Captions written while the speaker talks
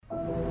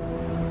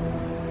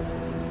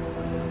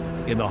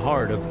in the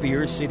heart of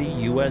Beer City,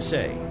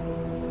 USA.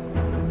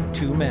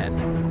 Two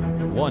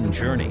men, one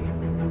journey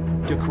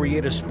to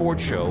create a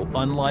sports show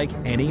unlike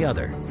any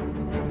other.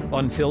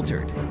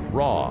 Unfiltered,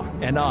 raw,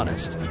 and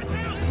honest.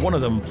 One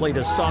of them played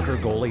a soccer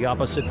goalie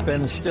opposite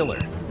Ben Stiller.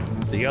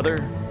 The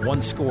other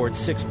once scored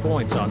 6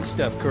 points on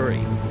Steph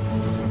Curry.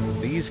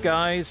 These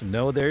guys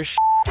know their shit.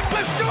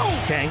 Let's go!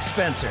 Tank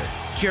Spencer,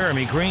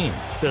 Jeremy Green,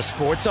 the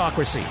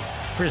Sportsocracy.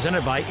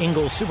 Presented by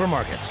Ingles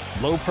Supermarkets.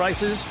 Low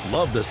prices,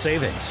 love the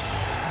savings.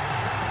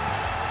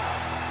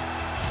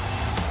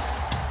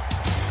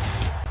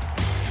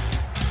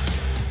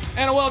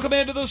 And welcome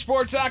into the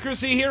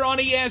Sportsocracy here on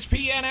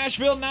ESPN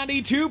Asheville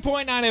 92.9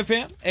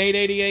 FM,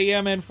 880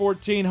 AM and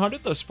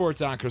 1400. The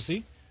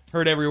Sportsocracy,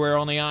 heard everywhere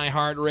on the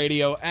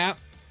iHeartRadio app.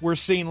 We're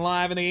seen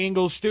live in the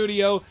Ingles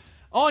studio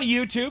on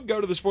YouTube.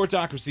 Go to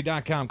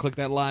thesportsocracy.com, click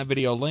that live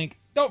video link.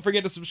 Don't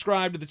forget to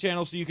subscribe to the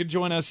channel so you can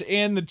join us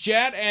in the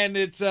chat. And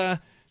it's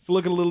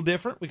looking a little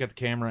different. We got the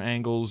camera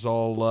angles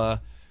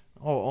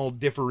all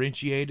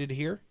differentiated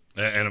here.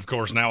 And, of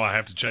course, now I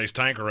have to chase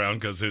Tank around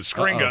because his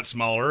screen got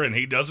smaller and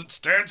he doesn't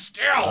stand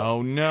still.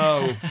 Oh,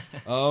 no.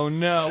 Oh,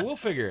 no. We'll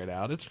figure it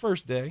out. It's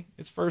first day.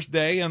 It's first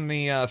day on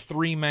the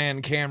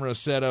three-man camera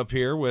setup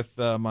here with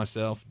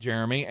myself,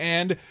 Jeremy,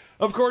 and,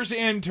 of course,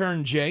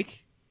 Intern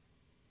Jake.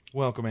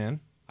 Welcome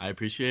in. I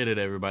appreciate it,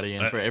 everybody.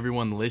 And for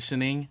everyone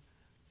listening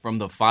from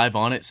the 5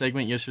 On It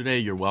segment yesterday,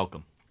 you're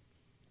welcome.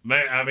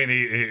 Man, I mean,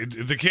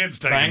 the kid's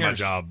taking my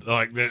job.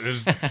 Like,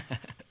 there's...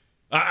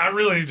 I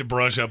really need to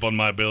brush up on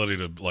my ability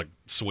to, like,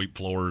 sweep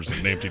floors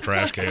and empty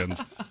trash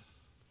cans.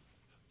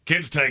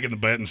 Kid's taking the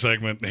betting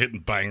segment and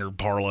hitting banger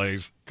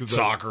parlays,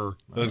 soccer.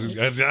 I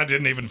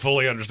didn't even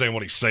fully understand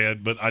what he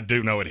said, but I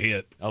do know it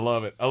hit. I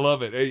love it. I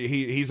love it.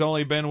 He's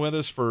only been with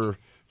us for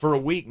a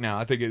week now.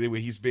 I think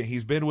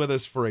he's been with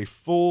us for a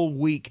full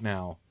week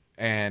now,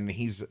 and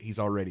he's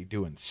already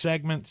doing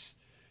segments.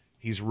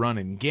 He's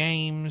running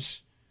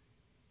games.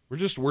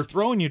 We're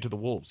throwing you to the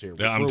wolves here.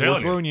 I'm telling you.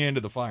 We're throwing you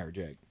into the fire,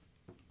 Jake.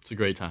 It's a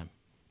great time.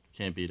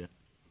 Can't beat it.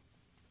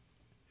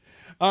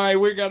 All right,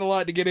 we've got a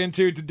lot to get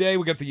into today.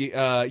 We got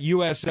the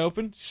U.S.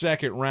 Open,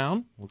 second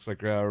round. Looks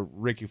like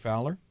Ricky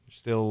Fowler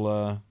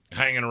still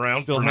hanging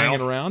around. Still hanging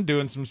around,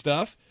 doing some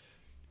stuff.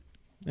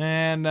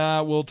 And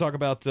we'll talk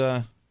about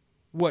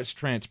what's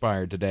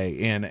transpired today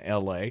in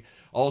L.A.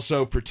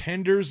 Also,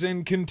 pretenders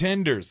and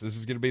contenders. This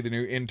is going to be the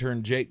new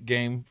Intern Jake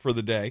game for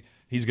the day.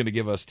 He's going to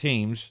give us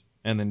teams,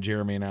 and then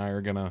Jeremy and I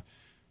are going to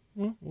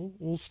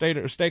we'll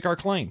stake our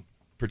claim.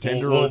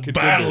 Pretender or contender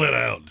battle it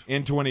out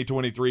in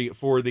 2023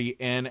 for the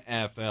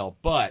NFL.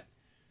 But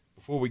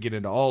before we get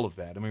into all of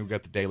that, I mean, we've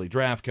got the daily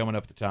draft coming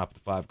up at the top of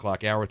the 5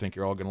 o'clock hour. I think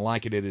you're all going to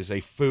like it. It is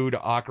a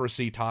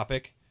foodocracy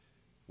topic,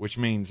 which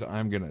means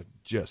I'm going to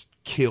just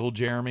kill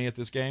Jeremy at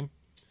this game.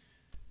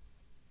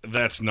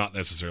 That's not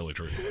necessarily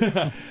true.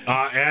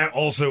 And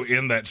also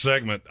in that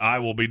segment, I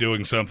will be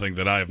doing something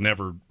that I have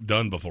never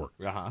done before.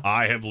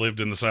 I have lived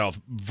in the South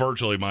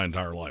virtually my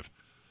entire life.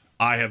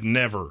 I have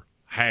never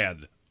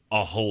had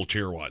a whole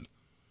cheerwine.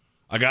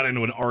 I got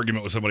into an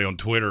argument with somebody on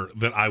Twitter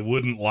that I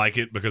wouldn't like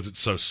it because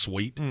it's so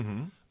sweet.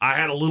 Mm-hmm. I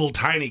had a little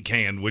tiny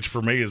can, which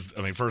for me is,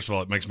 I mean, first of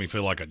all, it makes me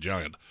feel like a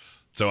giant,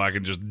 so I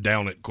can just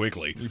down it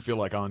quickly. You feel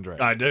like Andre.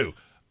 I do.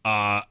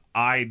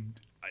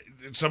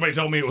 Somebody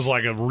told me it was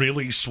like a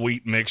really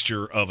sweet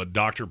mixture of a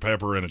Dr.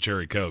 Pepper and a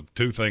Cherry Coke,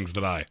 two things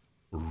that I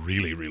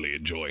really, really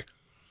enjoy.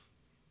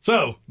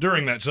 So,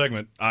 during that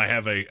segment, I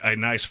have a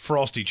nice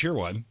frosty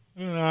cheerwine,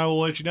 and I will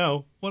let you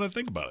know what I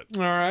think about it.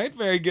 All right,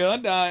 very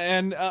good.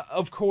 And,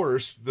 of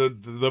course,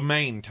 the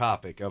main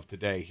topic of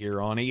today here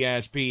on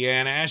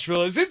ESPN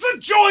Asheville is it's a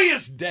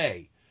joyous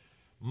day.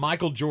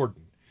 Michael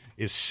Jordan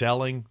is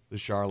selling the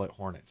Charlotte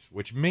Hornets,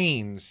 which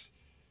means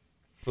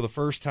for the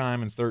first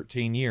time in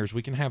 13 years,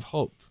 we can have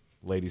hope,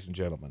 ladies and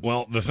gentlemen.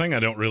 Well, the thing I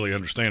don't really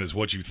understand is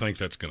what you think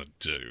that's going to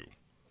do.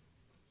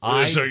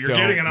 So you're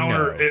getting an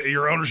owner.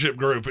 Your ownership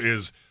group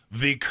is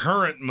the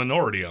current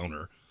minority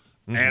owner.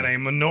 Mm-hmm. And a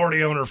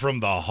minority owner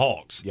from the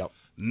Hawks. Yep.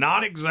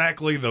 Not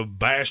exactly the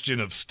bastion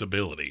of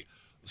stability.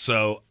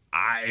 So,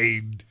 I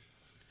mean,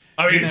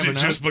 is it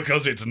just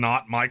because it's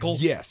not Michael?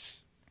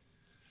 Yes.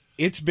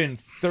 It's been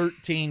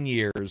 13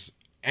 years,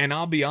 and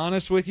I'll be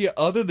honest with you,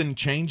 other than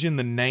changing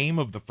the name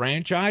of the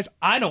franchise,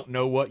 I don't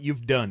know what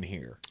you've done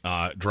here.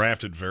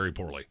 Drafted very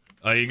poorly.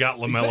 You got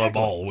LaMelo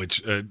Ball,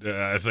 which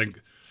I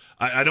think,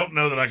 I don't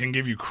know that I can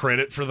give you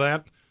credit for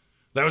that.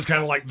 That was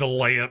kind of like the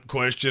layup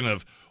question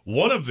of,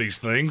 one of these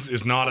things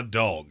is not a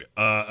dog,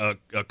 a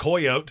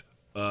coyote,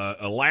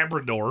 a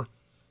Labrador,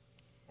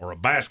 or a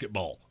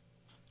basketball.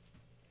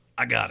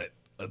 I got it.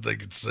 I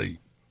think it's C,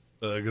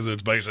 because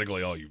it's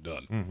basically all you've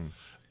done. Mm-hmm.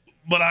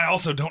 But I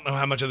also don't know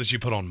how much of this you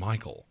put on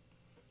Michael.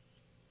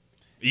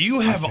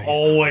 You have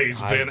always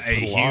been a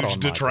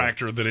huge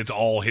detractor that it's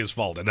all his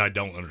fault, and I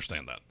don't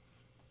understand that.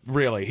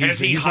 Really?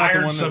 He's not the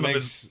one that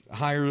makes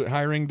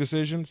hiring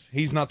decisions?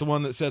 He's not the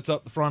one that sets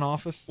up the front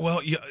office?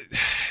 Well,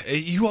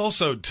 you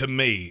also, to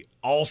me,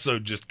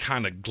 just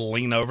kind of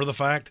glean over the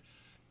fact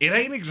it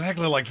ain't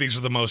exactly like these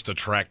are the most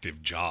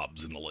attractive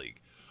jobs in the league.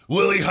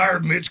 Well, he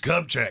hired Mitch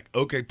Kupchak.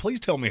 Okay, please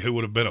tell me who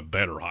would have been a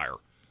better hire.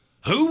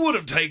 Who would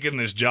have taken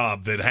this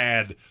job that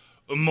had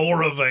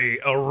more of a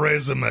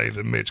resume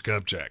than Mitch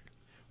Kupchak?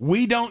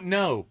 We don't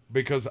know,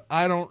 because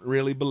I don't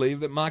really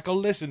believe that Michael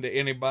listened to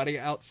anybody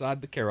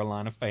outside the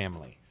Carolina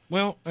family.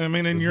 Well, I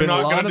mean, and There's you're been not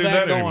a lot going to of do that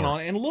that going anymore.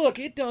 on. And look,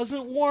 it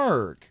doesn't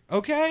work.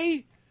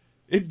 Okay,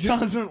 it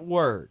doesn't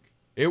work.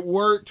 It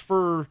worked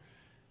for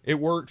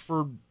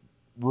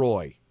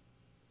Roy.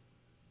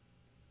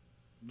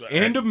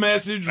 End of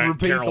message. At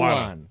Repeat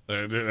Carolina. the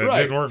line. It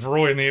Right. didn't work for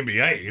Roy in the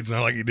NBA. It's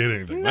not like he did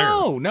anything there.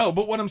 No.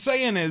 But what I'm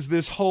saying is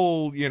this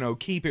whole,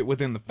 keep it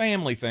within the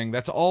family thing.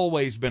 That's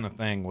always been a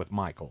thing with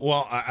Michael.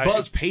 Well,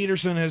 Buzz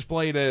Peterson has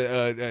played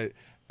a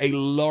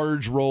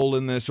large role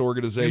in this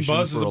organization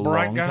Buzz for is a a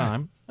bright long guy.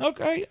 time.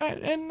 Okay,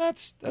 and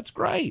that's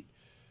great.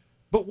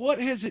 But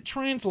what has it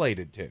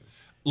translated to?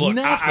 Look,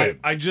 Nothing.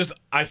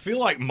 I feel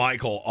like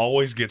Michael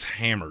always gets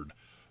hammered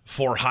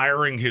for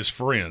hiring his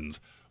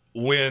friends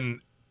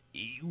when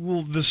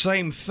the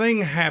same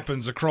thing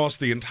happens across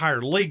the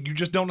entire league. You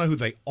just don't know who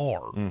they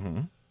are.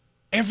 Mm-hmm.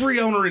 Every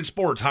owner in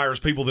sports hires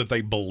people that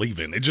they believe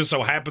in. It just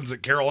so happens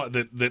that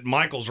Carolina that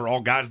Michaels are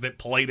all guys that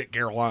played at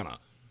Carolina,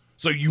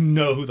 so you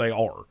know who they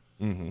are.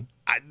 Mm-hmm.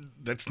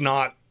 That's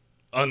not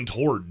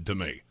untoward to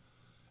me.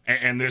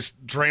 And this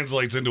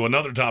translates into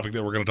another topic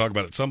that we're going to talk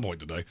about at some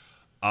point today.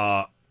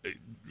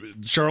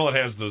 Charlotte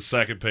has the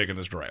second pick in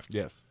this draft.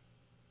 Yes.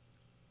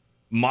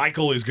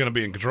 Michael is going to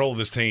be in control of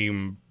this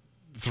team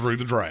through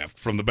the draft,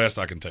 from the best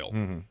I can tell.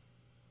 Mm-hmm.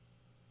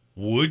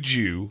 Would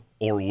you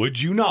or would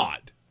you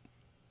not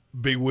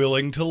be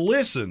willing to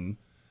listen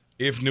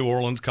if New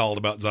Orleans called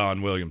about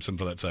Zion Williamson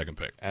for that second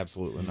pick?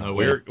 Absolutely not.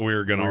 We're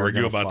going to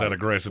argue gonna about fight. that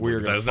aggressively. We're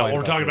But gonna that's not what fight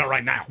we're talking about about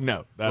right now.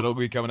 No, that'll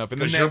be coming up in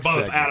the next Because you're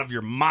both segment. out of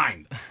your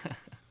mind.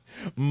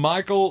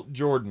 Michael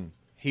Jordan,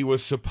 he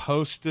was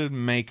supposed to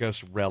make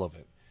us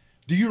relevant.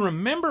 Do you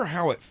remember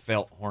how it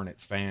felt,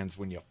 Hornets fans,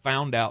 when you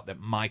found out that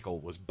Michael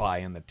was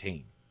buying the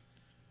team?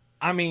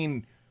 I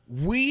mean,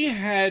 we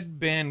had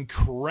been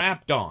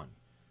crapped on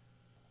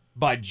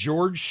by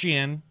George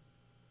Shinn.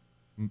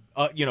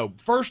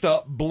 First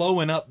up,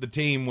 blowing up the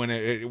team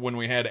when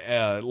we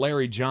had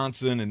Larry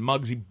Johnson and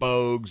Muggsy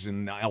Bogues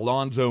and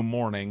Alonzo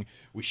Mourning.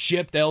 We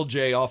shipped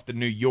LJ off to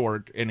New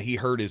York, and he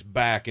hurt his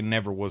back and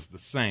never was the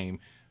same.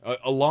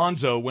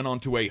 Alonzo went on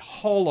to a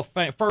Hall of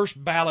Fame,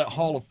 first ballot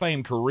Hall of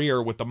Fame career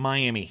with the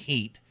Miami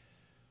Heat.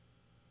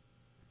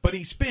 But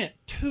he spent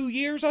 2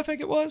 years, I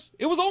think it was.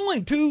 It was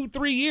only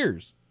 2-3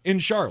 years in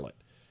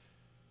Charlotte.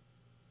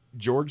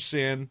 George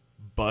Shinn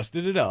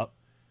busted it up,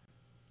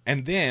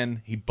 and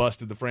then he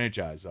busted the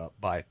franchise up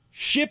by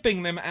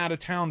shipping them out of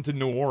town to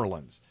New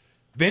Orleans.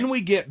 Then we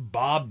get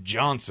Bob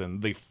Johnson,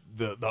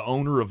 the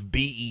owner of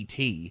BET,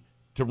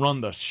 to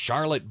run the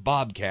Charlotte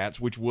Bobcats,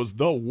 which was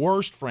the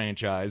worst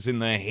franchise in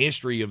the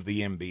history of the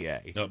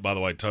NBA. By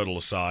the way, total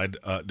aside,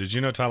 did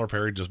you know Tyler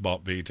Perry just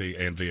bought BET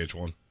and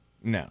VH1?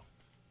 No.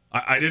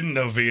 I didn't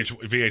know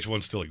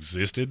VH1 still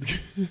existed.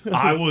 And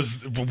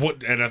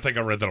I think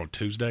I read that on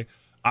Tuesday.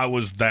 I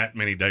was that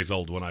many days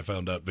old when I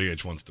found out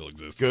VH1 still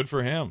existed. Good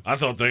for him. I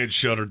thought they had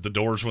shuttered the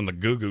doors when the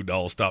Goo Goo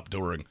Dolls stopped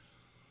touring.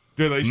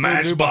 Do they still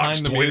Matchbox do behind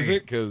the 20.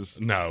 music?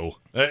 'Cause No.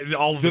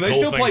 All of do the they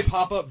cool still play things.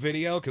 pop-up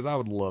video? Because I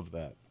would love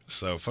that.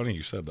 So funny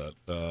you said that.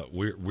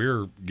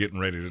 We're getting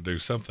ready to do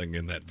something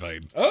in that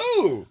vein.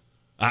 Oh!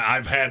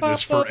 I've had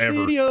this Pop-up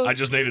forever. video. I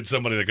just needed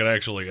somebody that could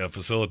actually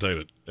facilitate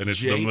it. And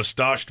it's the Jake.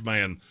 mustached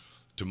man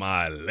to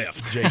my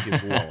left. Jake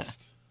is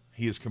lost.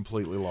 He is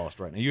completely lost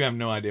right now. You have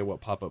no idea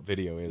what pop-up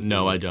video is.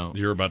 No, do you? I don't.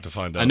 You're about to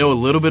find out. I know a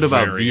little bit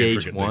about very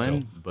intricate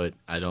detail. VH1, but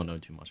I don't know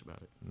too much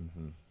about it.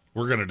 Mm-hmm.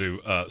 We're going to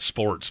do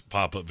sports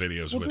pop-up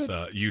videos with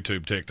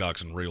YouTube,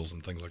 TikToks, and Reels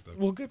and things like that.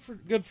 Well, good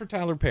for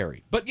Tyler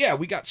Perry. But yeah,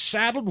 we got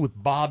saddled with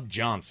Bob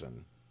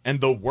Johnson and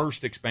the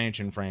worst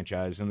expansion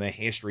franchise in the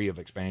history of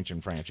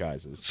expansion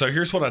franchises. So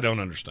here's what I don't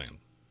understand.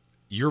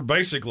 You're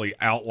basically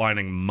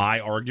outlining my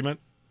argument,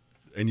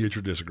 and yet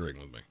you're disagreeing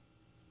with me.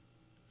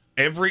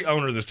 Every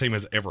owner this team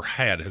has ever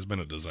had has been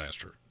a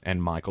disaster.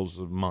 And Michael's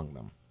among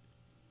them.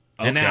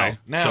 Okay. And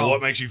now, so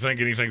what makes you think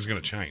anything's going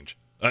to change?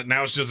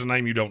 Now it's just a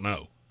name you don't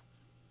know.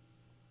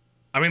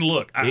 I mean,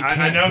 look, I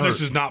can't know hurt.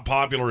 this is not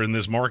popular in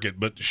this market,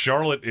 but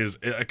Charlotte is,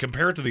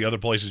 compared to the other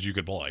places you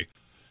could play,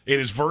 it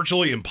is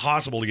virtually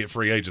impossible to get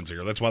free agents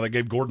here. That's why they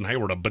gave Gordon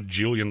Hayward $1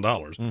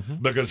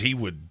 bajillion, because he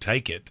would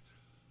take it.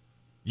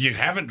 You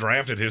haven't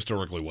drafted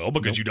historically well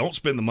because you don't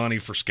spend the money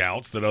for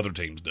scouts that other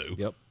teams do.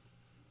 Yep.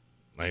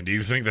 And do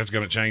you think that's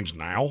going to change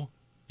now?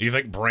 Do you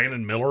think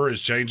Brandon Miller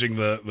is changing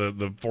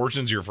the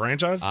fortunes of your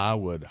franchise? I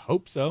would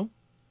hope so.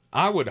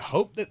 I would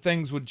hope that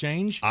things would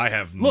change. I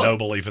have no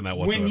belief in that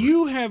whatsoever. When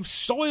you have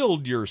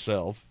soiled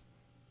yourself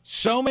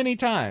so many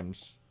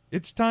times,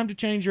 it's time to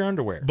change your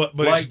underwear. But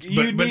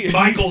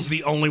Michael's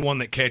the only one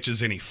that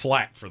catches any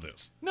flack for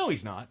this. No,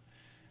 he's not.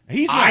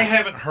 He's not. I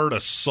haven't heard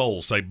a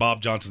soul say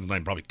Bob Johnson's name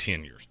in probably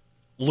 10 years.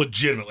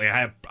 Legitimately,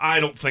 I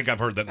don't think I've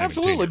heard that name in 10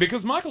 Absolutely, years.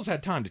 because Michael's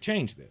had time to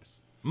change this.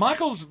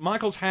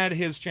 Michael's had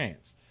his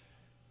chance.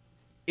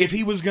 If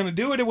he was going to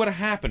do it, it would have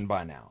happened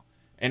by now,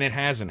 and it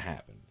hasn't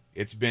happened.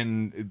 It's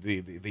been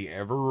the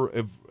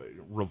ever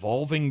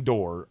revolving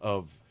door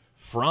of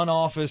front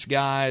office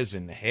guys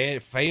and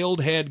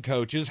failed head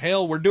coaches.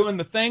 Hell, we're doing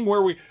the thing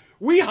where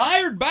we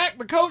hired back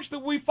the coach that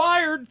we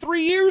fired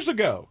 3 years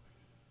ago.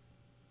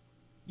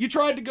 You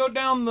tried to go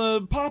down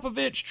the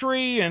Popovich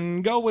tree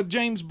and go with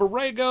James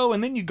Borrego,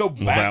 and then you go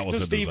back to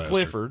Steve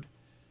Clifford.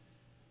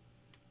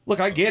 Look,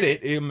 I get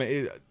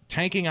it.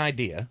 Tanking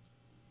idea.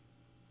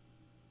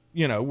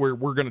 You know, we're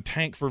going to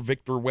tank for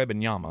Victor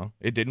Wembanyama.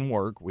 It didn't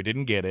work. We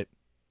didn't get it.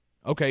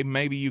 Okay,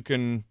 maybe you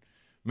can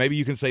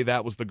say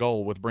that was the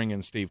goal with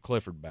bringing Steve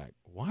Clifford back.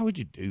 Why would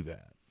you do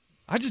that?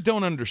 I just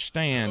don't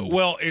understand.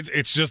 Well,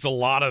 it's just a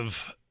lot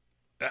of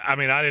 – I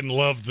mean, I didn't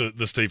love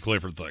the Steve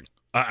Clifford thing.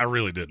 I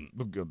really didn't.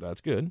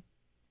 That's good.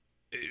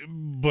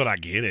 But I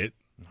get it.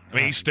 I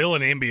mean, he's still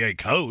an NBA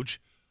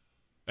coach.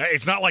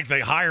 It's not like they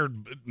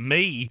hired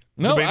me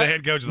to be the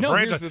head coach of the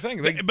franchise. Here's the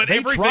thing.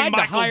 They tried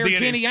to hire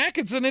Kenny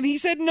Atkinson, and he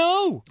said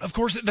no. Of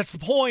course, that's the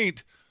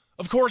point.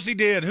 Of course he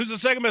did. Who's the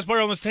second best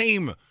player on this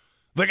team?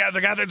 The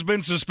guy that's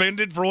been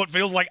suspended for what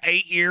feels like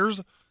 8 years?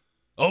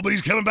 Oh, but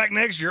he's coming back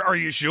next year. Are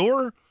you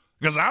sure?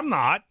 Because I'm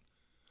not.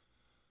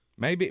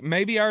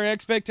 Maybe our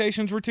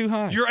expectations were too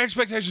high. Your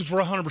expectations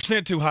were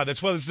 100% too high.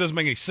 That's why this doesn't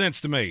make any sense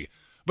to me.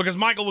 Because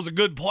Michael was a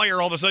good player.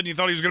 All of a sudden, you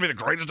thought he was going to be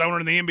the greatest owner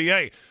in the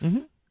NBA. Mm-hmm.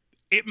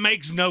 It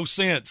makes no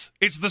sense.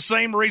 It's the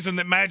same reason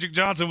that Magic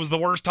Johnson was the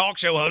worst talk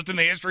show host in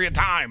the history of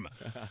time.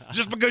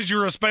 Just because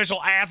you're a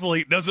special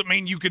athlete doesn't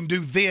mean you can do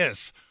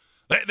this.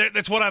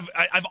 That's what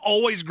I've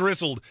always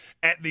gristled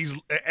at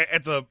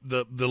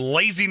the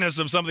laziness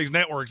of some of these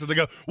networks. And they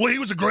go, well, he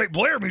was a great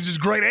player. It means he's a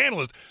great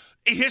analyst.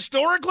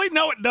 Historically,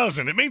 no, it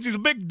doesn't. It means he's a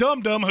big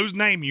dum-dum whose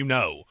name you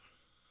know.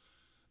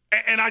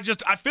 And I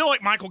feel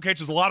like Michael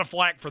catches a lot of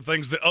flack for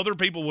things that other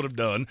people would have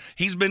done.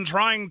 He's been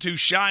trying to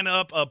shine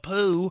up a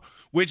poo,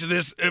 which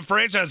this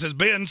franchise has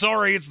been.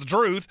 Sorry, it's the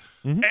truth.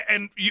 Mm-hmm.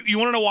 And you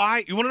want to know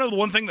why? You want to know the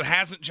one thing that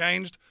hasn't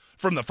changed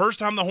from the first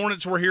time the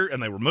Hornets were here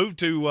and they were moved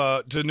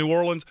to New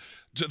Orleans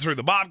through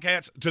the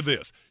Bobcats to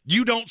this?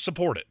 You don't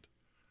support it.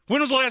 When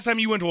was the last time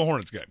you went to a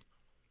Hornets game?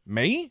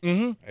 Me?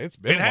 Mm-hmm. It's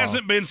been. It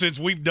hasn't been since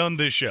we've done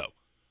this show.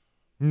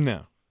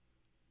 No.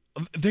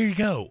 There you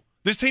go.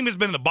 This team has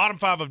been in the bottom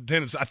 5 of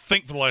attendance, I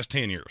think, for the last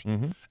 10 years.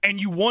 Mm-hmm.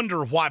 And you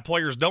wonder why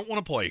players don't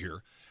want to play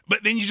here.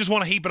 But then you just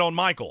want to heap it on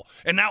Michael.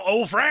 And now,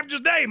 for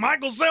Frappish Day,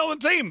 Michael's selling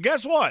the team.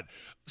 Guess what?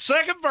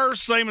 Second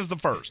verse, same as the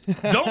first.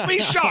 Don't be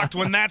shocked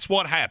when that's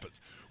what happens.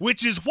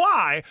 Which is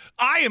why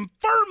I am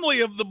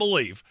firmly of the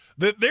belief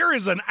that there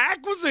is an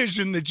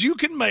acquisition that you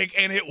can make,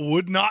 and it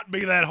would not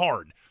be that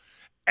hard.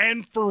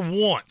 And for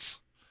once,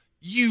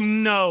 you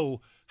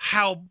know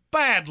how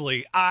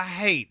badly I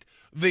hate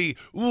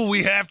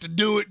we have to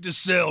do it to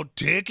sell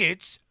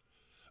tickets.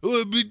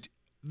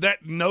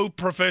 That no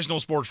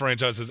professional sports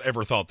franchise has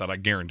ever thought that, I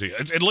guarantee.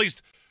 At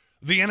least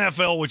the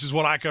NFL, which is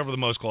what I cover the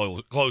most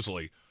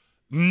closely,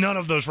 none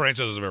of those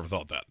franchises have ever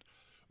thought that.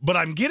 But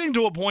I'm getting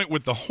to a point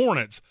with the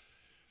Hornets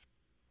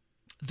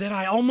that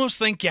I almost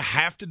think you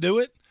have to do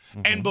it.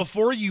 Mm-hmm. And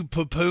before you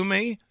poo-poo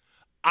me,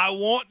 I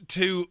want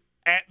to,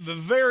 at the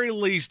very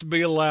least,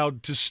 be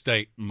allowed to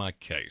state my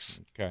case.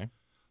 Okay.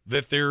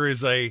 That there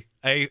is a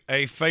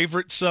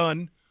favorite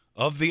son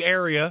of the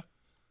area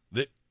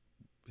that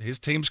his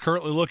team's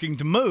currently looking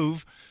to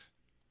move,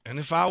 and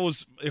if I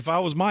was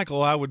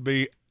Michael, I would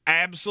be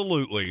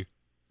absolutely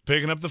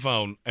picking up the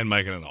phone and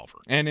making an offer.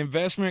 An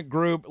investment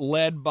group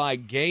led by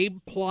Gabe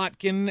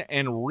Plotkin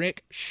and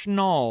Rick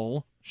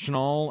Schnall.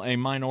 Schnall, a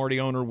minority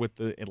owner with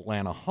the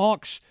Atlanta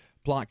Hawks.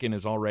 Plotkin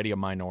is already a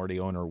minority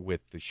owner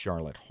with the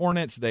Charlotte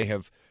Hornets. They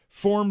have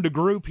formed a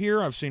group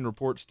here. I've seen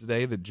reports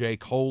today that Jay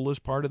Cole is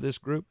part of this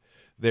group.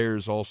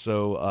 There's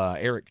also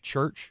Eric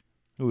Church,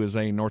 who is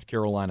a North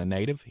Carolina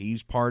native.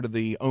 He's part of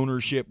the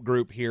ownership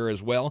group here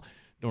as well.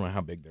 Don't know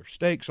how big their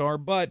stakes are,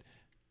 but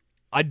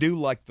I do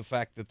like the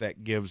fact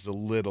that gives a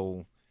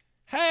little,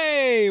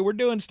 hey, we're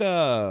doing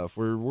stuff.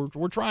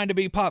 We're trying to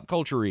be pop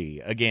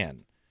culture-y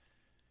again.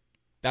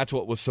 That's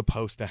what was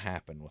supposed to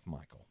happen with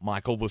Michael.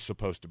 Michael was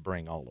supposed to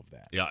bring all of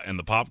that. Yeah, and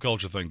the pop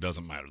culture thing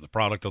doesn't matter. The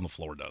product on the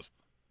floor does.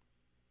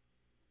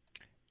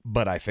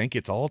 But I think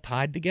it's all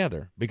tied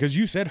together because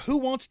you said, who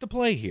wants to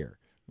play here?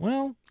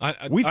 Well,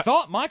 we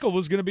thought Michael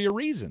was going to be a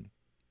reason,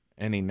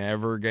 and he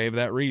never gave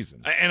that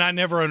reason. And I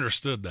never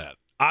understood that.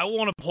 I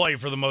want to play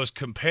for the most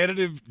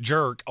competitive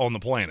jerk on the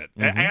planet.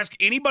 Mm-hmm. Ask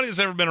anybody that's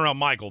ever been around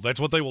Michael. That's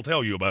what they will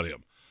tell you about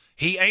him.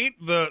 He ain't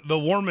the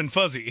warm and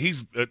fuzzy.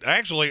 He's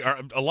actually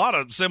a lot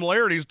of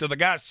similarities to the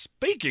guy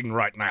speaking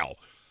right now.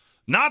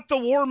 Not the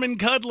warm and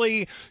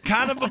cuddly,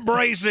 kind of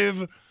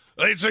abrasive.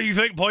 So you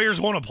think players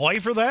want to play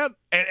for that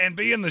and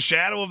be in the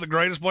shadow of the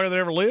greatest player that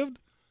ever lived?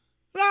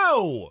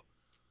 No.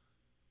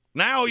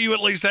 Now you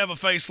at least have a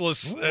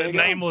faceless,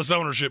 nameless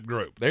ownership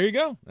group. There you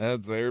go.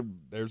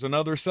 There's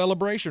another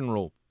celebration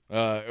rule.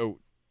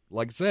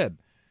 Like I said,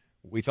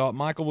 we thought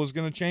Michael was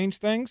going to change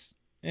things,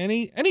 and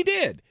he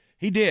did.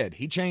 He did.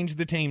 He changed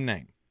the team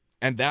name,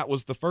 and that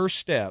was the first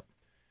step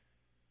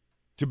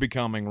to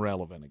becoming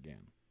relevant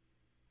again.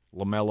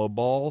 LaMelo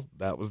Ball,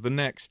 that was the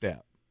next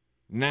step.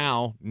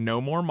 Now, no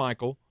more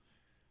Michael.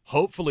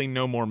 hopefully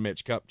no more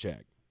Mitch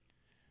Kupchak.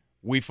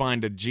 We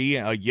find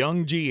a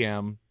young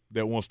GM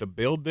that wants to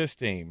build this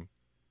team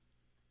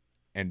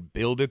and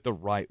build it the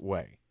right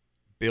way.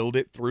 Build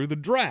it through the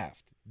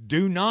draft.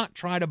 Do not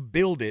try to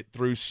build it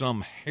through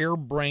some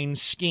harebrained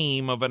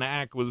scheme of an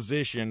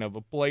acquisition of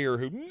a player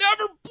who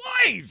never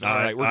plays. All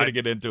right, we're going to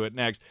get into it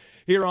next.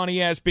 Here on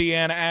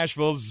ESPN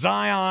Asheville,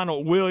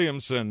 Zion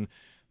Williamson.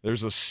 There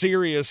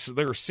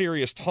are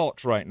serious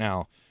talks right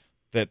now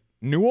that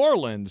New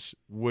Orleans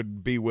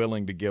would be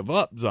willing to give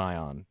up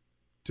Zion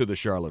to the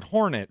Charlotte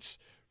Hornets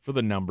for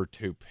the number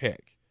 2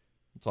 pick.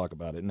 We'll talk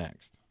about it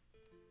next.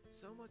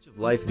 So much of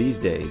life these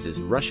days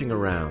is rushing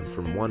around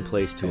from one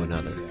place to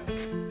another.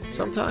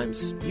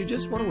 Sometimes you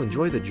just want to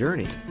enjoy the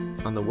journey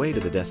on the way to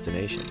the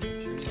destination.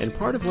 And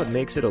part of what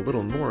makes it a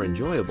little more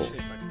enjoyable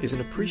is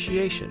an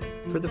appreciation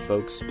for the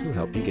folks who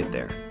help you get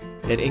there.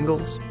 At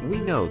Ingalls, we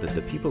know that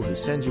the people who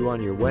send you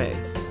on your way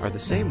are the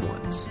same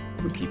ones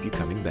who keep you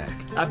coming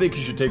back. I think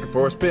you should take it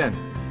for a spin.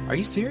 Are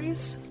you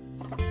serious?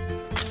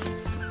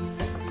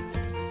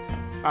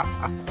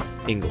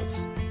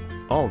 Ingalls,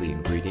 all the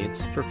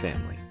ingredients for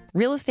family.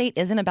 Real estate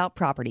isn't about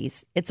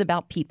properties, it's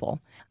about people.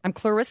 I'm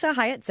Clarissa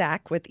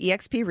Hyatt-Zach with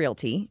eXp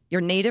Realty,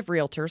 your native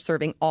realtor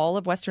serving all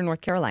of Western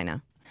North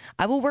Carolina.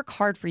 I will work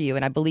hard for you,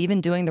 and I believe in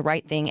doing the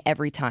right thing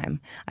every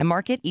time. I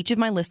market each of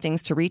my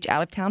listings to reach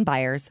out-of-town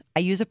buyers.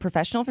 I use a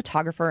professional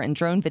photographer and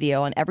drone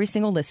video on every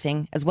single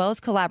listing, as well as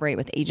collaborate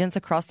with agents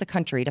across the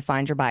country to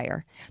find your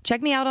buyer.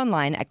 Check me out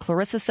online at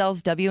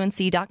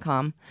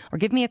clarissasellswnc.com or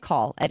give me a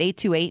call at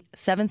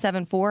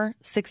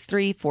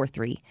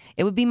 828-774-6343.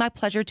 It would be my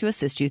pleasure to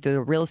assist you through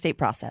the real estate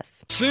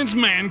process. Since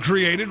man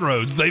created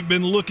roads, they've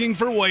been looking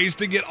for ways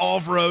to get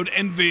off-road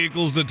and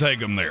vehicles to take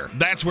them there.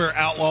 That's where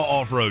Outlaw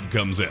Off-Road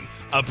comes in.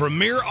 A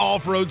premier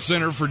off-road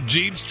center for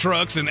Jeeps,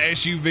 trucks, and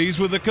SUVs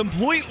with a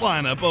complete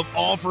lineup of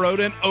off-road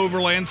and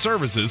overland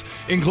services,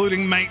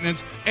 including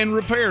maintenance and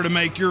repair to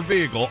make your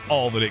vehicle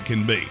all that it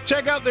can be.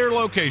 Check out their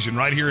location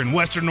right here in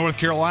Western North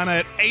Carolina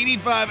at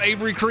 85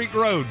 Avery Creek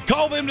Road.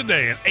 Call them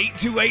today at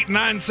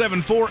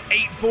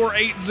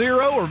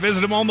 828-974-8480 or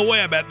visit them on the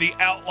web at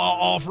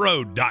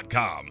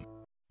theoutlawoffroad.com.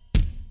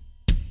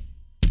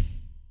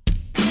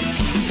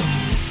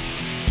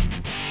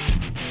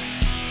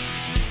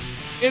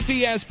 It's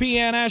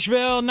ESPN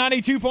Asheville,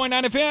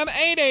 92.9 FM,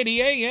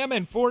 880 AM,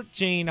 and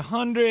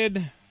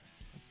 1400.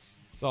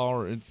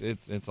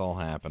 It's all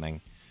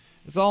happening.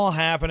 It's all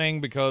happening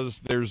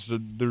because there's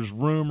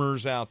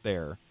rumors out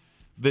there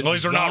that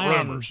these are not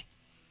rumors.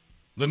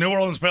 The New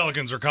Orleans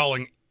Pelicans are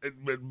calling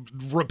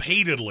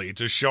repeatedly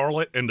to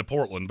Charlotte and to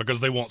Portland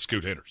because they want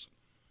Scoot Henderson.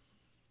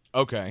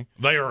 Okay.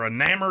 They are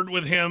enamored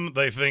with him.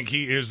 They think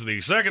he is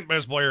the second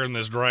best player in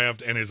this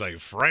draft and is a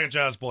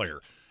franchise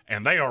player.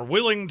 And they are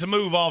willing to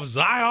move off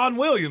Zion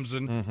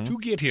Williamson to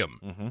get him.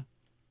 Mm-hmm.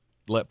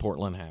 Let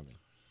Portland have him.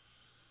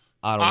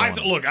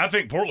 Look, I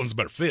think Portland's a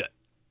better fit.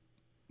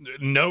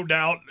 No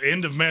doubt,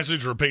 end of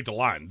message, repeat the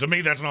line. To me,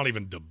 that's not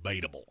even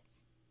debatable.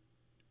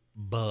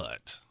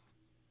 But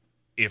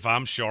if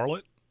I'm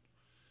Charlotte,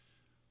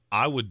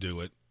 I would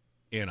do it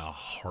in a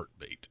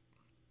heartbeat.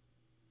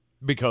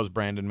 Because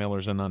Brandon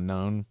Miller's an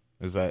unknown?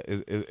 Is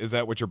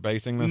that what you're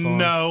basing this on?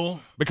 No.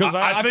 Because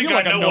I feel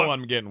like I know what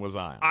I'm getting with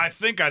Zion. I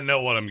think I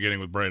know what I'm getting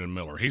with Brandon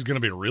Miller. He's going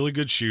to be a really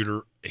good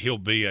shooter. He'll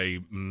be a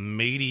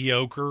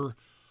mediocre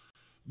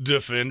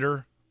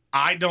defender.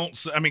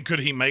 Could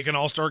he make an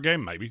all-star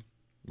game? Maybe.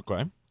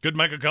 Okay. Could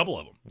make a couple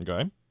of them.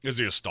 Okay. Is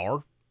he a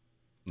star?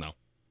 No.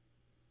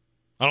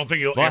 I don't think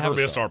he'll ever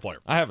be a star player.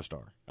 I have a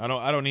star. I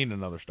don't need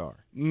another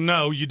star.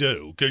 No, you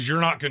do, because you're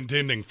not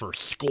contending for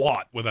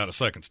squat without a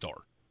second star.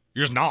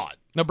 You're just not.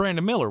 Now,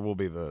 Brandon Miller will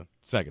be the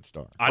second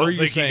star. I don't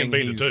think he can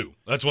be the two.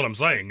 That's what I'm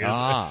saying.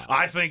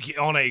 I think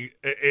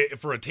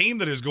for a team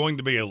that is going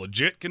to be a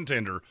legit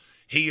contender,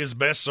 he is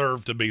best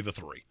served to be the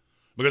 3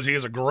 because he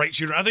is a great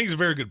shooter. I think he's a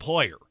very good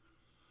player.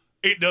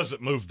 It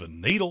doesn't move the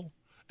needle.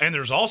 And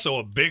there's also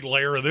a big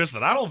layer of this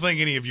that I don't think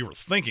any of you are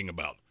thinking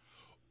about.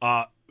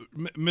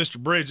 Mr.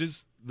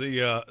 Bridges,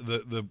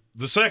 the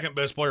second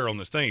best player on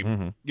this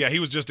team, yeah, he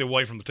was just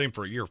away from the team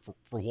for a year.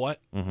 For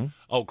what?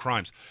 Oh,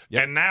 crimes.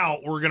 Yep. And now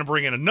we're going to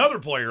bring in another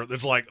player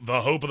that's like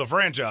the hope of the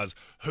franchise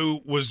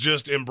who was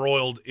just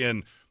embroiled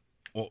in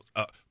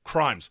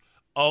crimes.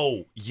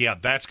 Oh, yeah,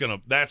 that's gonna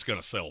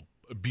sell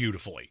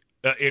beautifully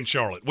in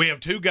Charlotte. We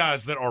have two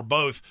guys that are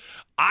both.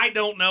 I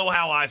don't know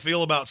how I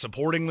feel about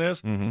supporting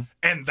this, and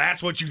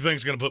that's what you think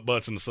is going to put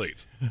butts in the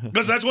seats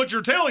because that's what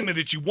you're telling me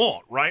that you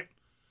want, right?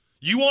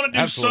 You want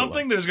to do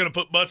something that is going to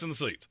put butts in the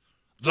seats.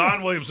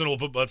 Zion Williamson will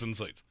put butts in the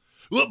seats.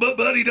 Well,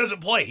 but he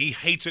doesn't play. He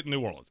hates it in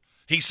New Orleans.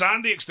 He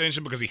signed the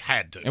extension because he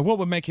had to. And what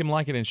would make him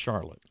like it in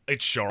Charlotte?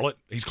 It's Charlotte.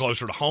 He's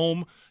closer to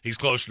home. He's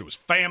closer to his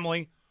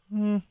family.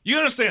 You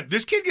understand?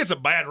 This kid gets a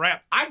bad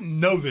rap. I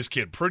know this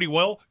kid pretty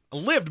well. I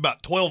lived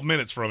about 12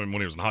 minutes from him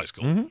when he was in high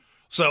school.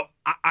 So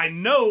I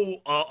know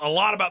a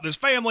lot about this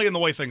family and the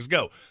way things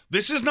go.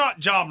 This is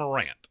not Ja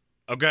Morant,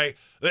 okay?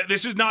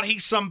 This is not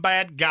he's some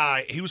bad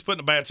guy. He was put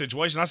in a bad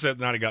situation. I said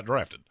the night he got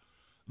drafted.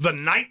 The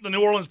night the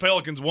New Orleans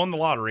Pelicans won the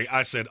lottery,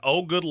 I said,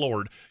 oh, good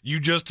Lord, you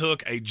just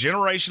took a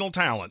generational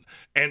talent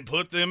and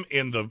put them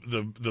in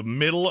the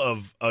middle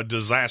of a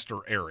disaster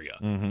area.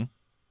 Mm-hmm.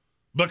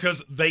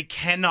 Because they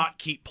cannot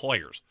keep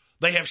players.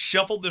 They have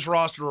shuffled this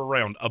roster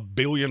around a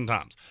billion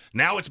times.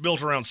 Now it's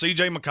built around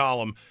C.J.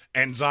 McCollum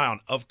and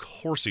Zion. Of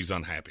course he's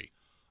unhappy.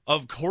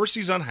 Of course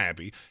he's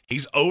unhappy.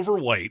 He's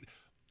overweight.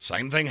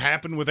 Same thing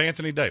happened with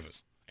Anthony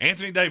Davis.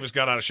 Anthony Davis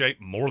got out of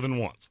shape more than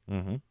once.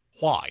 Mm-hmm.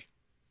 Why?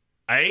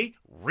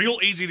 Real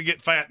easy to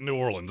get fat in New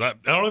Orleans. I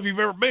don't know if you've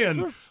ever been.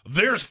 Sure.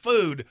 There's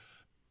food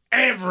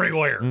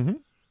everywhere. Mm-hmm.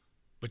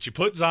 But you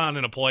put Zion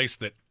in a place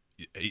that,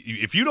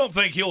 if you don't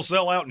think he'll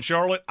sell out in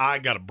Charlotte, I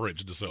got a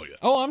bridge to sell you.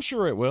 Oh, I'm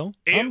sure it will.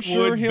 I'm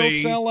sure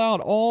he'll sell out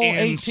all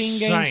 18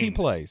 games he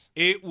plays.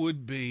 It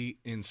would be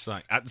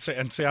insane. I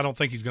don't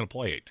think he's going to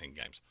play 18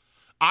 games.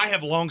 I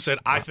have long said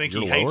I think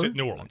he hates it in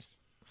New Orleans.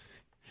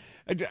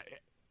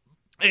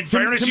 In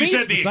fairness, you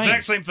said the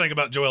exact same thing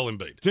about Joel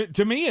Embiid.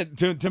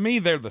 To me,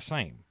 they're the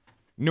same.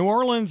 New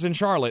Orleans and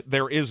Charlotte,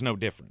 there is no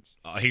difference.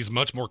 He's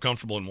much more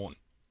comfortable in one.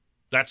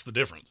 That's the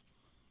difference.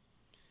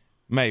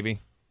 Maybe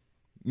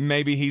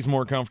he's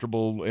more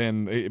comfortable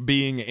in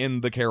being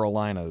in the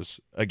Carolinas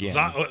again.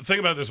 Think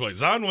about it this way.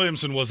 Zion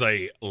Williamson was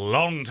a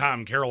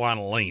long-time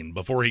Carolina lean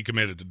before he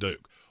committed to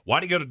Duke.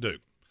 Why'd he go to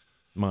Duke?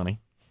 Money.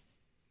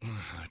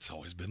 That's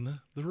always been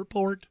the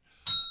report.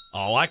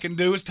 All I can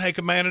do is take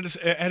a man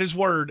at his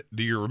word.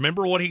 Do you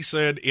remember what he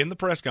said in the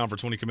press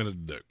conference when he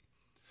committed to Duke?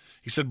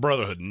 He said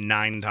brotherhood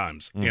 9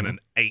 times in an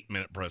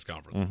 8-minute press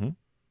conference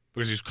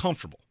because he was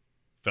comfortable.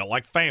 Felt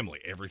like family.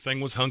 Everything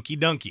was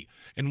hunky-dunky.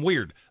 And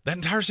weird, that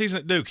entire season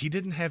at Duke, he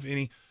didn't have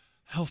any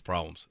health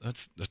problems.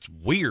 That's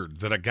weird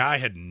that a guy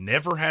had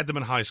never had them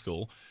in high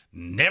school,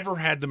 never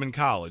had them in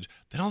college.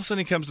 Then all of a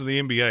sudden he comes to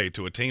the NBA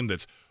to a team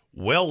that's,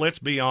 well, let's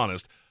be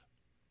honest,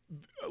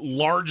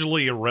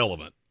 largely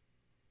irrelevant.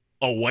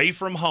 Away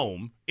from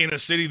home in a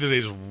city that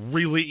is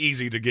really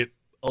easy to get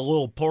a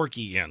little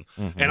porky in.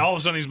 Mm-hmm. And all of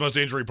a sudden he's the most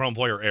injury-prone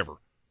player ever.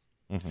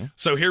 Mm-hmm.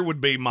 So here would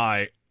be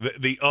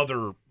the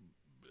other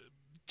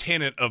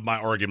tenet of my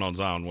argument on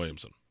Zion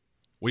Williamson.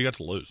 We got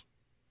to lose.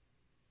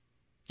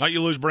 Not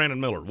you lose Brandon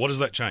Miller. What does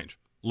that change?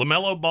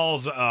 LaMelo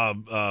Ball's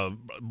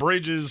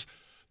Bridges,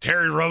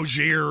 Terry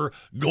Rozier,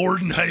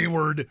 Gordon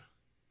Hayward.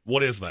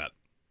 What is that?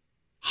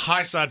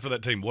 High side for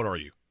that team. What are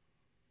you?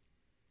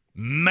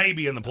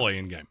 Maybe in the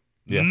play-in game.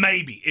 Yeah.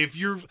 Maybe. If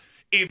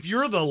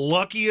you're the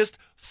luckiest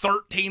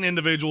 13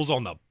 individuals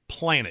on the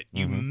planet,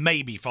 you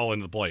maybe fall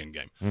into the play-in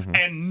game. Mm-hmm.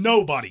 And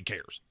nobody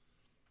cares.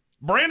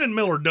 Brandon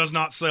Miller does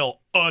not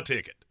sell a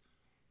ticket.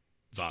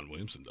 Zion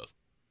Williamson does.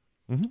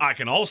 Mm-hmm. I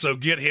can also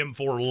get him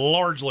for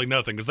largely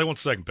nothing because they want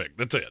the second pick.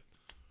 That's it.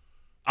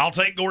 I'll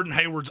take Gordon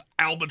Hayward's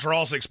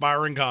albatross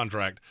expiring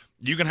contract.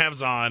 You can have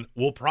Zion.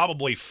 We'll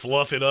probably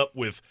fluff it up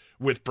with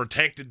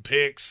protected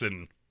picks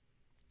and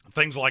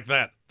things like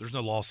that. There's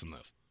no loss in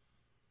this.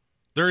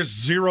 There is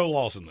zero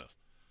loss in this.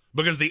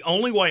 Because the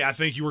only way I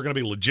think you are going to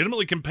be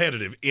legitimately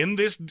competitive in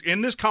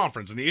this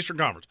conference, in the Eastern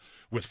Conference,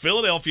 with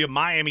Philadelphia,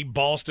 Miami,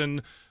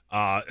 Boston,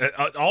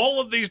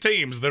 all of these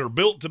teams that are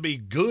built to be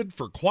good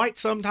for quite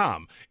some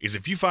time, is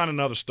if you find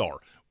another star.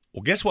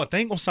 Well, guess what? They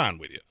ain't going to sign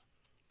with you.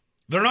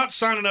 They're not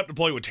signing up to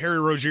play with Terry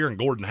Rozier and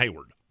Gordon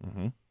Hayward.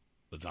 Mm-hmm.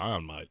 But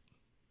Zion might.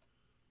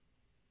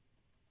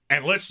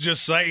 And let's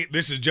just say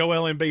this is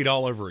Joel Embiid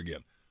all over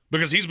again.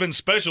 Because he's been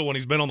special when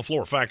he's been on the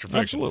floor. Fact or fiction?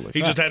 Absolutely.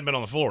 He just hadn't been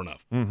on the floor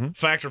enough. Mm-hmm.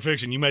 Fact or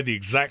fiction? You made the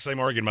exact same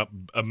argument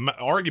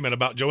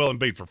about Joel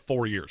Embiid for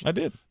 4 years. I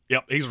did.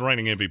 Yep, he's the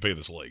reigning MVP of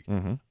this league.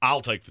 Mm-hmm.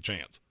 I'll take the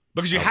chance.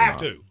 Because you have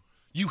to.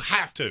 You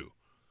have to.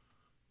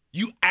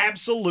 You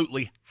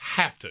absolutely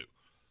have to.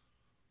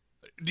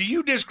 Do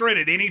you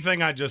discredit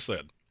anything I just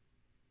said?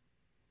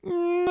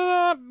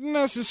 Not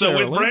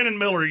necessarily. So with Brandon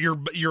Miller,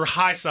 your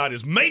high side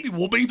is maybe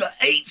we'll be the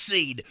 8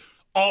 seed.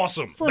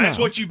 Awesome. That's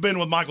what you've been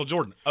with Michael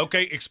Jordan.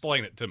 Okay,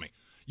 explain it to me.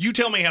 You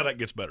tell me how that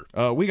gets better.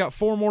 We got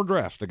 4 more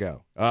drafts to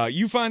go.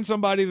 You find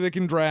somebody that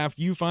can draft.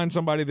 You find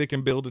somebody that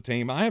can build a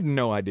team. I have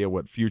no idea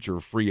what future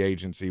free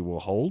agency will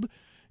hold.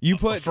 You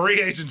put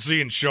free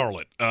agency in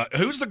Charlotte.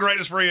 Who's the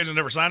greatest free agent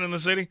ever signed in the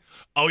city?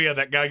 Oh, yeah,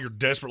 that guy you're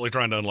desperately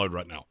trying to unload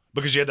right now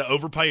because you had to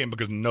overpay him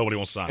because nobody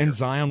wants to sign him. And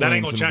Zion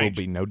Williamson will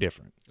be no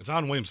different.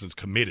 Zion Williamson's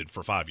committed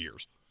for 5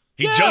 years.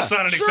 He just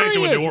signed an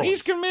extension with New Orleans.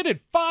 He's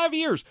committed 5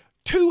 years.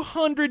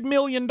 $200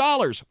 million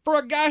for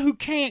a guy who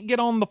can't get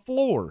on the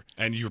floor.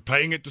 And you're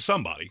paying it to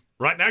somebody.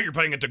 Right now you're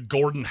paying it to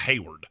Gordon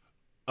Hayward.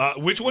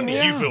 Which one do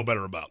you feel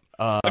better about?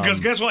 Because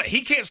guess what?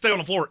 He can't stay on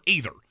the floor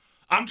either.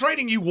 I'm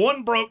trading you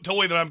one broke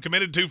toy that I'm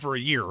committed to for a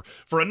year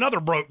for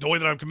another broke toy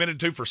that I'm committed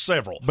to for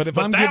several. But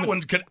that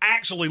one could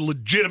actually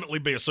legitimately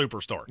be a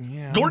superstar.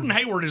 Yeah. Gordon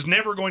Hayward is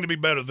never going to be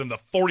better than the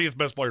 40th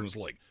best player in this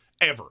league.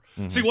 Ever.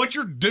 Mm-hmm. See, what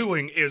you're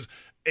doing is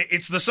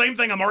it's the same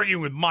thing I'm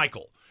arguing with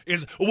Michael.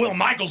 is, well,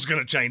 Michael's going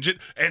to change it,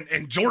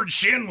 and George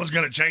Shinn was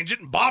going to change it,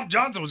 and Bob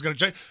Johnson was going to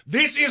change it.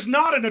 This is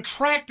not an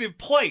attractive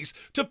place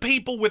to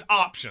people with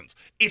options.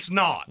 It's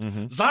not.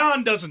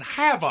 Zion doesn't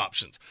have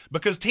options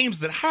because teams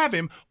that have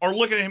him are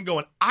looking at him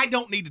going, I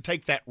don't need to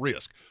take that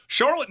risk.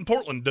 Charlotte and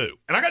Portland do.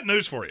 And I got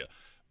news for you.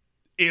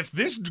 If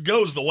this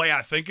goes the way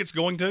I think it's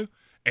going to,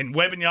 and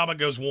Wembanyama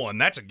goes 1,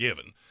 that's a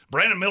given.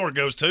 Brandon Miller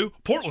goes 2.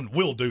 Portland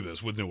will do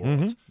this with New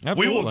Orleans.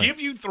 We will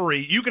give you 3.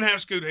 You can have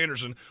Scoot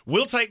Henderson.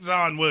 We'll take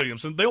Zion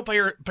Williamson. They'll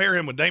pair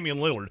him with Damian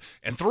Lillard.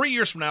 And 3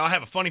 years from now, I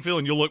have a funny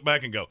feeling you'll look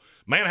back and go,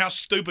 man, how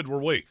stupid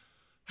were we?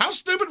 How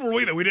stupid were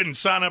we that we didn't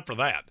sign up for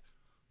that?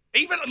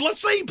 Even,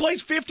 let's say he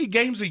plays 50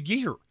 games a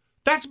year.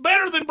 That's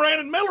better than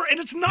Brandon Miller, and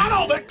it's not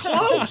all that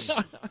close.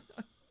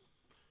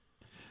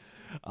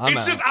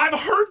 I've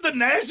heard the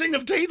gnashing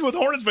of teeth with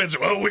Hornets fans.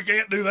 Oh, we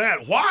can't do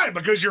that. Why?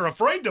 Because you're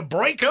afraid to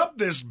break up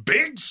this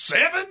big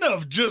 7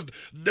 of just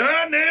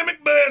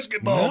dynamic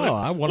basketball. No,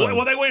 I want to.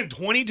 Well, they win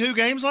 22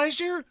 games last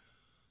year?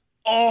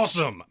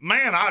 Awesome.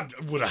 Man, I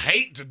would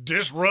hate to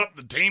disrupt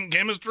the team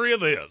chemistry of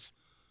this.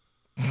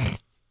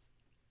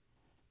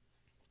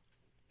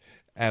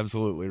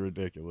 Absolutely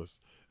ridiculous.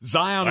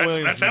 Zion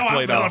Williamson that's how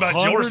played I'm feeling about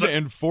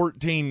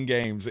 114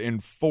 games in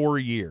 4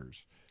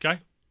 years. Okay.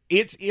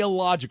 It's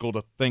illogical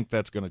to think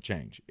that's going to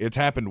change. It's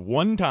happened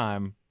one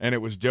time, and it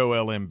was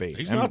Joel Embiid.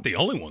 He's not the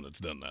only one that's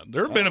done that.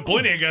 There have been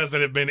plenty of guys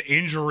that have been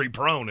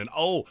injury-prone, and,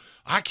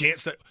 I can't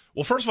stay.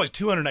 Well, first of all, he's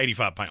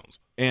 285 pounds.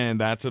 And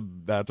that's a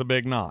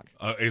big knock.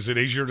 Is it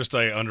easier to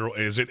stay under?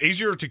 Is it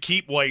easier to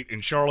keep weight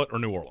in Charlotte or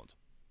New Orleans?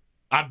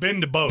 I've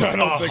been to both. I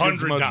don't think 100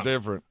 it's much times.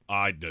 different.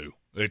 I do.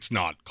 It's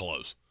not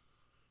close.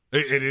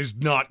 It is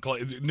not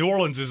close. New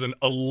Orleans is an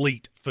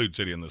elite food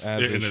city in this.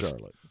 As is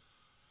Charlotte.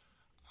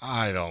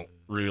 I don't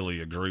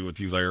really agree with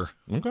you there.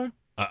 Okay.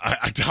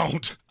 I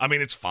don't. I mean,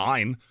 it's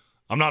fine.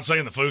 I'm not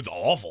saying the food's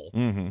awful.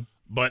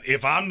 But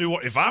if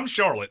I'm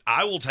Charlotte,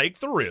 I will take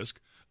the risk.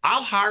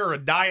 I'll hire a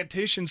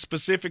dietitian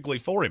specifically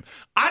for him.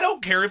 I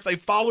don't care if they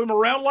follow him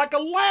around like a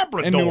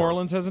Labrador. And New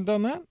Orleans hasn't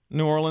done that?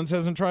 New Orleans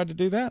hasn't tried to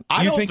do that?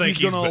 I don't think he's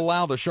going to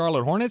allow the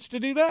Charlotte Hornets to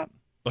do that?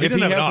 Well, if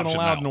he hasn't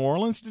allowed now. New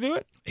Orleans to do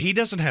it? He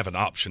doesn't have an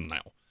option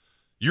now.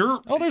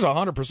 There's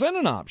 100%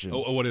 an option.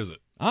 Oh, what is it?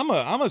 I'm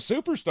a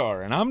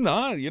superstar, and I'm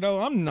not.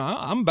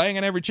 I'm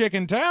banging every chick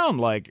in town.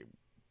 Like,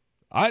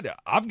 I've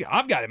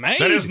got it made.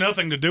 That has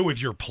nothing to do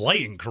with your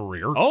playing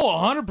career.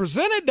 Oh, 100%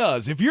 it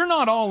does. If you're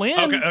not all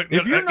in,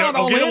 if you're not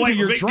all into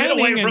your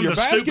training and your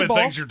basketball, stupid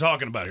things you're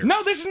talking about here.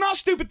 No, this is not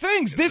stupid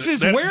things. This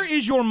is where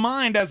is your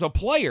mind as a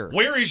player?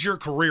 Where is your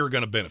career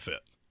going to benefit?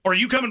 Or are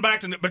you coming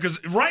back to –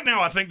 because right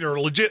now I think there are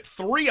legit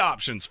 3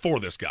 options for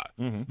this guy.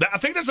 I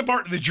think that's the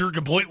part that you're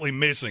completely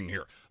missing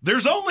here.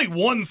 There's only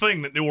one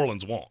thing that New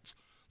Orleans wants.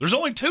 There's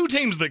only 2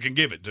 teams that can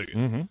give it to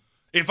you.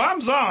 If I'm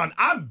Zion,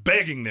 I'm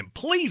begging them,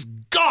 please,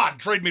 God,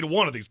 trade me to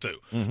one of these 2.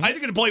 I either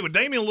get to play with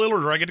Damian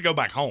Lillard or I get to go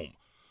back home.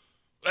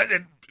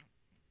 And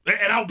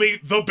I'll be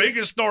the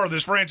biggest star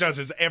this franchise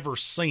has ever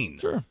seen.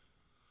 Sure.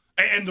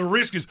 And the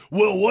risk is,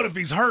 well, what if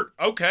he's hurt?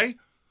 Okay.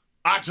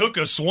 I took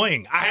a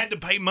swing. I had to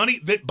pay money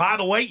that, by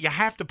the way, you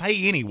have to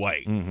pay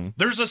anyway.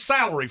 There's a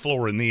salary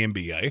floor in the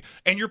NBA,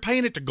 and you're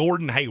paying it to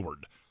Gordon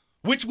Hayward.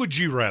 Which would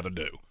you rather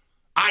do?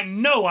 I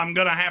know I'm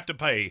going to have to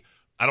pay,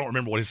 I don't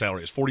remember what his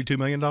salary is, $42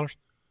 million?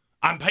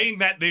 I'm paying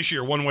that this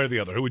year one way or the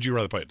other. Who would you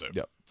rather pay it to?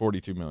 Yep,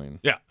 $42 million.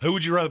 Yeah, who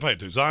would you rather pay it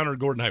to, Zion or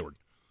Gordon Hayward?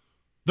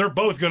 They're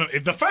both going to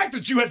 – the fact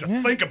that you had to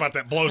think about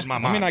that blows my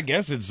mind. I mean, I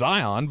guess it's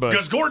Zion, but –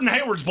 because Gordon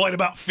Hayward's played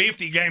about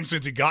 50 games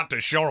since he got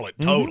to Charlotte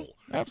total.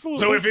 Absolutely.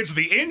 So if it's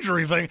the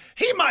injury thing,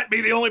 he might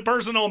be the only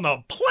person on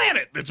the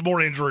planet that's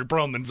more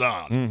injury-prone than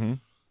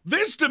Zion.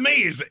 This, to me,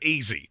 is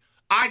easy.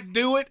 I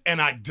do it,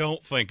 and I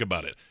don't think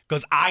about it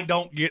because I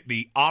don't get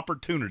the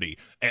opportunity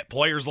at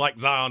players like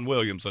Zion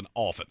Williamson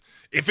often.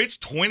 If it's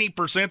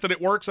 20% that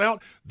it works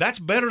out, that's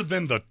better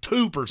than the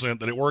 2%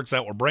 that it works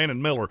out with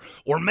Brandon Miller.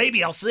 Or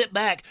maybe I'll sit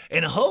back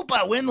and hope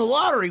I win the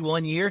lottery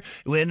one year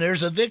when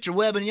there's a Victor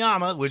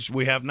Wembanyama, which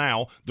we have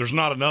now. There's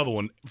not another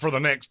one for the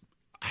next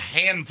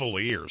handful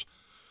of years.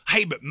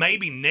 Hey, but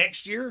maybe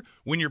next year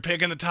when you're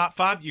picking the top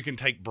 5, you can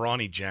take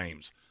Bronny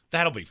James.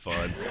 That'll be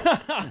fun.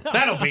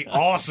 That'll be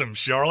awesome,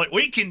 Charlotte.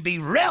 We can be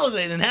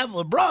relevant and have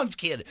LeBron's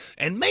kid,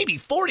 and maybe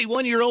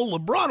 41-year-old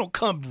LeBron will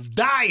come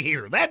die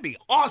here. That'd be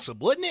awesome,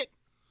 wouldn't it?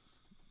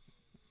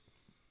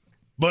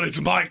 But it's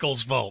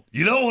Michael's fault.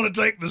 You don't want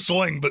to take the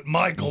swing, but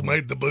Michael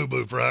made the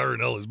boo-boo for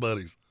hiring all his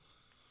buddies.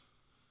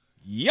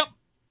 Yep.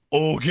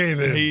 Okay,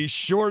 then. He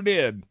sure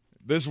did.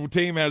 This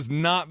team has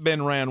not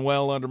been ran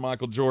well under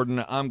Michael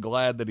Jordan. I'm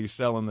glad that he's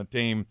selling the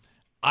team.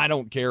 I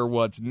don't care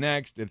what's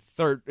next. At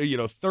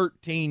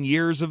 13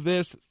 years of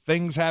this,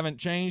 things haven't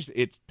changed.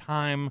 It's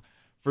time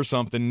for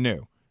something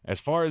new. As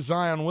far as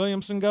Zion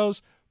Williamson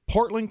goes,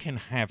 Portland can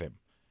have him.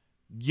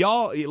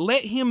 Y'all,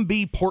 let him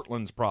be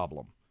Portland's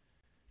problem.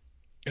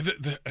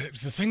 The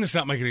thing that's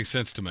not making any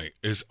sense to me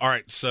is, all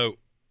right, so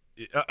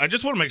I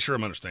just want to make sure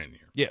I'm understanding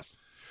here. Yes.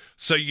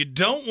 So you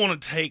don't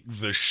want to take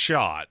the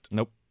shot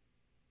Nope.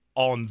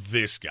 on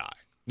this guy.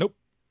 Nope.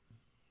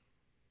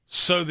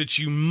 so that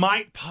you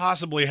might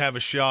possibly have a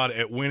shot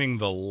at winning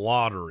the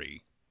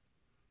lottery.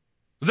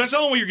 That's the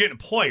only way you're getting a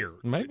player.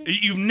 Maybe.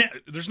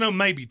 There's no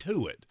maybe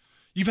to it.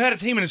 You've had a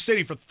team in the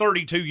city for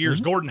 32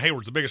 years. Mm-hmm. Gordon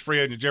Hayward's the biggest free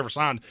agent you ever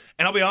signed.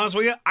 And I'll be honest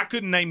with you, I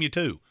couldn't name you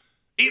two.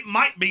 It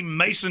might be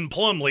Mason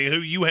Plumlee,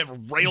 who you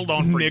have railed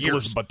on for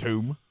Nicholas years.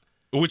 Batum.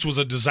 Which was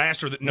a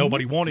disaster that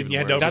nobody wanted, and you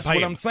had to overpay That's what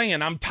him. I'm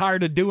saying. I'm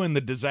tired of doing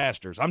the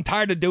disasters. I'm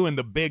tired of doing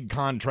the big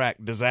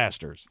contract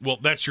disasters. Well,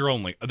 that's your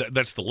only.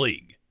 That's the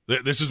league.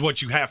 This is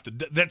what you have to.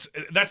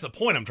 That's the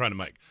point I'm trying to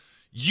make.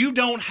 You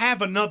don't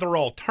have another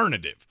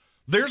alternative.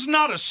 There's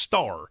not a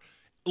star.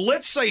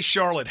 Let's say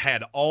Charlotte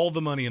had all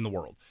the money in the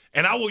world,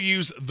 and I will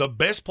use the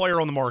best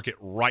player on the market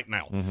right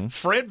now. Mm-hmm.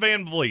 Fred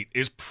VanVleet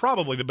is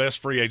probably the best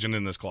free agent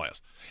in this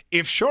class.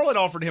 If Charlotte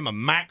offered him a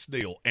max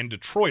deal and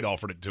Detroit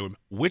offered it to him,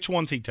 which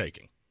one's he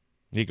taking?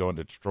 He going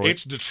to Detroit?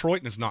 It's Detroit,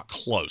 and it's not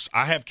close.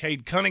 I have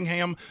Cade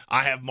Cunningham.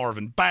 I have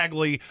Marvin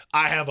Bagley.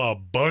 I have a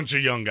bunch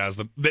of young guys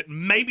that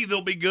maybe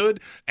they'll be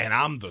good, and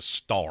I'm the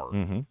star.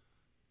 Mm-hmm.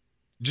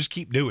 Just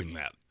keep doing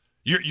that.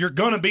 You're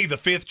going to be the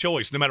fifth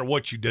choice no matter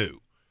what you do.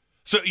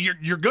 So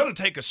you're going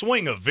to take a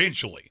swing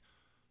eventually.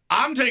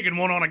 I'm taking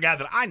one on a guy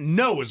that I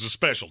know is a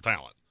special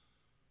talent.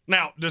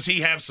 Now, does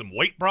he have some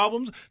weight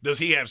problems? Does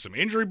he have some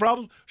injury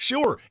problems?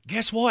 Sure.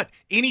 Guess what?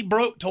 Any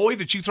broke toy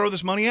that you throw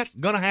this money at is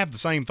going to have the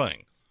same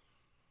thing.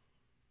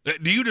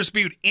 Do you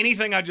dispute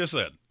anything I just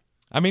said?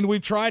 I mean,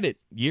 we've tried it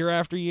year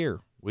after year.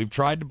 We've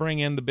tried to bring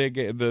in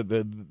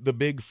the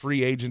big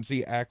free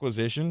agency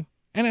acquisition,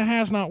 and it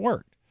has not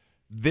worked.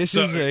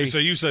 So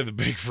you say the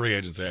big free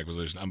agency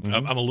acquisition.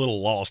 I'm a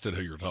little lost at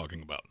who you're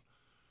talking about.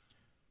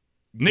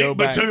 Nick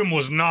Batum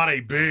was not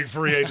a big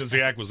free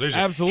agency acquisition.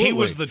 Absolutely. He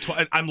was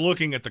I'm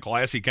looking at the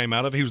class he came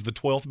out of. He was the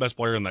 12th best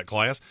player in that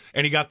class,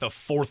 and he got the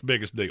 4th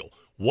biggest deal.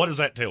 What does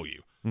that tell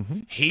you? Mm-hmm.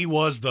 He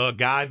was the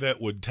guy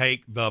that would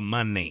take the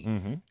money.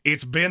 Mm-hmm.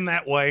 It's been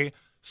that way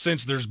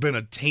since there's been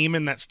a team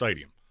in that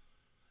stadium.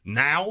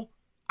 Now,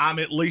 I'm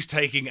at least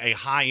taking a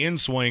high-end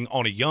swing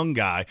on a young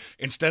guy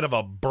instead of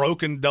a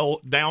broken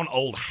down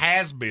old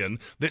has-been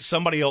that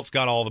somebody else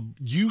got all the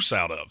use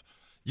out of.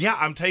 Yeah,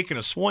 I'm taking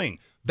a swing.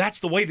 That's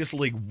the way this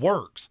league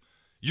works.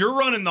 You're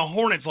running the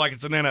Hornets like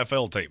it's an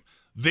NFL team.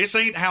 This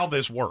ain't how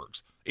this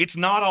works. It's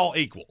not all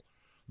equal.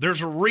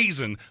 There's a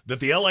reason that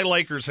the LA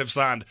Lakers have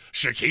signed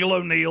Shaquille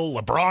O'Neal,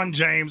 LeBron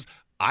James.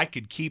 I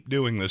could keep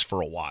doing this for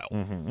a while.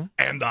 Mm-hmm.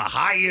 And the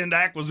high-end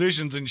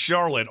acquisitions in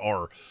Charlotte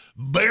are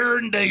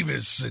Baron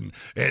Davis.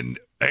 And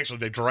actually,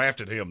 they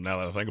drafted him, now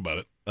that I think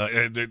about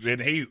it.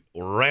 And he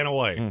ran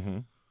away.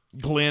 Mm-hmm.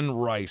 Glenn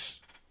Rice.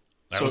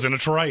 That was in a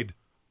trade.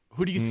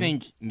 Who do you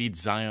think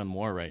needs Zion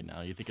more right now?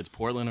 You think it's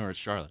Portland or it's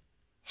Charlotte?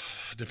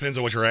 Depends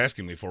on what you're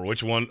asking me for.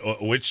 Which one?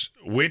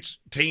 Which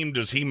team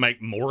does he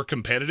make more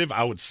competitive?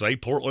 I would say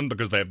Portland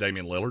because they have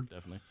Damian Lillard.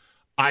 Definitely.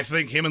 I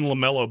think him and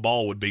LaMelo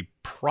Ball would be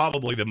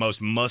probably the most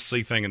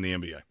must-see thing in the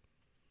NBA.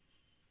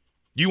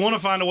 You want to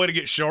find a way to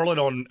get Charlotte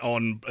in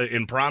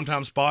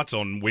primetime spots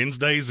on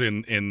Wednesdays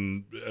on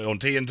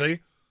TNT?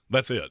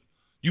 That's it.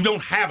 You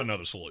don't have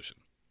another solution.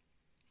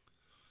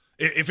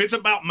 If it's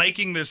about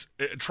making this,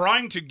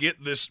 trying to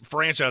get this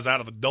franchise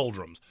out of the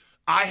doldrums,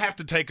 I have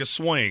to take a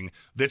swing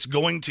that's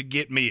going to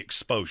get me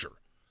exposure.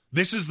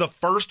 This is the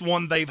first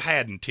one they've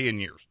had in 10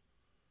 years.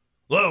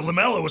 Well,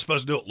 LaMelo was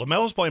supposed to do it.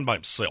 LaMelo's playing by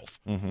himself.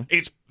 Mm-hmm.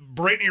 It's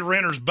Brittany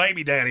Renner's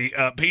baby daddy,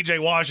 P.J.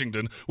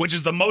 Washington, which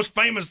is the most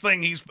famous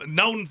thing he's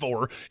known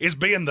for, is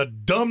being the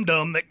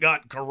dum-dum that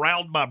got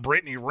corralled by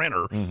Brittany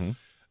Renner. Mm-hmm.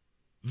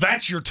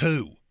 That's your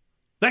two.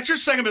 That's your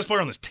second best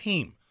player on this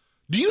team.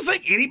 Do you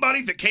think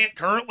anybody that can't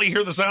currently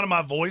hear the sound of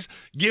my voice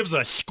gives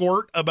a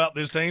squirt about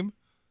this team?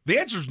 The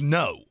answer is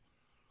no.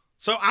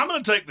 So I'm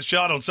going to take the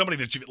shot on somebody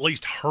that you've at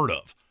least heard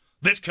of,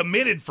 that's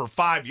committed for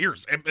 5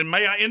 years. And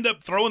may I end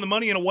up throwing the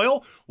money in a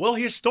well? Well,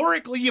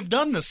 historically, you've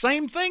done the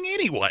same thing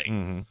anyway.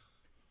 Mm-hmm.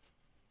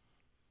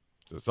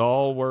 So it's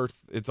all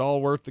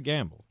worth the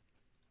gamble.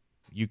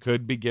 You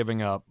could be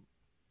giving up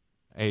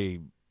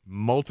a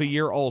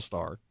multi-year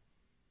All-Star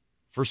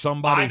for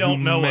somebody I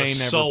don't know may a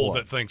never soul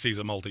play. that thinks he's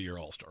a multi-year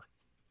All-Star.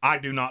 I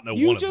do not know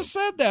one of them. You just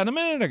said that a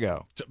minute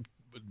ago.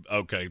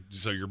 Okay,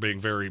 so you're being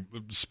very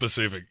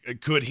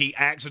specific. Could he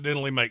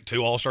accidentally make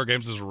 2 All-Star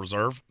games as a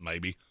reserve?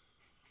 Maybe.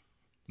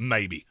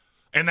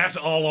 And that's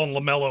all on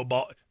LaMelo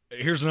Ball.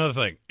 Here's another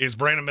thing. Is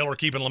Brandon Miller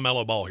keeping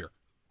LaMelo Ball here?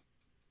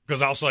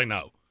 Because I'll say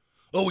no.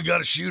 Oh, we got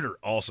a shooter.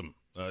 Awesome.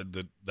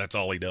 That's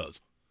all he does.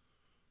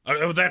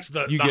 That's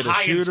you the get a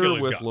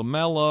shooter with got.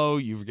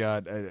 LaMelo. You've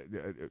got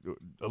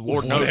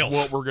Lord knows else?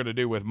 what we're going to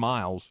do with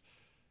Miles.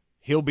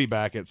 He'll be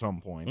back at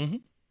some point. Mm-hmm.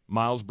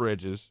 Miles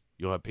Bridges.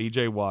 You'll have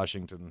P.J.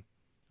 Washington.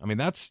 I mean,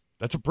 that's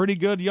a pretty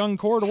good young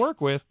core to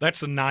work with. That's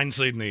the 9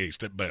 seed in the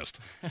East at best.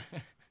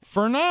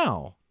 For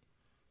now.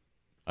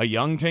 A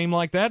young team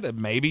like that,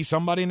 maybe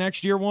somebody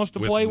next year wants to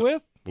play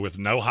with. With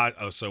no high.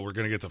 Oh, so we're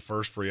going to get the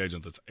first free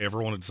agent that's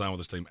ever wanted to sign with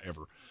this team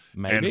ever.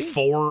 Maybe.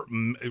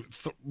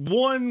 And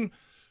 1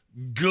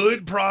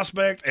 good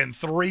prospect and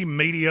 3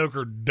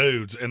 mediocre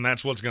dudes, and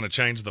that's what's going to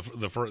change the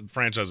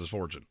franchise's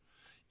fortune.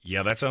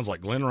 Yeah, that sounds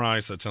like Glenn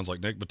Rice. That sounds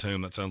like Nick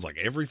Batum. That sounds like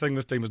everything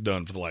this team has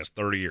done for the last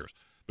 30 years.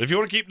 But if you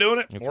want to keep doing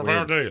it, more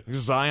power to you.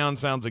 Zion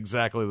sounds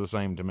exactly the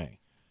same to me.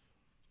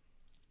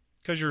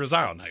 Because you're a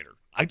Zion hater.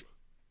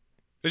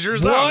 Because you're a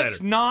Zion hater.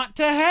 What's not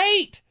to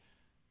hate?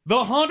 The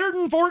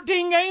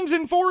 114 games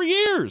in 4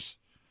 years.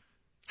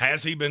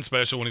 Has he been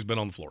special when he's been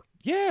on the floor?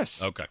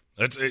 Yes. Okay.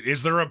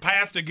 Is there a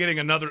path to getting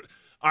another?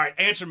 All right,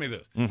 answer me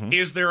this. Mm-hmm.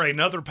 Is there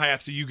another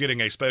path to you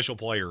getting a special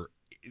player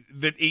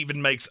that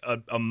even makes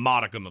a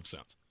modicum of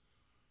sense?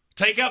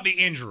 Take out the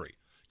injury.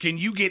 Can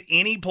you get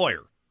any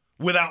player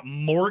without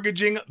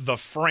mortgaging the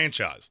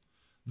franchise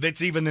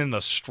that's even in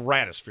the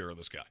stratosphere of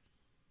this guy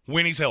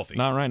when he's healthy?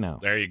 Not right now.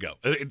 There you go.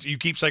 You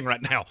keep saying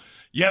right now.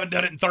 You haven't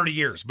done it in 30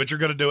 years, but you're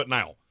going to do it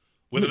now.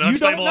 With an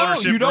unstable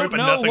ownership group and nothing to play with.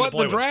 You don't know what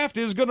the draft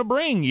is going to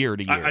bring year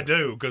to year. I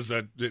do, because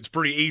it's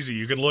pretty easy.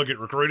 You can look at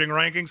recruiting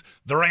rankings.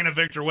 There ain't a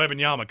Victor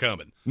Wembanyama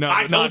coming. No,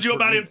 I told you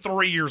about him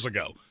 3 years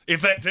ago, if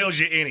that tells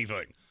you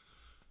anything.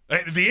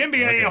 The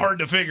NBA ain't hard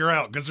to figure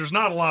out, because there's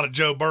not a lot of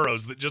Joe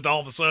Burrows that just all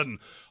of a sudden,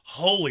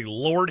 holy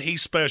Lord,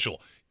 he's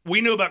special. We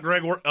knew about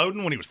Greg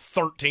Oden when he was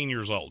 13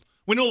 years old.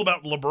 We knew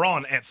about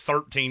LeBron at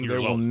 13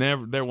 years old.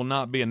 There will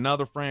not be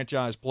another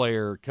franchise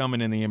player coming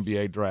in the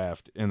NBA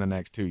draft in the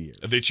next 2 years.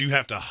 That you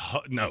have to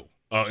no.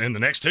 In the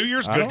next 2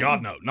 years? Good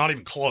God, no. Not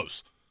even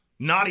close.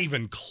 Not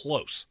even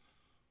close.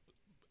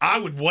 I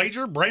would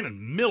wager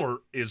Brandon Miller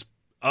is,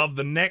 of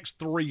the next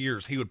 3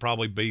 years, he would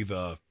probably be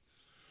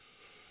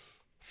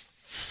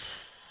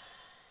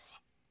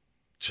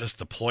just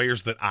the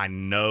players that I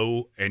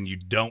know, and you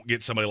don't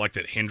get somebody like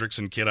that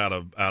Hendrickson kid out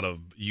of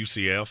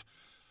UCF.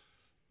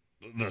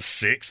 The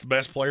sixth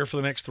best player for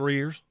the next 3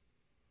 years.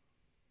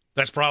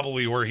 That's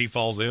probably where he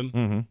falls in.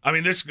 Mm-hmm. I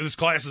mean, this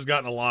class has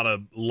gotten a lot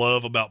of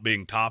love about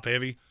being top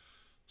heavy.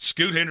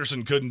 Scoot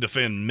Henderson couldn't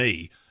defend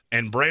me,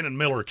 and Brandon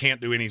Miller can't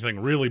do anything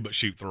really but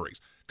shoot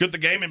threes. Could the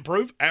game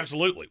improve?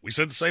 Absolutely. We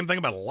said the same thing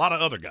about a lot of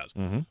other guys.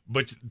 Mm-hmm.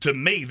 But to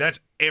me, that's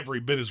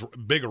every bit as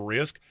big a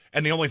risk,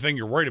 and the only thing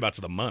you're worried about is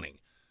the money.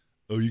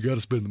 Oh, you got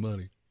to spend the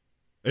money,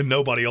 and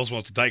nobody else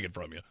wants to take it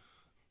from you.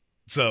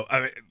 So,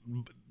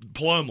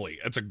 Plumlee,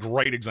 that's a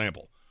great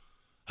example.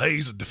 Hey,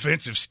 he's a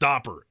defensive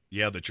stopper.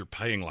 Yeah, that you're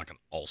paying like an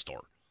all-star.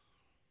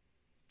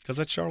 Because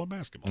that's Charlotte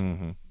basketball.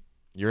 Mm-hmm.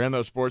 You're in the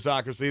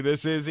Sportsocracy.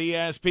 This is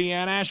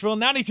ESPN Asheville,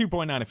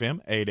 92.9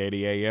 FM,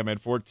 880 AM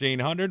at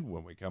 1400.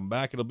 When we come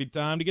back, it'll be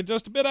time to get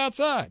just a bit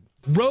outside.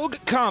 Rogue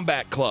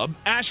Combat Club,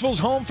 Asheville's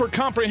home for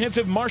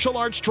comprehensive martial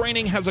arts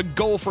training, has a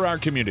goal for our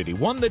community,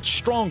 one that's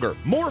stronger,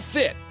 more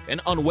fit,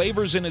 and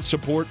unwavers in its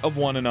support of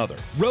one another.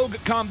 Rogue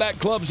Combat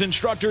Club's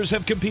instructors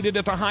have competed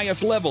at the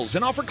highest levels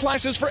and offer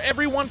classes for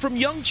everyone from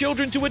young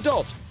children to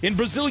adults in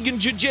Brazilian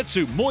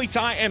Jiu-Jitsu, Muay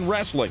Thai, and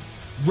wrestling.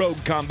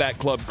 Rogue Combat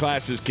Club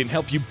classes can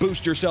help you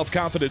boost your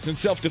self-confidence and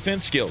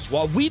self-defense skills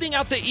while weeding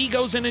out the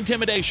egos and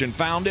intimidation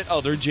found at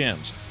other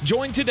gyms.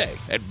 Join today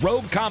at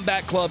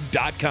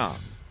roguecombatclub.com.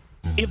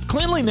 If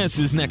cleanliness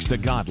is next to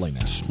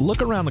godliness,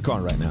 look around the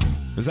car right now.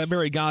 Is that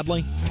very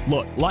godly?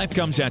 Look, life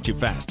comes at you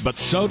fast, but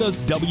so does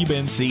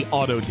WBNC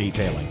Auto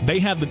Detailing. They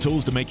have the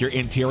tools to make your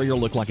interior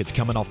look like it's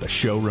coming off the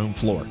showroom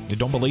floor. You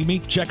don't believe me?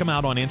 Check them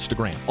out on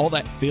Instagram. All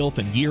that filth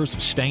and years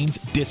of stains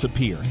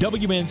disappear.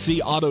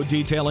 WBNC Auto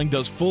Detailing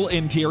does full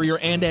interior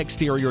and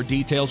exterior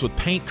details with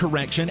paint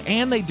correction,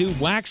 and they do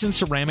wax and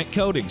ceramic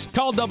coatings.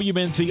 Call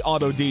WBNC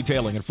Auto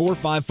Detailing at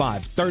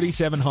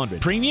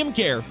 455-3700. Premium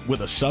care with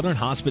a Southern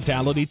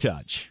hospitality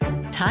touch.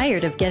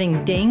 Tired of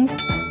getting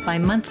dinged by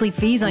monthly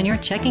fees on your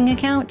checking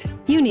account?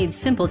 You need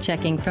Simple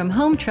Checking from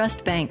Home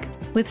Trust Bank.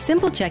 With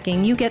Simple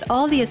Checking, you get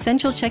all the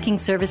essential checking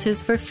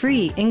services for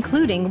free,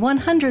 including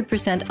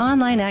 100%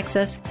 online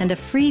access and a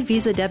free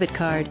Visa debit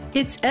card.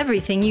 It's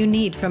everything you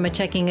need from a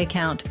checking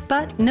account,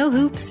 but no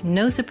hoops,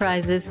 no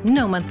surprises,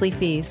 no monthly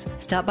fees.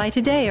 Stop by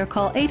today or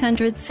call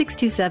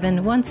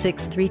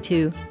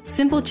 800-627-1632.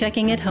 Simple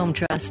Checking at Home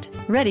Trust.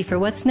 Ready for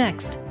what's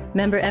next.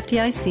 Member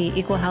FDIC,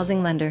 Equal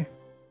Housing Lender.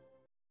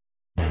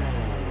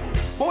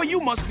 Boy, you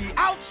must be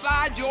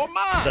outside your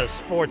mind. The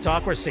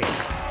Sportsocracy.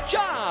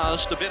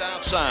 Just a bit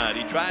outside.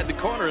 He tried the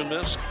corner and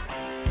missed.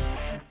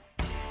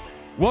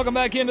 Welcome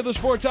back into the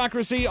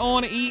Sportsocracy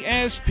on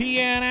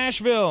ESPN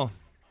Asheville.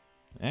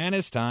 And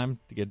it's time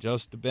to get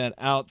just a bit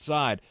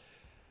outside.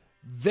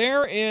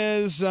 There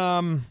is,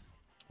 there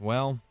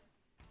are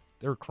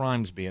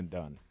crimes being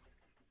done.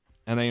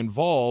 And they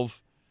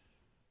involve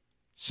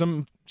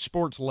some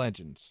sports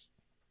legends.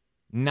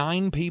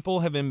 9 people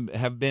have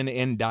been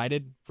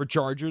indicted for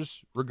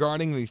charges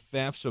regarding the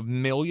thefts of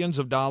millions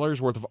of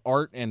dollars worth of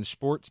art and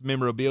sports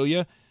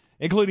memorabilia,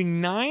 including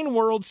 9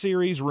 World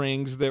Series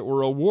rings that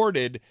were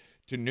awarded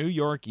to New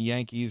York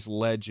Yankees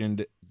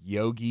legend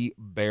Yogi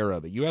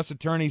Berra. The U.S.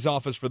 Attorney's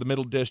Office for the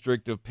Middle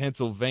District of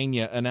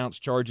Pennsylvania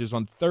announced charges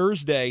on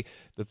Thursday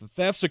that the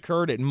thefts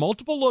occurred at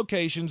multiple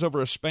locations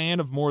over a span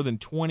of more than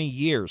 20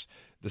 years.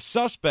 The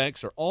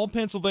suspects are all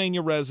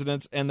Pennsylvania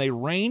residents, and they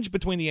range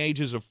between the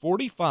ages of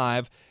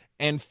 45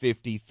 and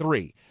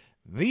 53.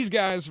 These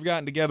guys have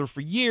gotten together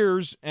for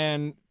years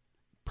and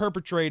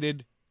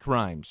perpetrated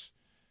crimes.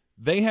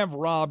 They have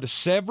robbed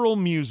several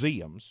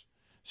museums.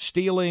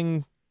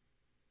 stealing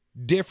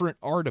different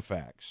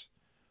artifacts,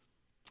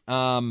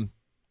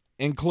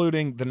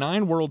 including the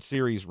 9 World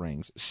Series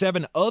rings,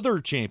 7 other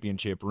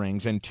championship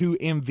rings, and 2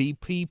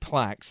 MVP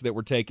plaques that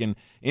were taken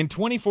in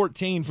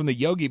 2014 from the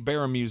Yogi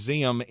Berra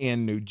Museum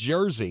in New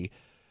Jersey.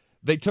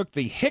 They took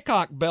the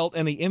Hickok belt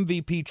and the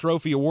MVP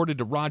trophy awarded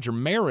to Roger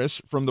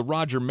Maris from the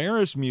Roger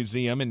Maris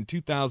Museum in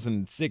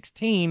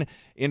 2016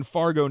 in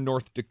Fargo,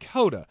 North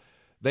Dakota.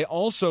 They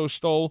also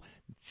stole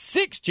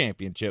 6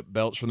 championship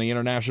belts from the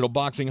International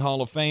Boxing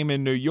Hall of Fame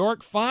in New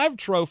York, 5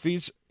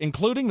 trophies,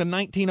 including the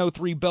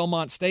 1903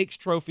 Belmont Stakes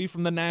trophy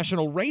from the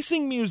National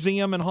Racing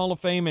Museum and Hall of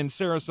Fame in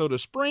Sarasota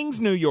Springs,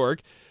 New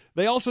York.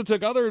 They also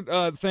took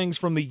other things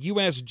from the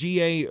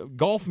USGA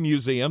Golf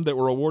Museum that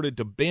were awarded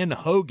to Ben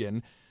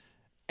Hogan.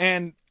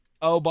 And,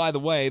 oh, by the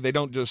way, they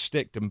don't just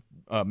stick to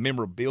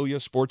memorabilia,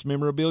 sports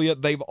memorabilia.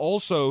 They've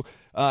also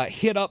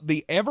hit up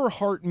the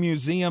Everhart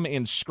Museum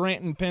in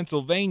Scranton,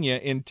 Pennsylvania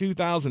in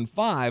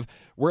 2005,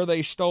 where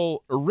they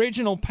stole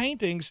original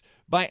paintings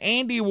by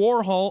Andy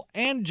Warhol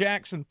and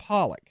Jackson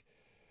Pollock.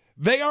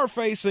 They are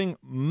facing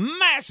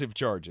massive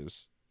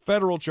charges,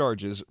 federal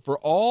charges, for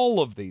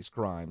all of these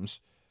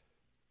crimes.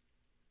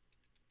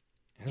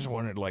 I just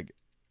wondered,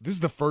 this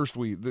is the first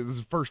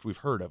we've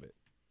heard of it.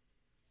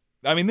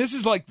 I mean, this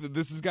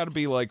has got to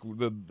be like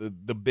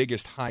the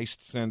biggest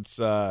heist since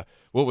the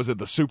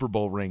Super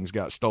Bowl rings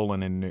got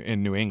stolen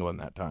in New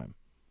England that time.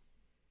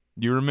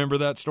 Do you remember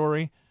that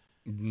story?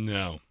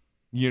 No.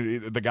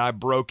 The guy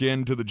broke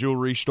into the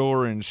jewelry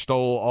store and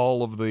stole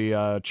all of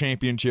the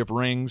championship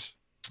rings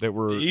that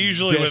were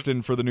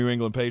destined for the New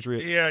England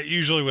Patriots. Yeah,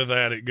 usually with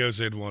that, it goes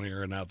in one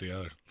ear and out the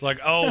other. It's like,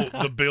 oh,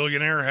 the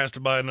billionaire has to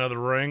buy another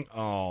ring.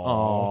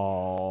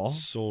 Oh,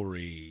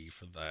 sorry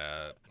for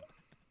that.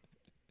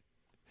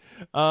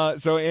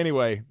 So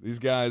anyway, these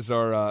guys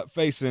are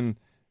facing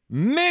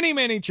many,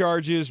 many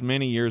charges,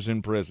 many years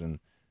in prison.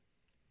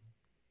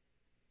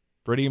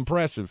 Pretty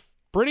impressive.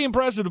 Pretty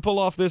impressive to pull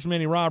off this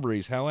many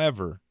robberies.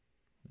 However,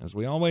 as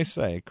we always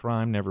say,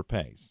 crime never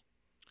pays,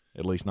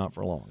 at least not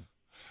for long.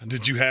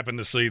 Did you happen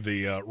to see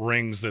the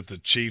rings that the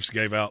Chiefs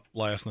gave out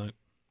last night?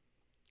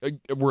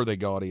 Were they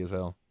gaudy as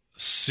hell?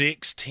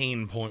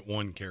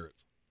 16.1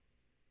 carats.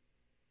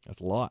 That's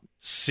a lot.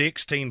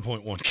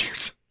 16.1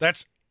 carats.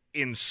 That's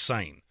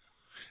insane.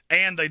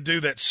 And they do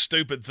that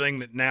stupid thing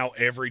that now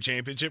every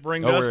championship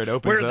ring does, where it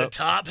opens where the up?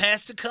 top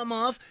has to come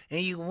off,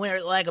 and you can wear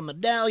it like a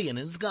medallion,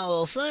 and it's got a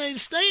little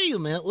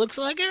stadium in it. Looks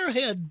like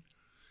Arrowhead.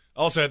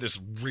 Also had this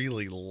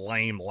really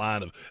lame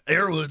line of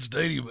Arrowhead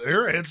Stadium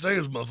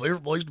is my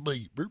favorite place to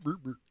be. Burr, burr,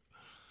 burr.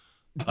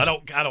 I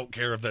don't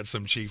care if that's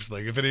some Chiefs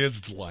thing. If it is,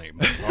 it's lame.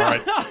 All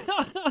right.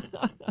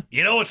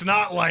 You know it's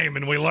not lame,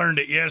 and we learned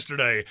it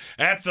yesterday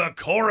at the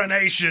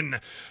coronation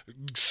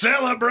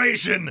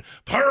celebration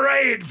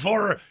parade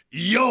for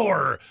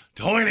your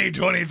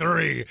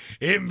 2023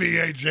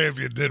 NBA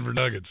champion Denver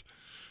Nuggets.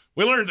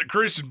 We learned that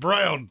Christian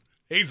Brown,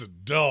 he's a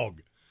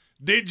dog.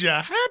 Did you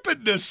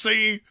happen to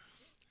see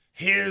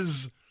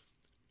his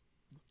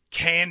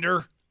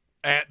candor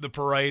at the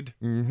parade?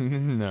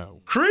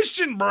 No.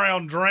 Christian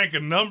Brown drank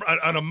an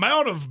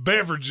amount of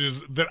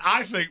beverages that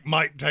I think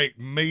might take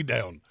me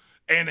down.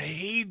 And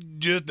he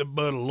just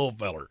about a little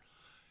feller.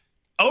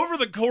 Over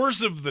the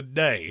course of the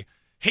day,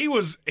 he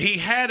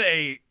had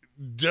a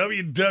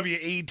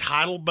WWE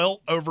title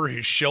belt over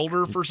his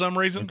shoulder for some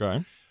reason.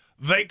 Okay.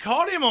 They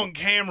caught him on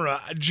camera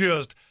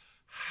just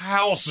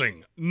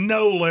housing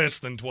no less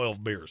than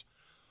 12 beers.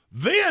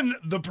 Then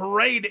the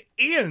parade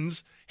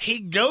ends.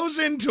 He goes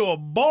into a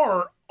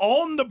bar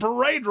on the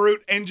parade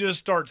route and just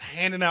starts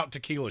handing out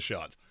tequila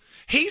shots.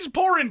 He's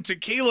pouring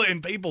tequila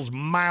in people's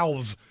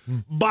mouths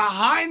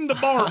behind the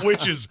bar,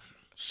 which is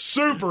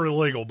super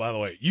illegal, by the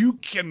way. You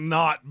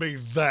cannot be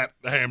that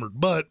hammered.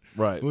 But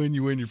when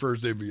you win your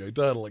first NBA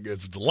title, I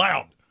guess it's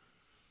allowed.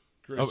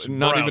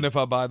 Not even if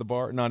I buy the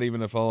bar? Not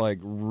even if I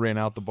rent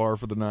out the bar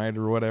for the night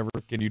or whatever?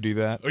 Can you do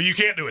that? Oh, you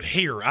can't do it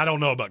here. I don't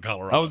know about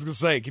Colorado. I was going to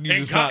say, can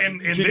you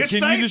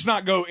just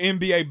not go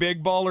NBA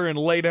big baller and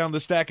lay down the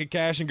stack of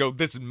cash and go,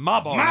 this is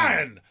my bar?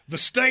 Mine! The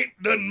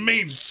state doesn't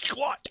mean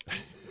squat.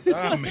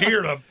 I'm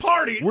here to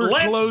party.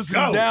 Let's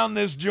closing down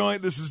this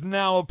joint. This is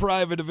now a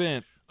private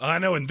event. I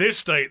know in this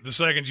state, the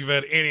second you've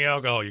had any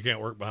alcohol, you can't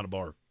work behind a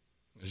bar.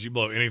 Because you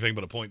blow anything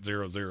but a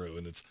 .00,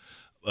 and it's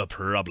a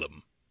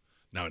problem.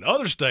 Now, in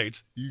other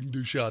states, you can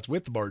do shots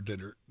with the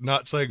bartender.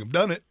 Not saying I've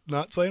done it.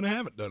 Not saying I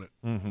haven't done it.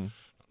 Mm-hmm. Not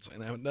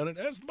saying I haven't done it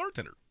as the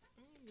bartender.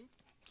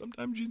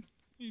 Sometimes you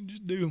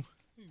just do.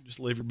 You just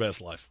live your best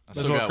life.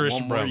 That's what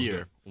Christian Brown's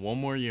doing. One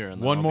more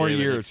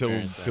year.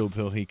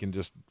 Till he can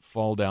just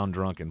fall down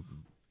drunk in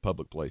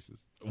public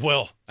places.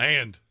 Well,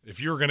 and if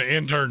you're going to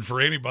intern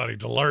for anybody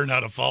to learn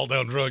how to fall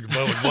down drunk in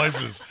public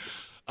places,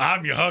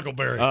 I'm your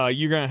Huckleberry.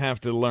 You're going to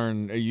have to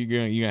learn. You're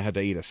going to have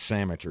to eat a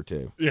sandwich or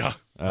two. Yeah,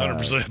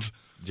 100%.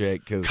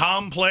 Jake, because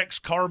complex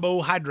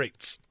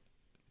carbohydrates.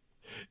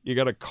 You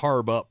got to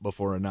carb up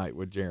before a night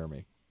with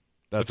Jeremy.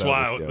 That's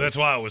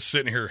why I was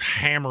sitting here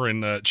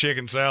hammering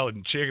chicken salad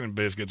and chicken and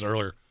biscuits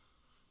earlier.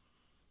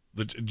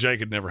 Jake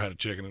had never had a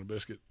chicken and a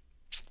biscuit.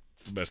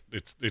 It's the best.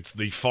 It's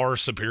the far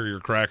superior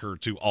cracker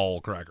to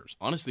all crackers.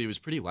 Honestly, it was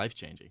pretty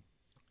life-changing.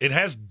 It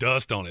has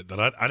dust on it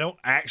that I don't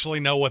actually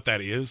know what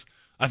that is.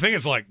 I think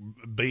it's like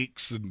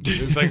beaks and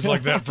things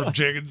like that from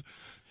chickens.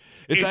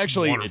 It's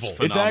actually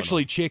wonderful. it's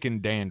actually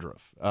chicken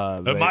dandruff.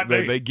 It might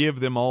be. They give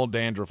them all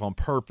dandruff on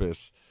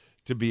purpose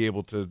to be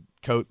able to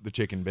coat the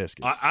chicken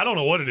biscuits. I don't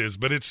know what it is,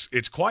 but it's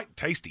quite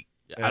tasty.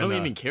 Yeah, I don't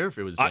even care if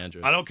it was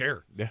dandruff. I don't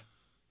care. Yeah,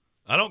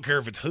 I don't care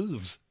if it's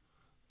hooves,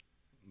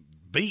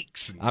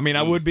 beaks. I mean,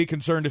 I would be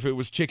concerned if it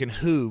was chicken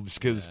hooves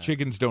because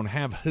chickens don't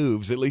have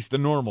hooves, at least the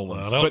normal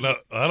ones.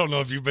 I don't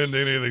know if you've been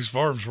to any of these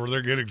farms where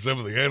they're getting some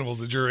of the animals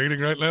that you're eating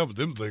right now, but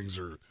them things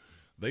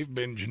they've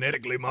been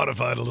genetically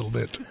modified a little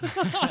bit.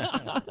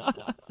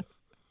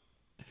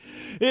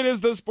 It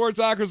is the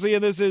Sportsocracy,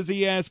 and this is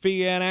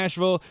ESPN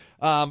Asheville.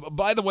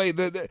 By the way,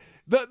 the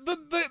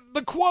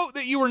quote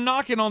that you were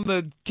knocking on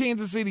the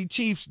Kansas City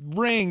Chiefs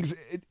rings,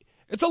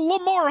 it's a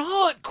Lamar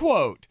Hunt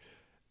quote.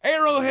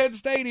 Arrowhead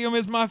Stadium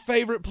is my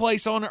favorite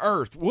place on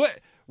earth.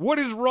 What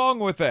is wrong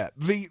with that?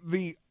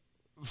 The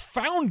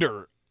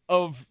founder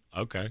of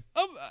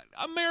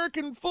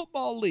American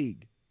Football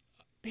League.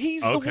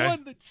 He's the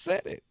one that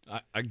said it.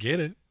 I get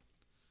it.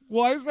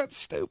 Why is that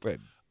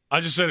stupid?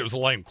 I just said it was a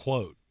lame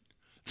quote.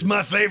 It's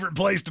my favorite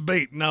place to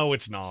be. No,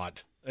 it's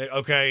not.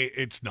 Okay,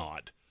 it's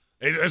not.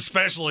 It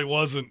especially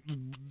wasn't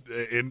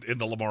in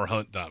the Lamar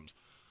Hunt times.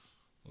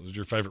 It was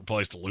your favorite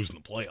place to lose in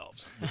the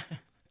playoffs.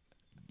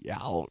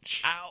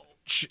 Ouch.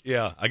 Ouch.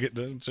 Yeah, I get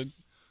the...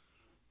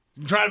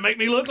 Trying to make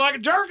me look like a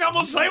jerk. I'm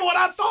going to say what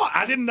I thought.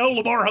 I didn't know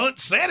Lamar Hunt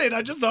said it.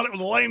 I just thought it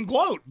was a lame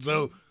quote.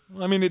 So...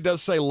 I mean, it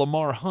does say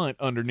Lamar Hunt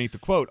underneath the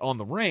quote on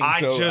the ring.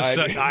 I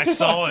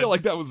saw I feel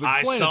like that was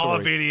explanatory. I saw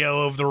a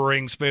video of the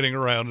ring spinning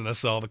around, and I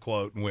saw the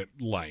quote and went,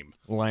 lame.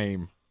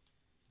 Lame.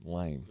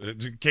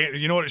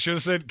 You know what it should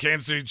have said?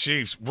 Kansas City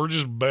Chiefs, we're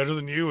just better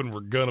than you, and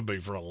we're going to be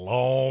for a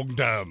long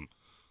time.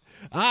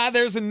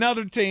 There's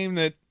another team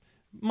that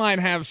might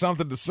have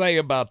something to say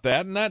about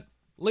that, and that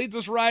leads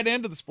us right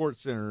into the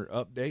Sports Center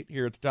update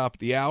here at the top of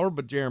the hour.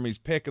 But Jeremy's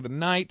picks of the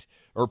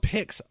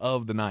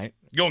night.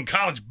 Going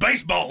college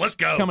baseball. Let's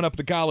go. Coming up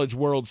the College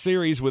World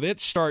Series with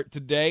its start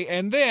today.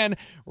 And then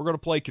we're going to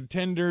play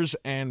Contenders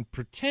and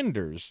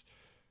Pretenders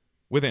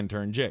with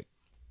Intern Jake.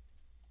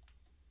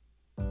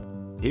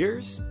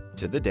 Here's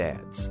to the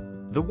dads.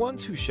 The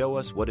ones who show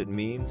us what it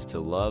means to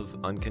love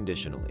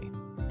unconditionally,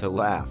 to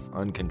laugh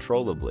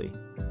uncontrollably,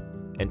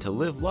 and to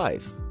live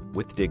life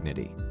with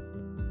dignity.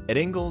 At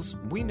Ingalls,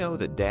 we know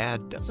that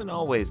Dad doesn't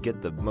always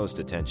get the most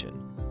attention.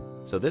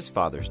 So this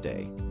Father's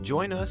Day,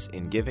 join us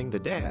in giving the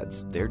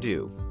dads their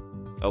due,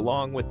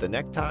 along with the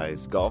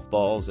neckties, golf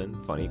balls,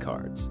 and funny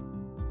cards.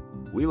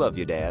 We love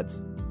you,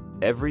 dads,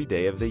 every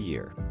day of the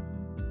year.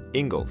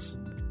 Ingalls,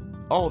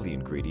 all the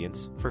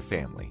ingredients for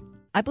family.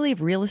 I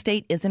believe real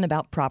estate isn't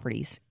about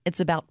properties. It's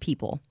about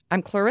people.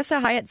 I'm Clarissa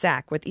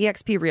Hyatt-Zach with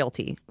eXp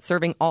Realty,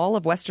 serving all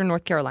of Western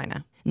North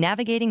Carolina.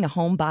 Navigating the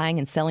home buying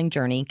and selling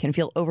journey can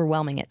feel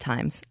overwhelming at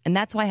times, and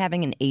that's why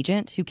having an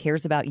agent who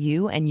cares about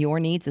you and your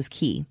needs is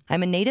key.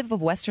 I'm a native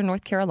of Western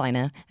North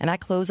Carolina, and I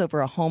close over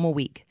a home a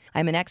week.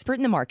 I'm an expert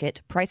in the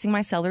market, pricing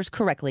my sellers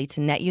correctly to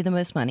net you the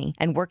most money,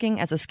 and working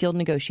as a skilled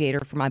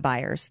negotiator for my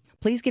buyers.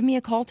 Please give me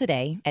a call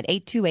today at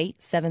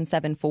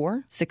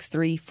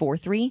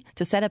 828-774-6343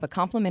 to set up a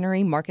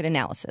complimentary market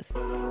analysis.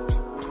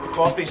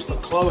 Coffee still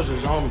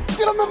closes on me.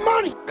 Get them the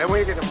money. Then when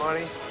you get the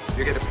money,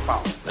 you get the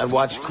power. That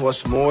watch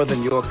costs more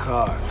than your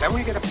car. Then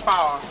when you get the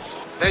power,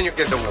 then you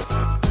get the woman.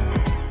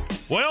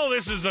 Well,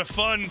 this is a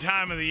fun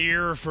time of the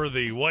year for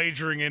the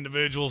wagering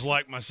individuals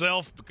like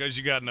myself because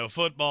you got no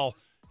football,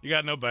 you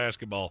got no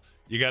basketball,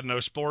 you got no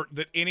sport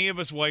that any of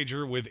us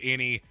wager with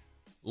any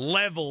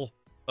level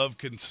of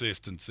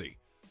consistency.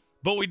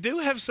 But we do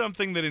have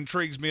something that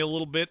intrigues me a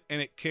little bit,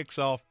 and it kicks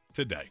off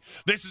today.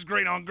 This is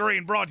Green on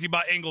Green, brought to you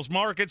by Ingalls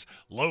Markets.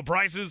 Low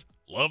prices,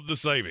 love the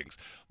savings.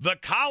 The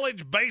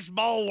College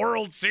Baseball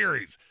World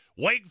Series.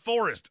 Wake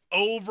Forest,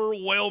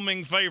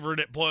 overwhelming favorite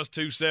at plus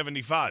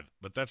 275.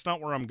 But that's not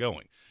where I'm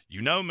going.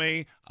 You know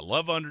me, I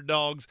love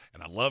underdogs,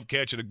 and I love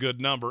catching a good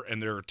number,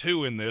 and there are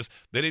two in this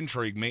that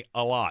intrigue me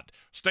a lot.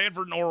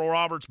 Stanford and Oral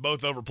Roberts,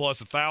 both over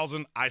plus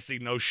 1,000. I see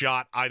no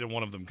shot either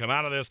one of them come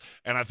out of this,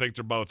 and I think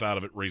they're both out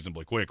of it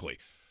reasonably quickly.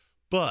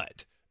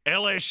 But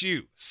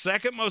LSU,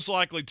 second most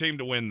likely team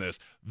to win this.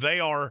 They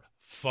are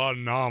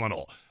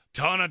phenomenal.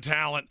 Ton of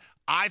talent.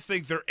 I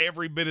think they're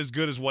every bit as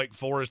good as Wake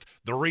Forest.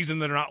 The reason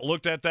they're not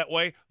looked at that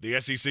way,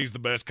 the SEC is the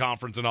best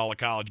conference in all of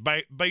college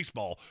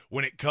baseball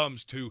when it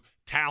comes to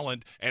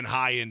talent and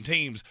high-end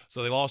teams.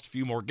 So they lost a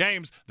few more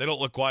games. They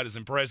don't look quite as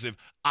impressive.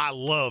 I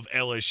love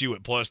LSU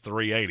at plus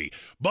 380.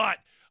 But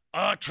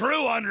a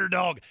true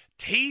underdog,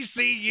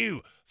 TCU,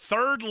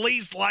 third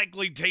least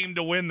likely team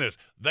to win this.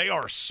 They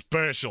are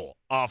special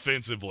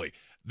offensively.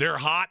 They're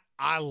hot.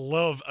 I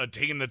love a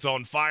team that's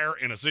on fire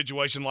in a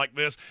situation like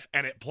this,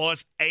 and at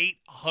plus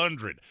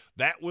 800,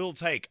 that will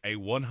take a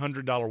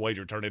 $100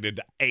 wager, turn it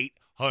into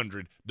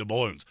 200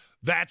 doubloons.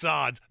 That's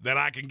odds that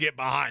I can get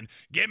behind.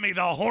 Give me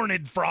the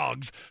Horned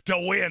Frogs to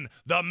win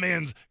the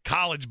Men's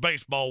College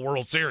Baseball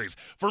World Series.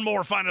 For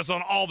more, find us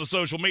on all the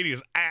social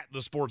medias at The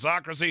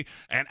Sportsocracy.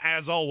 And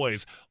as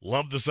always,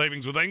 love the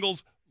savings with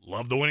Ingles,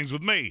 love the winnings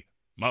with me.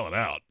 Mull it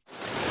out.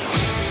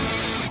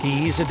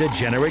 He's a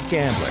degenerate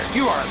gambler.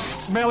 You are a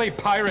smelly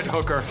pirate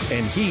hooker.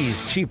 And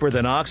he's cheaper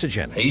than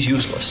oxygen. He's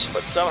useless.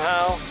 But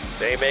somehow,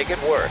 they make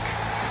it work.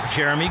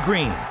 Jeremy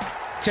Green,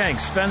 Tank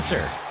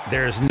Spencer.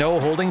 There's no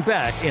holding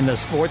back in the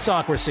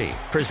Sportsocracy,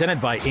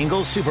 presented by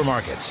Ingles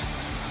Supermarkets.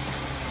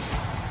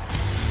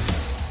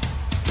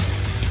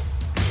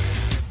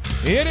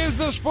 It is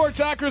the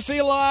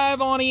Sportsocracy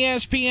live on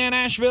ESPN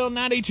Asheville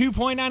 92.9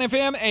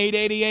 FM,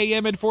 880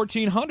 AM and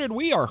 1400.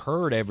 We are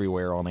heard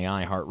everywhere on the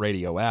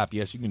iHeartRadio app.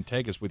 Yes, you can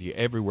take us with you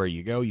everywhere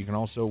you go. You can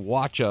also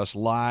watch us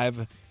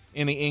live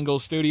in the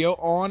Ingles studio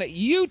on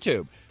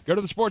YouTube. Go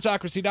to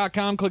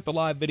thesportsocracy.com, click the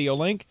live video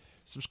link,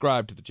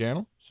 subscribe to the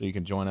channel so you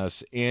can join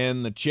us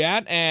in the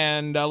chat.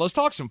 And let's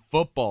talk some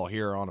football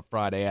here on a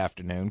Friday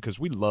afternoon, because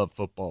we love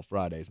football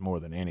Fridays more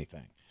than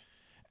anything.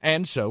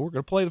 And so we're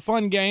going to play the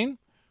fun game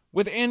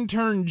with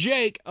Intern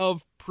Jake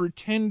of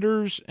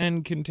Pretenders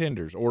and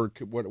Contenders. Or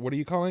what do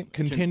you call it?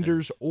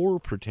 Contenders or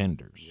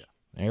Pretenders. Yeah.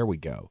 There we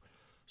go.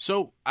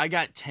 So I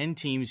got 10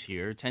 teams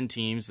here, 10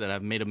 teams that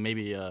have made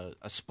maybe a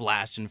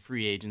splash in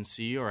free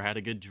agency or had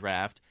a good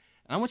draft.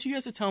 And I want you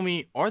guys to tell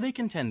me, are they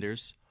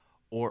contenders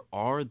or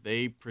are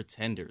they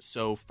pretenders?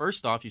 So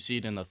first off, you see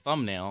it in the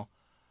thumbnail.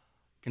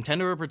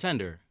 Contender or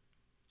pretender?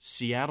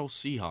 Seattle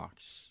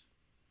Seahawks.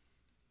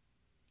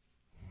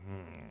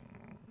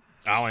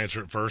 I'll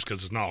answer it first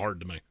because it's not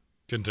hard to me.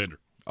 Contender.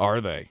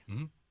 Are they?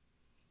 Mm-hmm.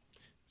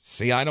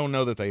 See, I don't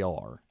know that they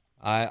are.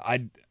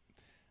 I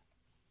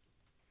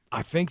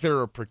think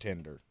they're a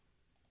pretender.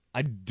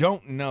 I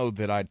don't know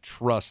that I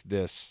trust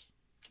this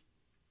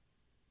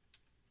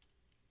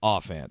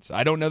offense.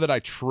 I don't know that I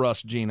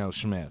trust Geno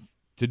Smith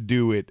to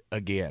do it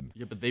again.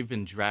 Yeah, but they've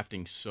been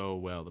drafting so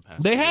well the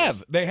past They few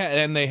have. years.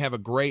 And they have a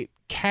great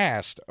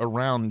cast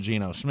around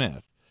Geno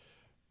Smith.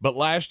 But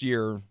last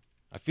year,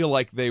 I feel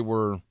like they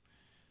were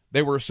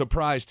a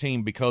surprise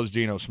team because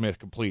Geno Smith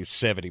completes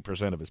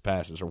 70% of his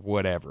passes or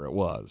whatever it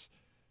was.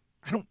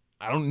 I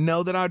don't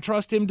know that I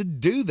trust him to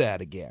do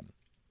that again.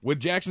 With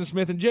Jackson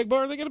Smith and Jigba,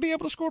 are they going to be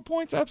able to score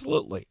points?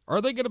 Absolutely.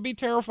 Are they going to be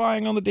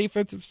terrifying on the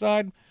defensive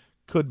side?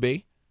 Could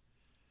be.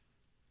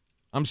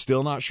 I'm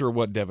still not sure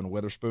what Devin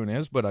Witherspoon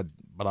is, but I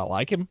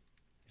like him.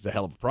 He's a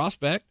hell of a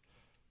prospect.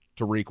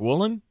 Tariq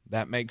Woolen,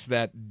 that makes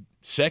that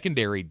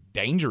secondary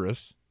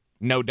dangerous,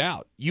 no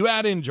doubt. You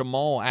add in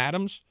Jamal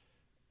Adams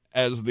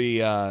as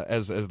the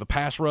as the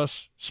pass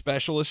rush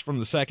specialist from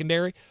the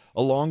secondary,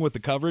 along with the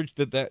coverage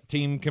that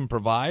team can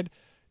provide,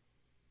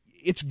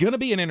 it's going to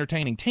be an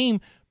entertaining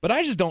team, but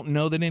I just don't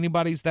know that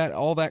anybody's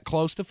all that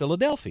close to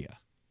Philadelphia.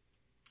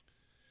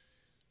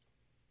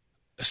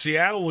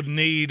 Seattle would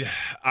need,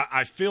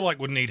 I feel like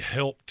would need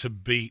help to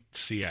beat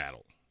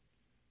Seattle.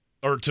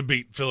 Or to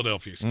beat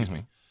Philadelphia, excuse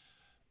me.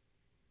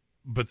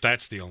 But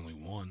that's the only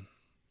one.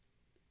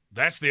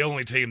 That's the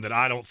only team that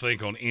I don't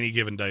think on any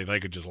given day they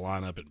could just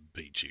line up and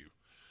beat you.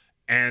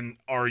 And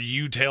are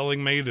you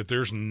telling me that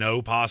there's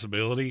no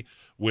possibility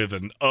with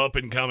an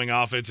up-and-coming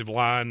offensive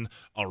line,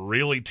 a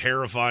really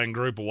terrifying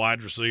group of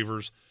wide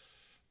receivers?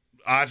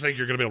 I think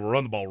you're going to be able to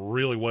run the ball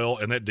really well,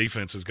 and that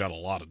defense has got a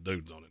lot of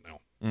dudes on it now.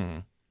 Mm-hmm.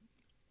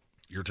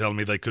 You're telling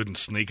me they couldn't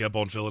sneak up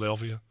on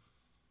Philadelphia?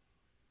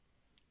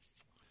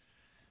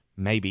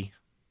 Maybe.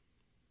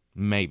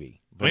 But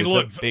I mean,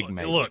 it's a big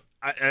maybe. Look,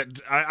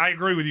 I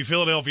agree with you.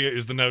 Philadelphia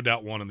is the no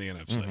doubt one in the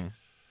NFC. Mm-hmm.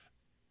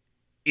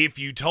 If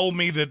you told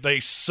me that they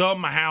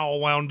somehow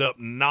wound up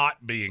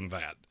not being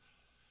that,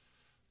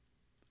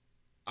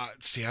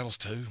 Seattle's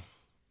two.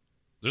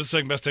 They're the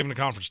second best team in the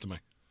conference to me.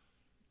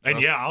 And,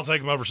 yeah, I'll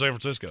take them over San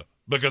Francisco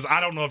because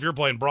I don't know if you're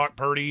playing Brock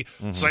Purdy,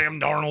 Sam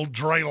Darnold,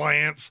 Trey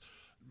Lance,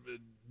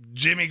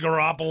 Jimmy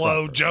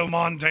Garoppolo, Joe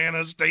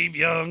Montana, Steve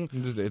Young.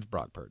 It's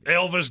Brock Purdy.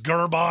 Elvis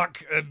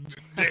Gerbach.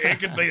 It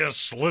could be a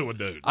slew of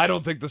dudes. I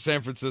don't think the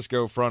San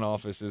Francisco front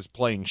office is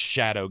playing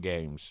shadow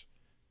games.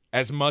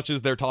 As much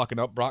as they're talking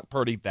up Brock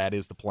Purdy, that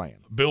is the plan.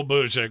 Bill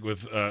Belichick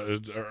with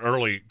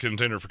early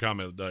contender for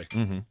comment of the day.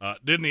 Mm-hmm.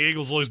 Didn't the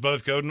Eagles lose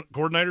both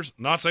coordinators?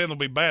 Not saying they'll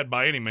be bad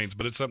by any means,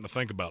 but it's something to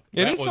think about.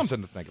 It is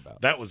something to think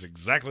about. That was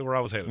exactly where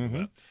I was headed with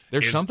that.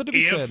 There's something to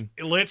be said.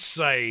 Let's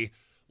say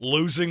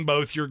losing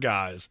both your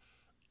guys,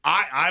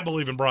 I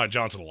believe in Brian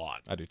Johnson a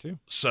lot. I do too.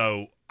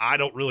 So I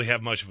don't really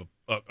have much of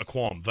a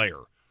qualm there.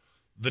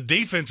 The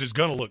defense is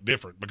going to look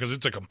different because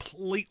it's a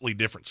completely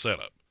different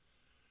setup.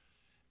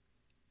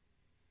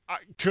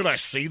 Could I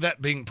see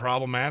that being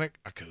problematic?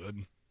 I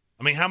could.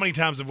 I mean, how many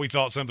times have we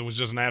thought something was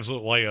just an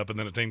absolute layup and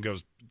then a team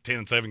goes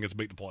 10-7 gets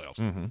beat in the playoffs?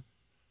 Mm-hmm.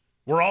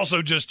 We're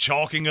also just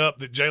chalking up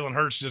that Jalen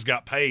Hurts just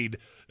got paid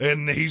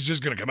and he's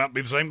just going to come out and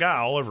be the same guy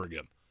all over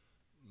again.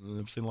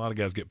 I've seen a lot of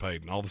guys get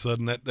paid, and all of a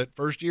sudden that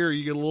first year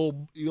you get a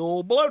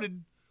little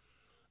bloated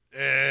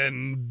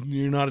and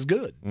you're not as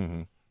good.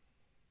 Mm-hmm.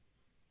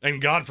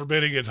 And God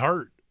forbid he gets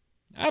hurt.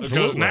 Absolutely.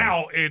 Because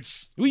now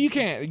it's well, you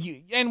can't,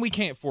 and we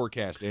can't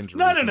forecast injuries.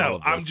 No.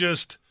 I'm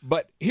just.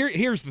 But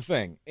here's the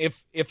thing: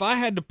 if I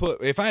had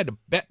to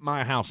bet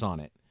my house on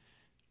it,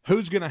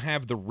 who's going to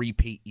have the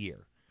repeat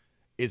year?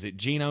 Is it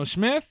Geno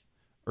Smith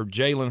or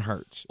Jalen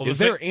Hurts? Well, is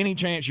there any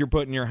chance you're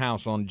putting your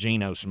house on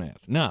Geno Smith?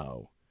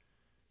 No.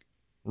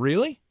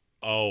 Really?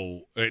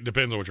 Oh, it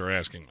depends on what you're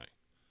asking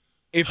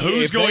me.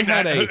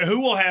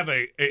 Who will have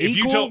a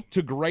equal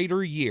to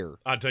greater year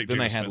I'd take than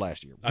Geno they Smith. had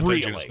last year? I'd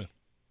take Geno Smith.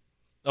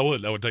 I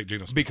would take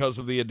Geno Smith. Because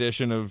of the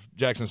addition of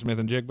Jackson Smith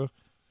and Jigba?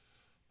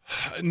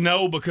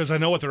 No, because I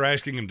know what they're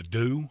asking him to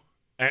do.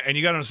 And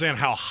you got to understand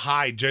how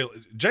high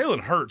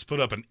Jalen Hurts put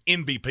up an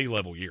MVP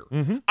level year.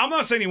 Mm-hmm. I'm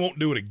not saying he won't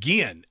do it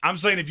again. I'm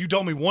saying if you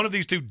told me one of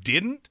these two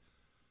didn't,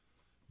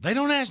 they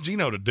don't ask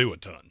Geno to do a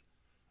ton.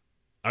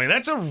 I mean,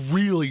 that's a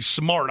really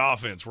smart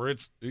offense where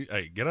it's,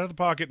 hey, get out of the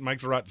pocket and make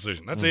the right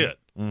decision. That's it.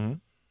 Mm-hmm.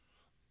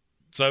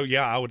 So,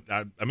 yeah, I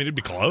mean, it'd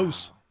be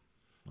close.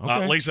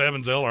 Okay. Lisa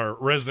Evansell, our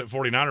resident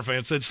 49er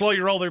fan, said, slow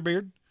your roll there,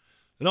 Beard.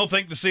 I don't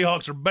think the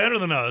Seahawks are better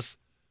than us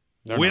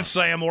with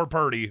Sam or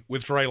Purdy,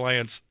 with Trey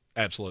Lance.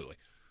 Absolutely.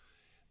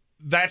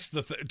 That's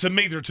to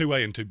me, they're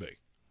 2A and 2B.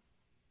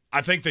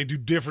 I think they do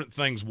different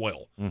things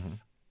well. Mm-hmm.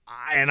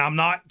 And I'm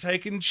not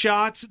taking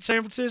shots at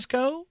San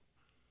Francisco,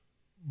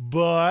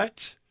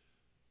 but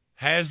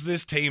has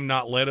this team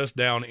not let us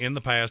down in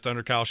the past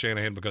under Kyle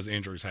Shanahan because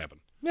injuries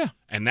happen? Yeah.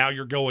 And now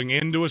you're going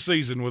into a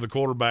season with a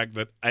quarterback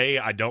that, A,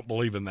 I don't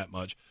believe in that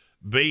much.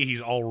 B,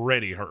 he's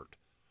already hurt.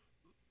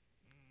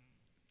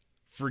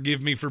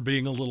 Forgive me for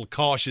being a little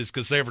cautious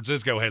because San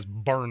Francisco has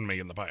burned me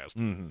in the past.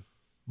 Mm-hmm.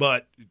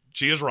 But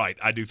she is right.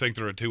 I do think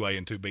they're a 2A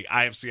and 2B.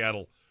 I have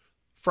Seattle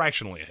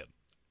fractionally ahead,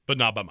 but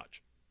not by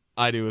much.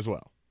 I do as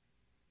well.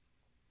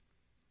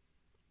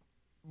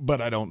 But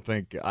I don't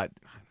think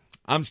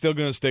I'm still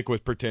going to stick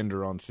with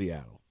pretender on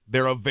Seattle.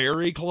 They're a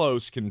very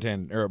close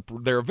contender.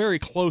 They're a very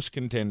close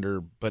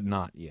contender, but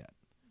not yet.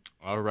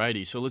 All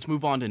righty. So let's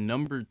move on to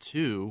number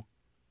 2.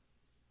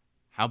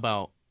 How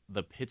about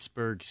the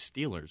Pittsburgh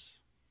Steelers?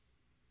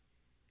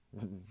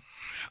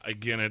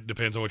 Again, it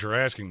depends on what you're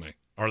asking me.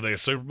 Are they a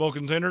Super Bowl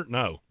contender?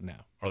 No. No.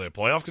 Are they a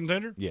playoff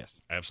contender?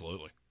 Yes.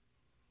 Absolutely.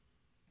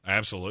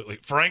 Absolutely.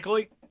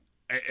 Frankly,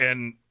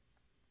 and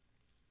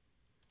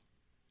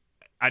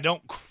I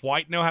don't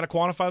quite know how to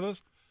quantify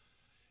this,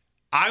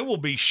 I will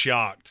be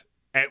shocked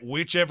at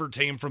whichever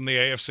team from the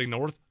AFC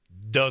North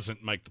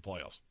doesn't make the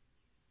playoffs.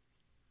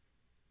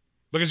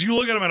 Because you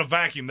look at them in a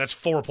vacuum, that's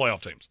 4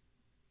 playoff teams.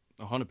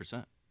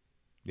 100%.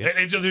 Yeah.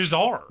 And there just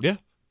are. Yeah.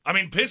 I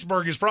mean,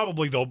 Pittsburgh is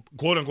probably the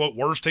quote-unquote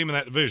worst team in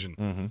that division.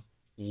 Mm-hmm.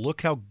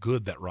 Look how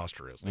good that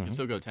roster is. They can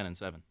still go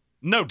 10-7.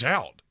 No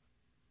doubt.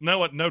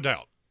 No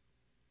doubt.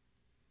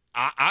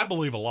 I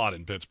believe a lot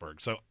in Pittsburgh.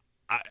 So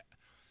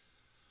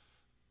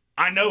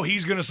I know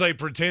he's going to say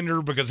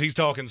pretender because he's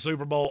talking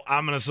Super Bowl.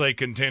 I'm going to say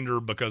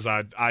contender because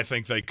I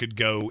think they could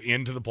go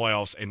into the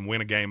playoffs and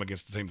win a game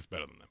against a team that's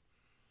better than them.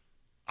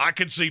 I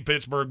could see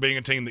Pittsburgh being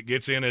a team that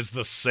gets in as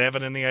the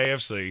 7 in the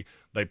AFC.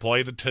 They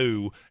play the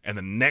 2, and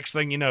the next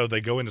thing you know,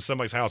 they go into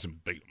somebody's house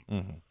and beat them.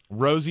 Mm-hmm.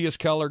 Rosiest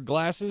colored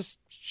glasses?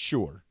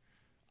 Sure.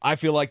 I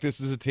feel like this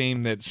is a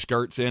team that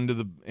skirts into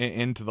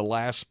the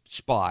last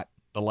spot,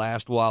 the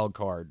last wild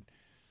card.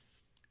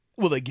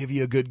 Will they give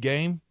you a good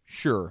game?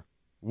 Sure.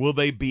 Will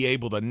they be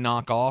able to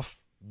knock off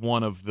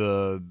one of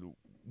the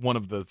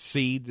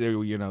seeds?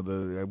 You know,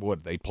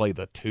 they play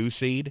the 2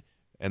 seed,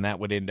 and that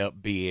would end up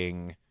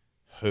being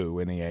who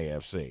in the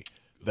AFC?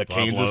 The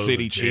Buffalo, Kansas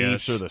City the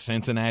Chiefs Jets, or the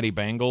Cincinnati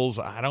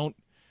Bengals? I don't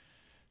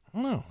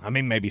know. I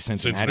mean, maybe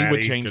Cincinnati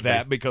would change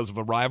that because of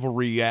a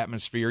rivalry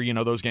atmosphere. You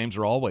know, those games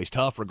are always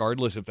tough,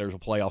 regardless if there's a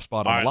playoff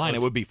spot on the line.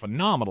 It would be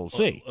phenomenal to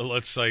see.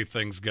 Let's say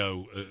things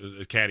go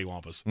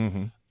cattywampus,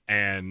 Mm-hmm.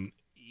 and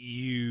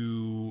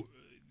you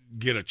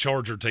get a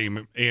Charger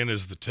team in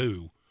as the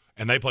 2,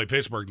 and they play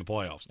Pittsburgh in the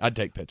playoffs. I'd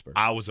take Pittsburgh.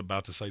 I was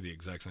about to say the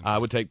exact same thing. I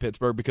would take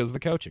Pittsburgh because of the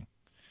coaching.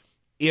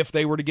 If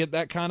they were to get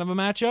that kind of a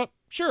matchup,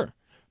 sure.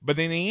 But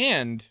in the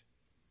end,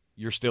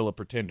 you're still a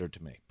pretender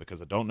to me because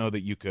I don't know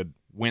that you could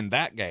win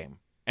that game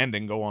and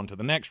then go on to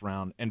the next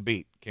round and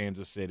beat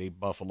Kansas City,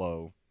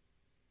 Buffalo,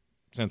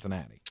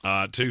 Cincinnati.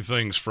 2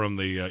 things from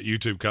the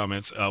YouTube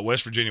comments.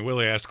 West Virginia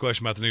Willie asked a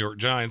question about the New York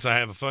Giants. I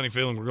have a funny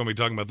feeling we're going to be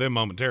talking about them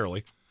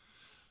momentarily.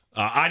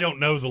 I don't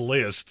know the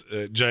list.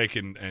 Jake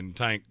and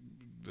Tank,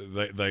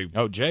 they.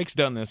 Oh, Jake's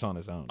done this on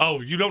his own.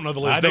 Oh, you don't know the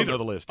list I don't either? know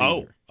the list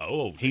either.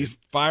 Oh. He's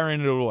firing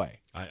it away.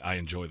 I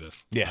enjoy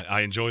this. Yeah.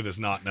 I enjoy this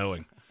not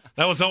knowing.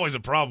 That was always a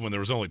problem when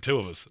there was only 2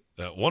 of us.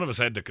 One of us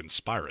had to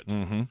conspire it.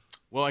 Mm-hmm.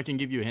 Well, I can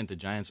give you a hint. The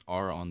Giants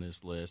are on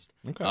this list.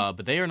 Okay.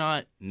 But they are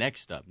not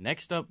next up.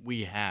 Next up,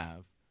 we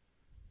have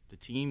the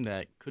team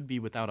that could be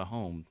without a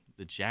home,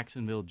 the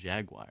Jacksonville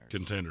Jaguars.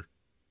 Contender.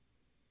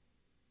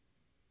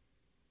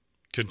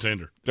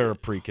 They're a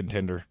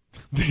pre-contender.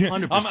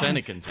 100%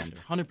 a contender.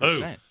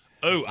 100%.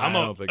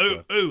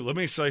 Let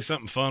me say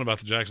something fun about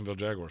the Jacksonville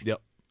Jaguars.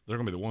 Yep. They're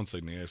going to be the 1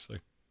 seed in the AFC.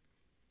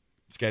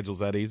 Schedule's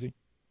that easy?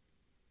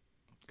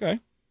 Okay.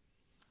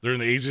 They're in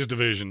the easiest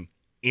division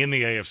in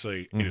the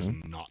AFC, it is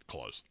not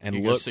close.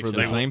 And look for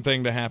the same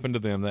thing to happen to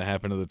them that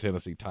happened to the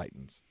Tennessee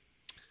Titans.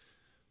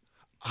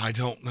 I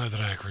don't know that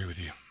I agree with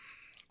you.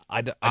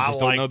 I just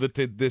don't know that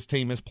this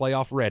team is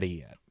playoff ready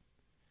yet.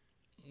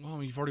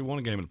 Well, you've already won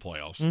a game in the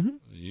playoffs. Mm-hmm.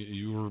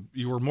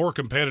 You were more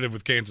competitive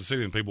with Kansas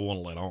City than people want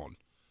to let on.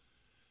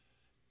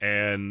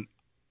 And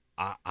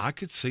I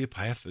could see a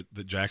path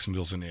that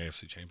Jacksonville's in the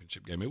AFC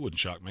Championship game. It wouldn't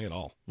shock me at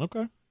all.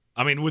 Okay.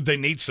 I mean, would they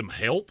need some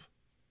help?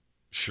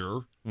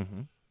 Sure.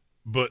 Mm-hmm.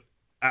 But,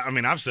 I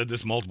mean, I've said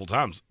this multiple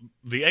times.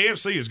 The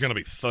AFC is going to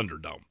be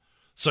Thunderdome.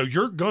 So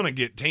you're going to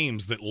get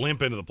teams that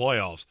limp into the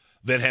playoffs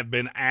that have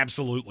been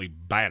absolutely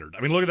battered.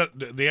 I mean, look at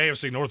that, the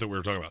AFC North that we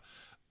were talking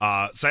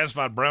about.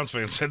 Satisfied Browns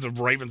fans said the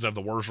Ravens have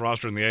the worst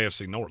roster in the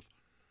AFC North.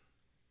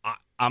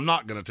 I'm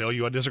not going to tell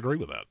you I disagree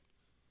with that.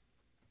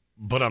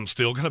 But I'm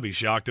still going to be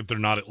shocked if they're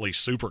not at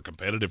least super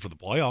competitive for the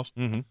playoffs.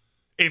 Mm-hmm.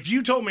 If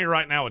you told me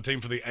right now a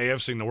team from the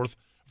AFC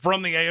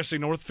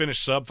North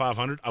finished sub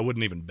 500, I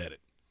wouldn't even bet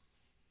it.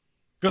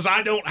 Because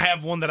I don't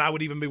have one that I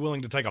would even be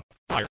willing to take a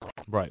flyer on.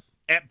 Right.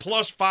 At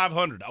plus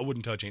 500, I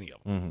wouldn't touch any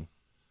of them. Mm-hmm.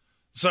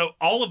 So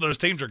all of those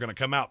teams are going to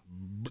come out.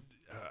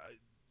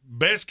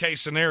 Best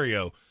case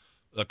scenario,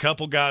 a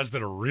couple guys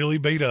that are really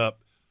beat up,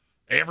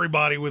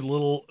 everybody with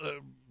little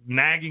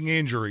nagging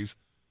injuries,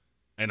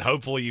 and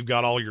hopefully you've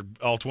got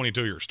all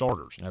 22 of your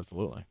starters.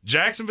 Absolutely.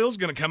 Jacksonville's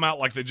going to come out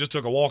like they just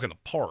took a walk in the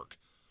park.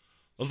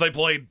 As they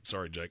played,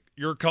 sorry, Jake,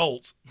 your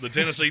Colts, the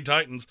Tennessee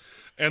Titans,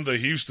 and the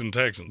Houston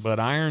Texans. But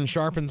iron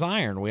sharpens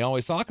iron. We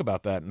always talk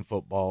about that in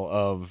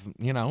football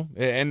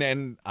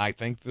and I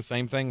think the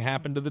same thing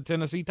happened to the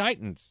Tennessee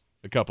Titans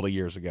a couple of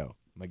years ago.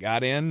 They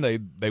got in,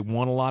 they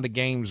won a lot of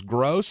games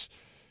gross,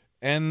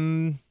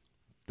 and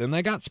then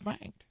they got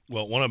spanked.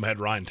 Well, one of them had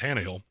Ryan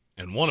Tannehill,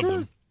 and one of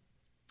them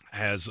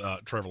has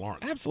Trevor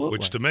Lawrence. Absolutely.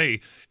 Which to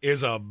me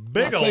is a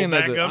big old dadgum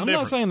difference. I'm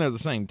not saying they're the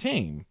same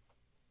team.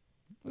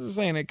 I'm just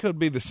saying it could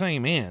be the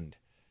same end.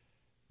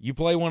 You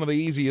play one of the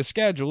easiest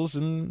schedules,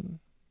 and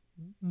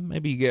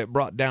maybe you get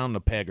brought down a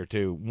peg or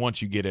two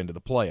once you get into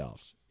the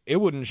playoffs. It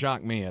wouldn't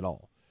shock me at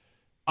all.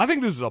 I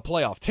think this is a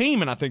playoff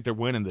team, and I think they're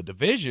winning the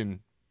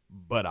division,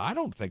 but I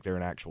don't think they're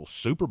an actual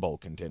Super Bowl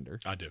contender.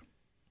 I do.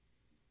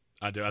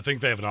 I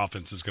think they have an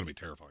offense that's going to be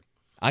terrifying.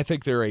 I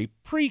think they're a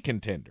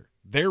pre-contender.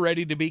 They're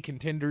ready to be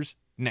contenders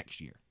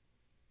next year,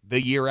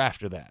 the year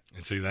after that,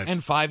 and see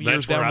and 5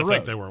 years down the road. That's where I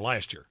think they were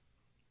last year.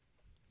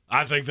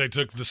 I think they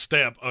took the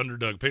step under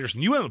Doug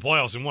Peterson. You went in the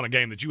playoffs and won a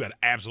game that you had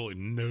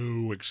absolutely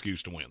no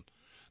excuse to win.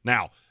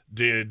 Now,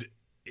 did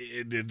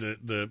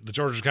the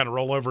Chargers kind of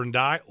roll over and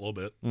die? A little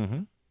bit.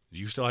 Mm-hmm.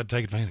 You still had to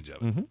take advantage of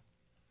it. Mm-hmm.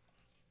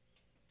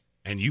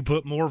 And you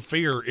put more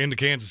fear into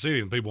Kansas City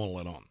than people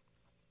want to let on.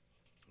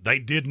 They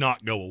did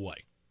not go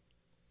away.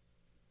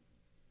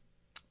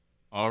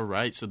 All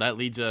right, so that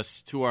leads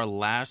us to our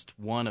last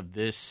one of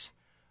this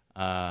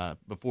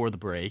before the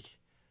break,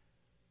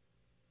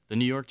 the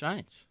New York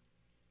Giants.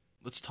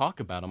 Let's talk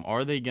about them.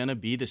 Are they going to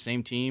be the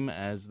same team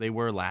as they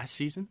were last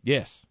season?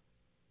 Yes.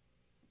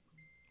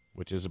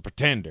 Which is a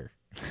pretender.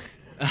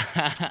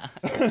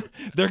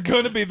 They're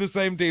going to be the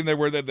same team they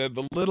were.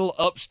 The little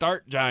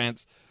upstart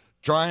Giants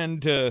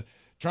trying to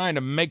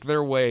make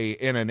their way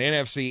in an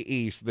NFC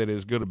East that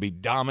is going to be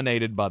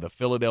dominated by the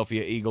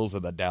Philadelphia Eagles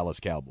and the Dallas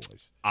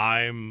Cowboys.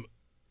 I'm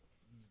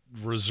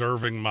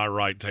reserving my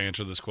right to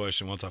answer this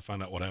question once I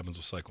find out what happens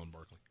with Saquon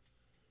Barkley.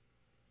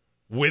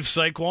 With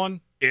Saquon,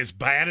 as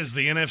bad as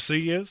the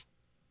NFC is,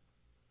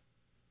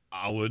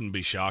 I wouldn't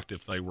be shocked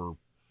if they were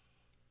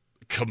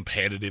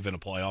competitive in a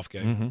playoff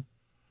game.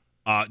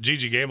 Mm-hmm.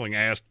 Gigi Gambling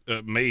asked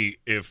me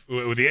if,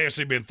 with the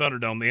AFC being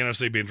Thunderdome, the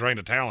NFC being drained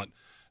of talent,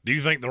 do you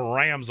think the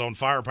Rams on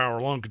firepower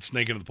alone could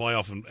sneak into the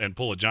playoff and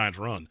pull a Giants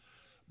run?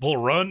 Pull a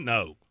run?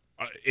 No.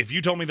 If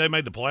you told me they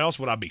made the playoffs,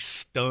 would I be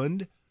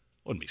stunned?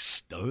 I wouldn't be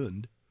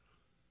stunned.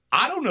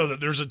 I don't know that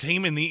there's a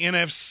team in the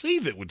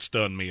NFC that would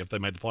stun me if they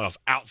made the playoffs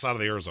outside of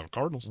the Arizona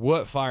Cardinals.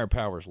 What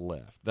firepower's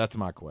left? That's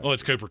my question. Well,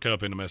 it's Cooper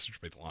Kupp into Message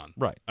beat the line.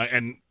 Right.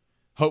 And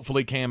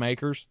hopefully Cam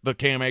Akers, the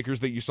Cam Akers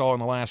that you saw in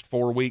the last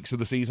 4 weeks of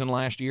the season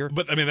last year.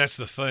 But, I mean, that's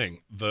the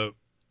thing. The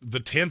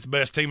 10th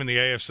best team in the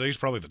AFC is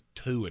probably the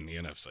 2 in the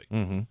NFC.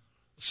 Mm-hmm.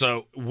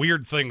 So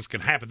weird things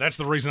can happen. That's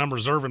the reason I'm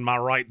reserving my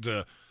right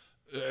to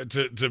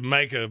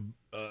make a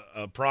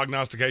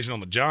prognostication on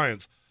the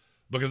Giants,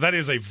 because that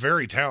is a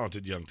very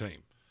talented young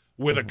team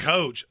with a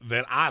coach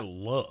that I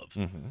love.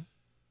 Mm-hmm.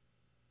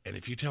 And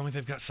if you tell me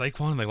they've got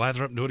Saquon and they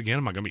lather up and do it again,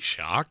 am I going to be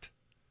shocked?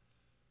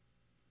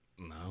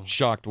 No.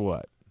 Shocked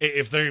what?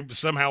 If they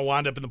somehow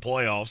wind up in the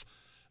playoffs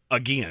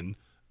again,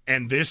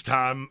 and this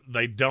time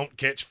they don't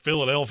catch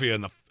Philadelphia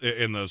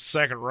in the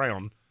second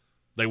round,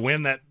 they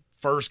win that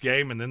first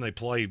game and then they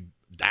play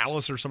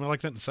Dallas or something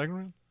like that in the second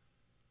round,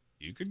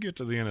 you could get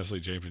to the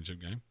NFC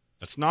Championship game.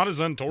 That's not as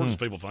untoward as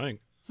people think.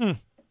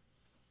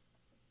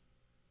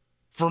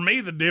 For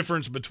me, the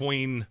difference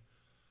between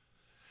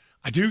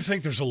 – I do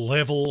think there's a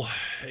level.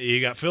 You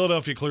got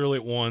Philadelphia clearly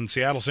at 1,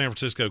 Seattle, San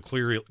Francisco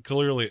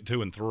clearly at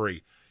 2 and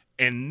 3.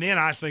 And then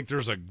I think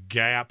there's a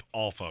gap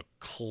off a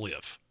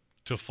cliff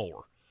to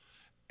 4.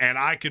 And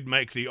I could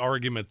make the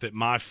argument that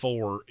my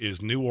 4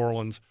 is New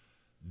Orleans,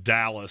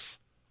 Dallas.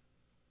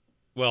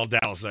 Well,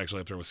 Dallas is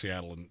actually up there with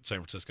Seattle and San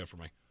Francisco for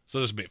me.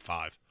 So this would be at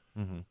 5.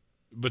 Mm-hmm.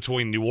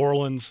 Between New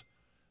Orleans,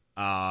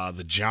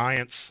 the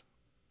Giants,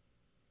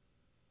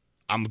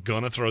 I'm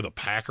going to throw the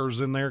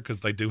Packers in there because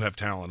they do have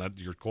talent.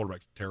 Your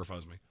quarterback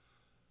terrifies me.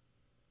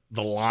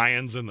 The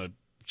Lions and the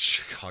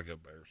Chicago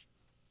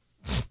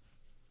Bears.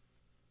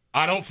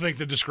 I don't think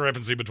the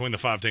discrepancy between the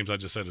 5 teams I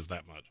just said is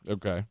that much.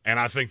 Okay. And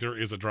I think there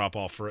is a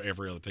drop-off for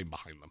every other team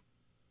behind them.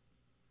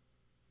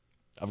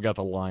 I've got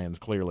the Lions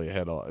clearly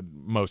ahead of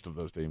most of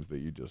those teams that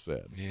you just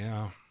said.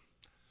 Yeah.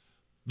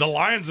 The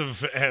Lions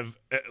have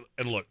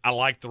and look, I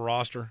like the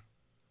roster.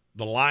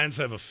 The Lions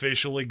have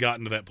officially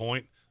gotten to that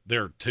point.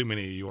 There are too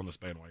many of you on this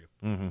bandwagon.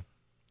 Mm-hmm.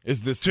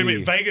 Is this too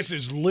many? Vegas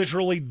is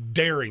literally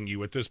daring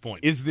you at this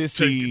point. Is this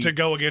to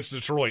go against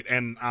Detroit?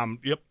 And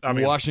yep, I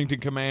mean,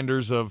 Washington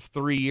Commanders of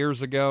 3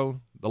 years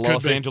ago, the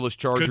Los Angeles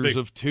Chargers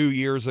of 2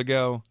 years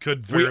ago.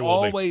 Could very well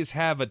always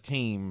have a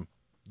team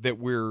that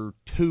we're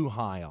too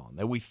high on,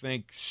 that we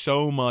think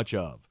so much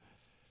of.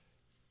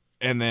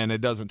 And then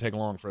it doesn't take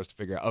long for us to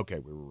figure out, okay,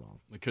 we were wrong.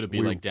 Could it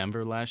be like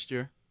Denver last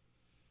year?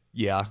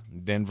 Yeah,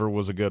 Denver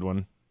was a good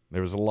one.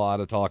 There was a lot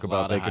of talk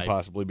about they could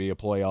possibly be a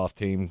playoff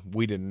team.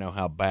 We didn't know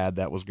how bad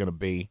that was going to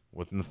be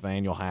with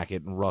Nathaniel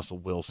Hackett and Russell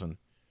Wilson.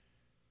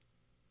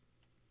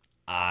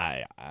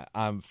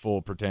 I'm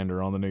full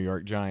pretender on the New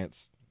York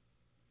Giants.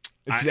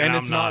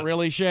 It's not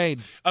really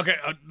shade. Okay,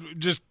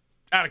 just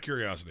out of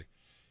curiosity,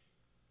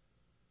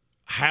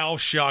 how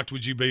shocked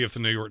would you be if the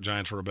New York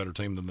Giants were a better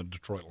team than the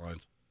Detroit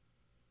Lions?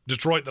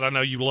 Detroit that I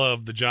know you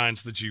love, the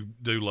Giants that you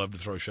do love to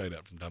throw shade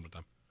at from time to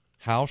time.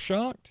 How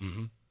shocked?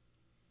 Mm-hmm.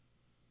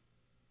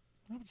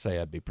 I would say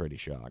I'd be pretty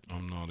shocked.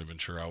 I'm not even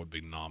sure I would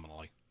be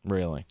nominally.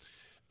 Really?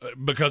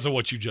 Because of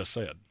what you just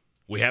said.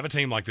 We have a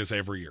team like this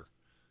every year.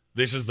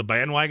 This is the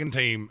bandwagon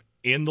team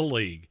in the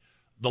league.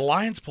 The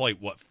Lions play,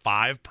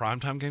 5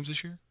 primetime games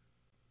this year?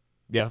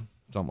 Yeah,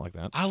 something like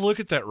that. I look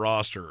at that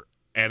roster,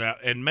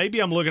 and maybe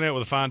I'm looking at it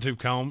with a fine-tooth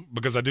comb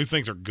because I do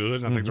think they're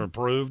good and I think they're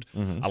improved.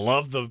 Mm-hmm. I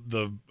love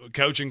the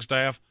coaching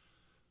staff.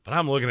 But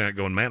I'm looking at it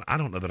going, man, I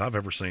don't know that I've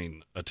ever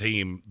seen a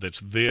team that's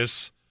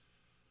this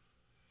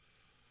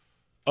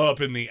up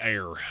in the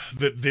air,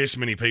 that this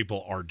many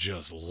people are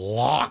just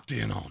locked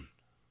in on.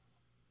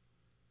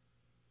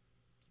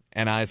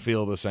 And I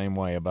feel the same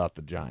way about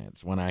the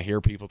Giants. When I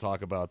hear people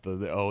talk about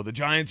the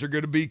Giants are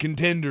going to be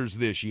contenders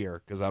this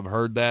year, because I've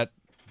heard that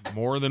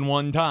more than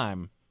one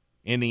time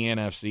in the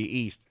NFC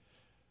East.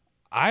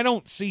 I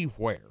don't see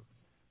where.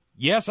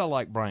 Yes, I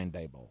like Brian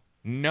Daboll.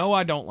 No,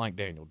 I don't like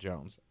Daniel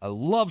Jones. I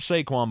love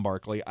Saquon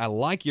Barkley. I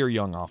like your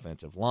young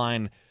offensive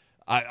line.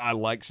 I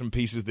like some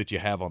pieces that you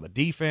have on the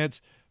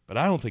defense, but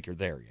I don't think you're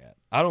there yet.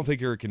 I don't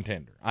think you're a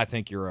contender. I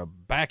think you're a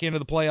back end of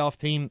the playoff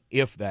team,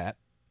 if that.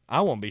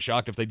 I won't be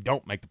shocked if they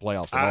don't make the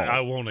playoffs at all. I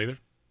won't either.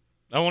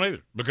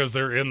 Because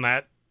they're in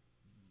that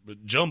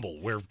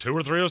jumble where 2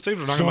 or 3 of those teams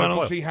are not going to make the playoffs. I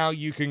don't see how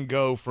you can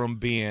go from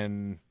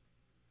being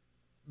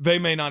they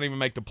may not even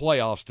make the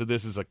playoffs to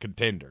this is a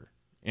contender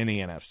in the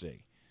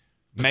NFC.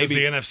 Because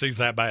the NFC's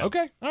that bad.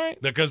 Okay, all right.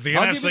 Because the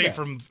NFC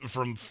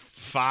from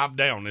 5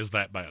 down is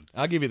that bad.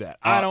 I'll give you that.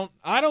 I don't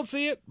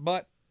see it,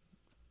 but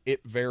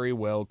it very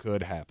well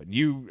could happen.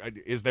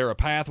 Is there a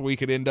path we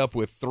could end up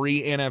with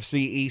 3 NFC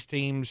East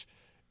teams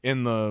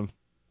in the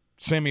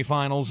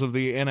semifinals of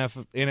the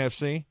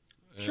NFC?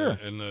 Sure.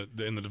 In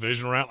the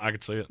divisional round, I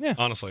could see it. Yeah.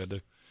 Honestly, I do.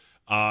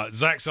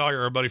 Zach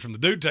Sawyer, our buddy from the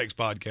Dude Takes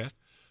podcast,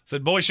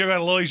 said, boy, show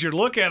got a little easier to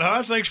look at,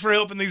 huh? Thanks for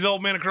helping these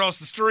old men across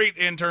the street,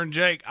 Intern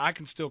Jake. I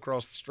can still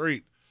cross the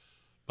street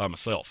by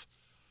myself.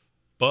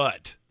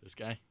 But this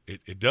guy,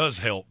 it does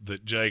help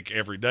that Jake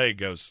every day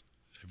goes,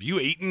 have you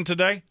eaten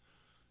today?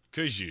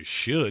 Because you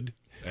should.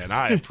 And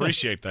I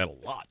appreciate that a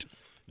lot.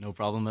 No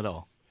problem at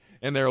all.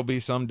 And there will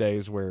be some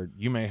days where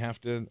you may have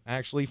to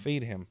actually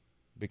feed him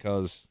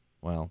because,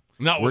 well,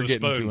 we're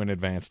getting to an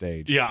advanced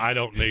age. Yeah, I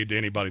don't need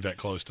anybody that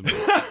close to me.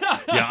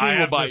 Yeah, I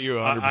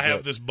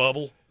have this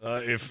bubble.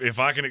 If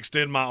I can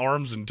extend my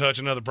arms and touch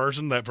another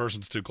person, that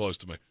person's too close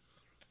to me.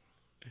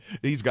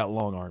 He's got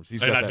long arms.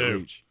 He's got that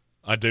reach.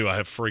 I do. I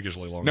have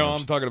freakishly long arms. No,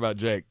 I'm talking about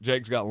Jake.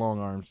 Jake's got long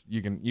arms.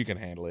 You can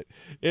handle it.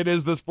 It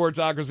is the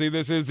Sportsocracy.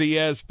 This is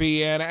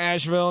ESPN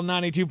Asheville,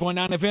 92.9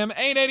 FM,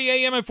 880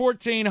 AM at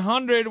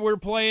 1400. We're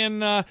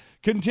playing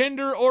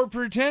Contender or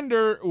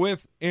Pretender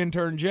with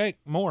Intern Jake.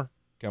 More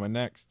coming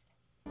next.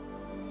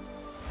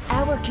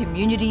 Our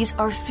communities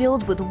are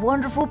filled with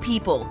wonderful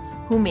people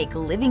who make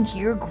living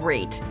here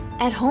great.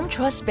 At Home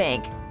Trust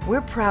Bank,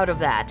 we're proud of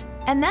that.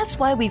 And that's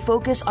why we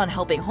focus on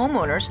helping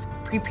homeowners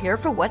prepare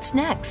for what's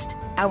next.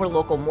 Our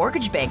local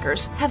mortgage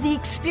bankers have the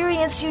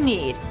experience you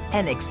need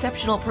and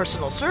exceptional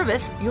personal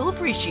service you'll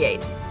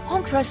appreciate.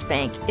 Home Trust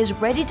Bank is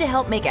ready to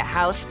help make a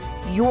house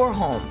your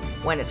home.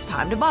 When it's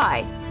time to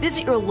buy,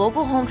 visit your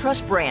local Home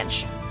Trust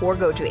branch or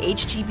go to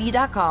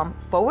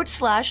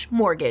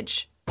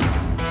htb.com/mortgage.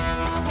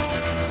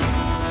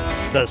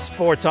 The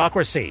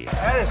Sportsocracy.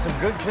 That is some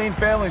good, clean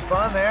family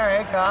fun there,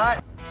 eh,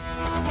 Cot?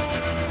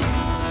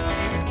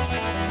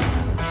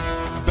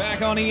 Back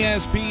back on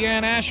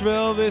ESPN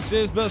Asheville. This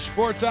is the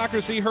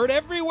Sportsocracy, heard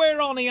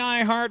everywhere on the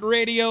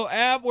iHeartRadio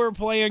app. We're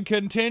playing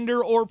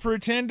Contender or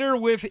Pretender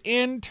with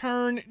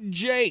Intern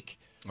Jake.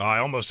 I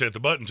almost hit the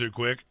button too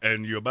quick,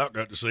 and you about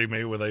got to see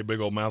me with a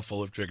big old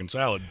mouthful of chicken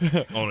salad on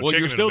a well, chicken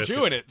you're still and a biscuit.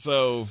 chewing it,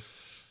 so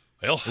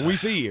well, we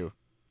see you,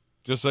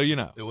 just so you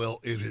know. Well,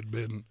 it had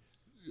been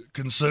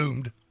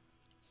consumed.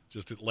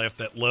 Just it left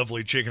that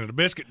lovely chicken and a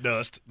biscuit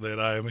dust that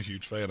I am a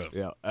huge fan of.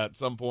 Yeah, at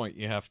some point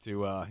you have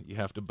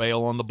to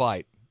bail on the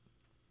bite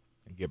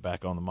and get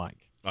back on the mic.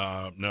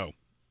 No,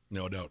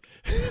 I don't.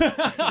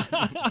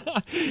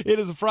 It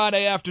is a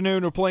Friday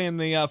afternoon. We're playing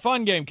the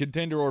fun game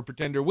Contender or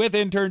Pretender with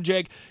Intern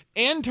Jake.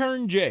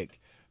 Intern Jake,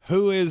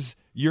 who is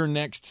your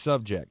next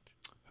subject?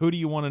 Who do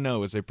you want to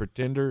know is a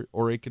pretender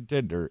or a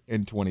contender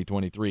in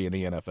 2023 in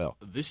the NFL?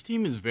 This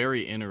team is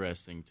very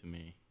interesting to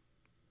me.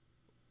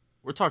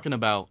 We're talking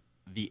about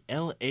the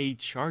L.A.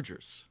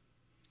 Chargers.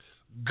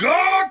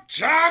 Go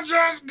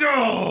Chargers,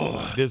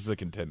 go! This is a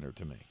contender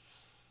to me.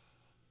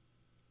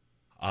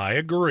 I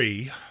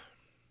agree,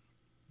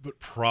 but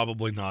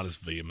probably not as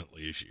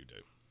vehemently as you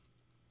do.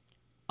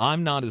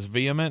 I'm not as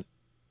vehement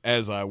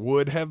as I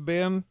would have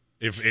been.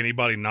 If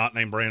anybody not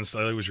named Brandon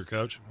Staley was your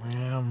coach?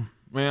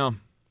 Well,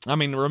 I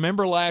mean,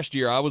 remember last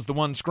year I was the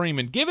one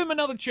screaming, give him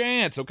another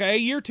chance, okay?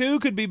 Year 2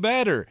 could be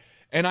better.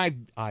 And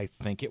I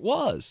think it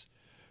was,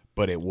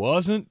 but it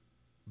wasn't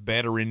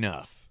better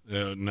enough.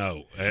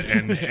 No.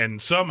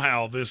 And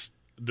somehow this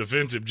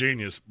defensive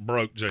genius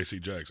broke J.C.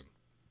 Jackson.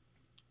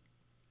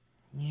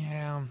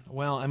 Yeah,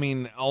 well, I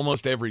mean,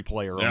 almost every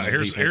player on the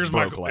defense here's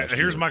broke last year.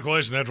 Here's my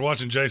question. After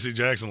watching J.C.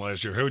 Jackson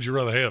last year, who would you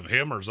rather have,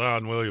 him or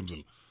Zion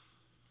Williamson?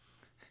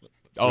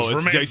 Oh,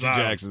 it's J.C.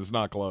 Jackson. It's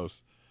not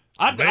close.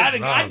 I'd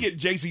get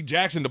J.C.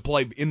 Jackson to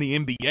play in the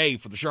NBA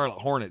for the Charlotte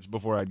Hornets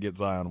before I'd get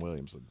Zion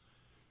Williamson.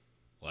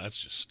 Well, that's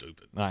just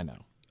stupid. I know.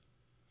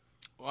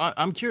 Well,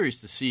 I'm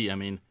curious to see. I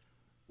mean,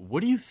 what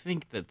do you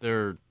think that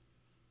their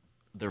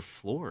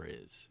floor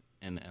is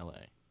in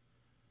L.A.?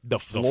 The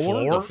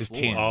floor is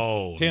 10.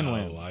 Oh, 10 no,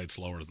 wins. it's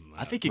lower than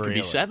that. I think it could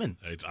be 7.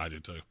 I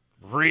do too.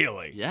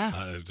 Really? Yeah.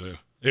 I do too.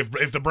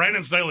 If the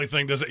Brandon Staley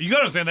thing does it, you got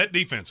to understand that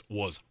defense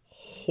was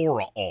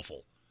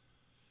awful.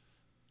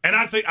 And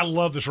I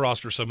love this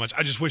roster so much.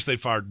 I just wish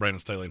they'd fired Brandon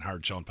Staley and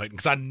hired Sean Payton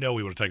because I know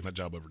he would have taken that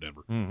job over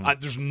Denver. Mm-hmm.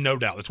 There's no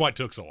doubt. That's why it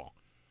took so long.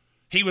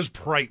 He was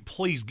praying,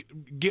 please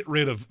get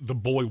rid of the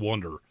boy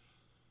wonder.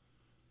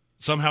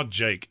 Somehow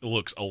Jake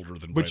looks older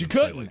than But Brandon you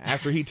couldn't Staley.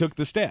 after he took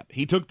the step.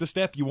 He took the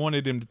step you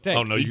wanted him to take.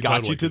 Oh, no, he you got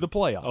totally you to could. the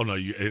playoffs. Oh, no,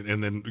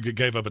 and then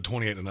gave up a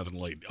 28-0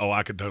 lead. Oh,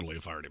 I could totally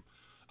have fired him.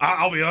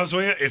 I'll be honest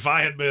with you. If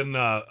I had been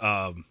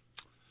the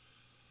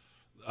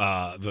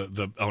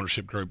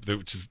ownership group,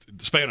 which is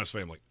the Spanos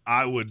family,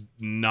 I would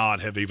not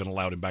have even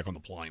allowed him back on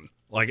the plane.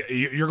 Like,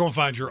 you're going to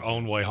find your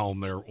own way home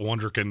there,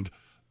 Wonderkind,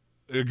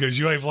 because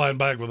you ain't flying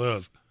back with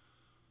us.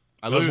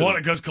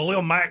 Because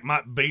Khalil Mack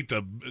might beat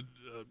the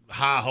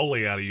high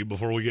holy out of you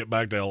before we get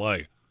back to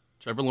L.A.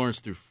 Trevor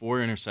Lawrence threw 4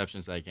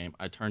 interceptions that game.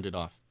 I turned it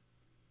off.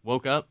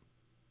 Woke up.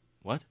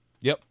 What?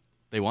 Yep.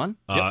 They won?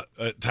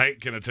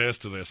 Tank can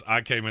attest to this.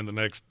 I came in the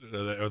next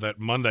or that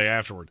Monday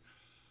afterward.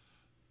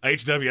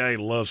 HWA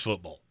loves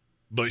football,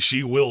 but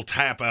she will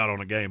tap out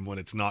on a game when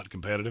it's not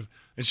competitive.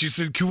 And she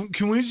said,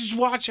 can we just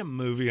watch a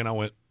movie? And I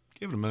went,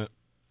 give it a minute.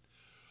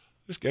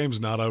 This game's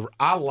not over.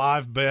 I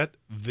live bet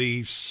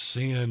the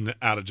sin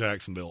out of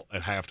Jacksonville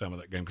at halftime of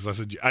that game because I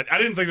said I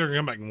didn't think they were going to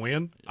come back and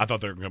win. I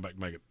thought they were going to come back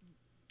and make it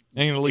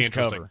And at least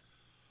interesting. cover.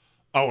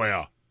 Oh,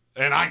 yeah.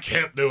 And I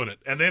kept doing it.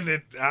 And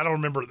then I don't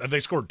remember.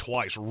 They scored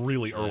twice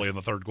really early in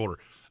the third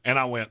quarter. And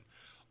I went,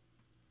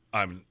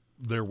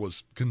 there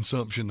was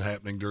consumption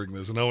happening during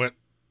this. And I went,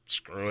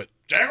 screw it.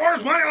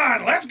 Jaguars money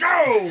line, let's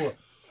go.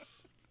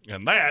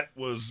 And that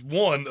was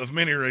one of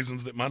many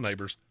reasons that my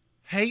neighbors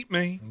hate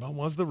me. What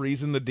was the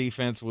reason the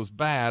defense was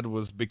bad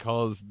was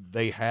because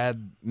they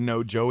had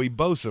no Joey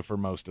Bosa for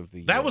most of the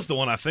year. That was the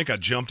one I think I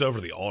jumped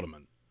over the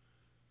ottoman.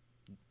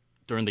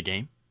 During the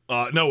game?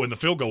 No, when the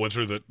field goal went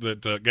through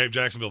that gave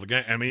Jacksonville the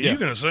game. I mean, You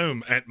can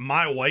assume at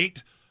my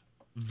weight,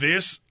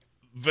 this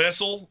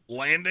vessel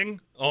landing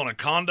on a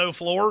condo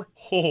floor,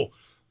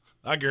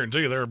 I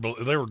guarantee you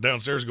they were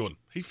downstairs going,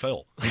 he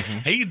fell.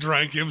 He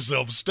drank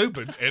himself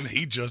stupid, and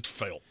he just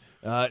fell.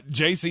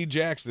 J.C.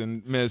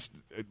 Jackson missed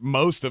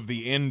most of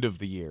the end of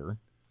the year.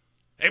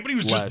 Hey, but he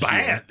was just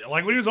bad.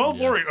 Like, when he was on the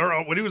floor,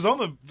 or when he was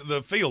on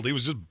the field, he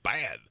was just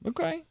bad.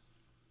 Okay.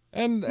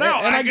 And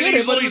I I get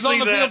it, but he was on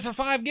the that. field for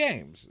 5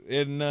 games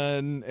in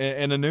a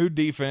new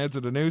defense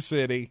in a new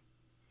city.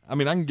 I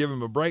mean, I can give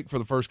him a break for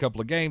the first couple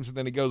of games, and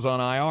then he goes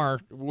on IR.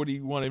 What do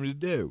you want him to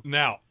do?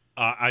 Now,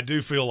 I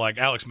do feel like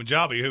Alex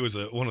Majabi, who is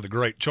one of the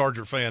great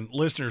Charger fan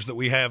listeners that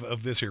we have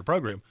of this here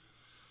program,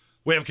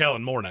 we have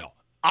Kellen Moore now.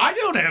 I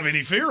don't have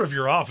any fear of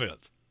your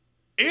offense.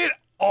 It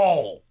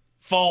all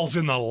falls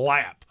in the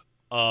lap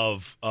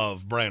of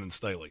Brandon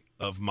Staley,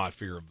 of my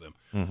fear of them.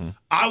 Mm-hmm.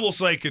 I will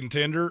say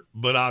contender,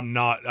 but I'm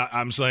not.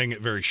 I'm saying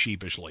it very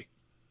sheepishly.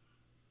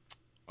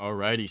 All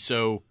righty.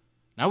 So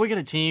now we got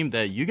a team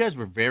that you guys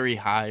were very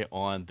high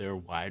on their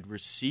wide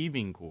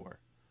receiving core.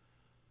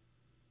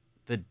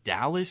 The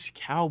Dallas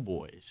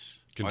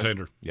Cowboys.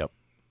 Contender. Yep.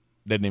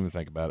 Didn't even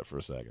think about it for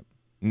a second.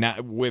 Now,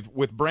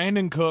 with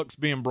Brandon Cooks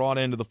being brought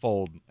into the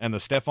fold and the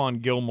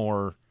Stephon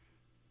Gilmore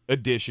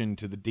addition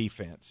to the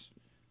defense,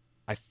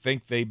 I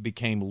think they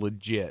became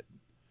legit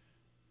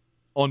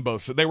on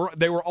both. So they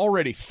were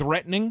already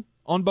threatening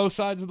on both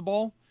sides of the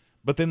ball,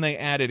 but then they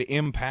added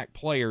impact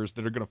players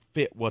that are going to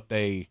fit what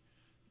they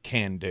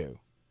can do.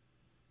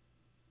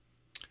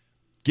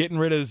 Getting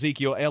rid of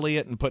Ezekiel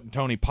Elliott and putting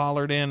Tony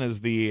Pollard in as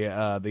the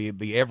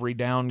every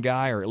down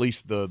guy, or at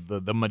least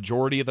the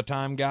majority of the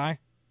time guy.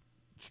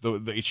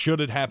 It should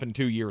have happened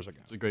 2 years ago.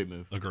 It's a great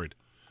move. Agreed.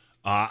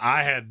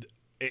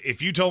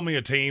 If you told me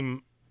a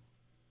team,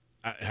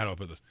 how do I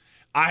put this?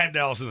 I had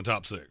Dallas in the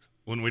top 6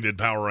 when we did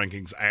power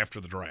rankings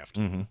after the draft,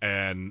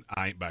 and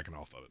I ain't backing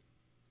off of it.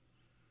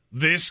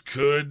 This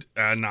could,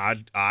 and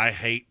I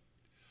hate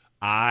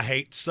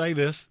to say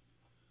this,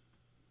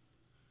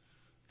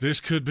 this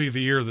could be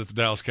the year that the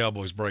Dallas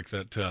Cowboys break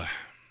the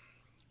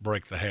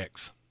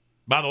hex.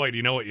 By the way, do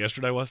you know what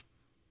yesterday was?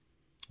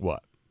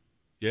 What?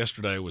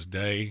 Yesterday was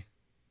day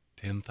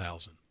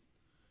 10,000.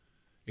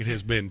 It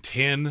has been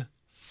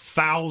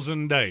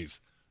 10,000 days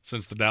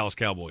since the Dallas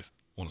Cowboys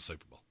won a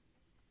Super Bowl.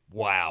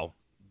 Wow.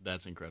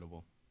 That's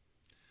incredible.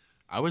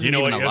 I wasn't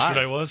even alive. You know what alive.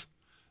 yesterday was?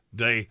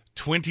 Day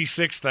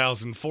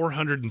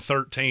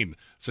 26,413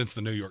 since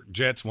the New York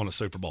Jets won a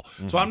Super Bowl.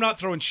 So I'm not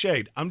throwing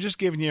shade. I'm just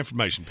giving you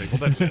information, people.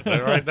 That's it.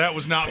 All right? That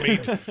was not me.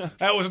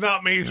 That was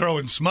not me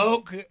throwing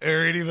smoke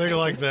or anything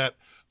like that.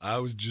 I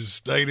was just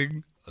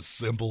stating a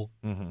simple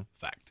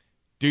fact.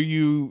 Do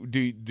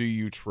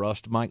you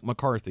trust Mike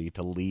McCarthy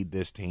to lead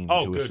this team to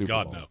a Super Bowl? Oh, good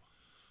God, no.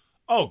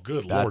 Oh,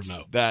 good Lord,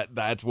 no.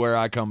 That's where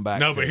I come back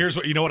to. No, but here's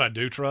what, you know what I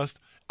do trust?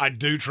 I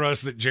do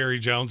trust that Jerry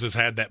Jones has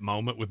had that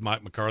moment with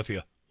Mike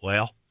McCarthy.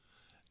 Well,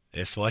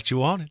 it's what you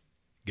wanted.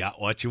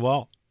 Got what you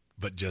want.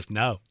 But just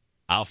know,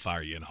 I'll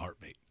fire you in a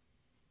heartbeat.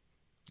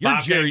 Your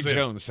Jerry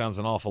Jones sounds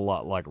an awful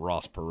lot like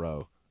Ross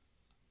Perot.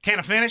 Can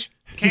I finish?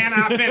 Can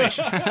I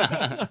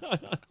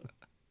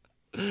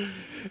finish?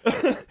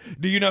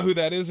 Do you know who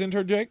that is,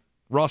 Intern Jake?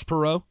 Ross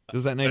Perot?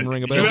 Does that name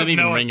ring a bell? Doesn't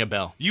even ring a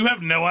bell. You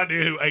have no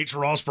idea who H.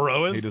 Ross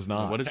Perot is? He does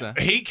not. What is that?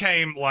 He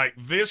came like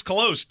this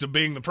close to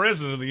being the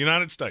president of the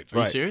United States. Are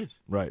you serious?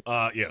 Right.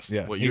 Yes.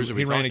 Yeah. What years are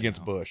we He ran talking against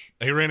about? Bush.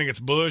 He ran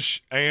against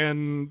Bush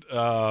and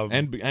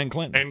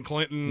Clinton. And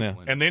Clinton, Yeah.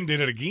 and then did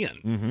it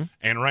again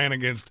and ran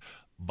against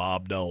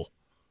Bob Dole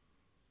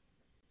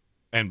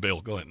and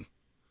Bill Clinton.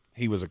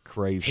 He was a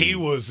crazy. He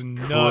was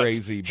nuts.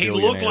 Crazy. He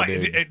looked like.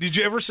 Dude. Did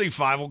you ever see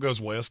Fievel Goes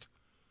West?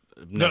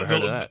 Never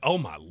heard of that. Oh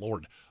my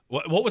Lord!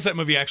 What was that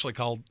movie actually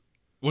called?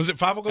 Was it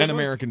Fievel Goes West? An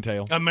American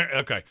Tale.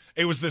 Okay,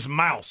 it was this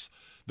mouse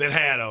that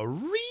had a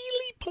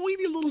really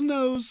pointy little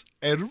nose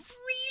and really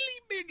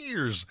big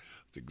ears.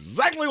 It's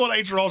exactly what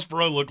H. Ross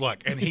Perot looked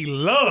like, and he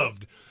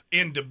loved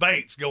in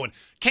debates going,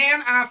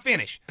 "Can I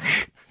finish?"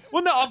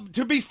 Well, no.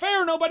 To be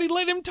fair, nobody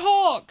let him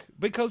talk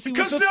because he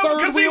was the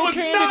third he wheel was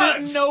candidate, nuts.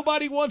 and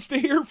nobody wants to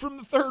hear from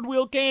the third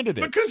wheel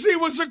candidate Because he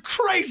was a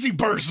crazy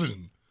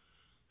person.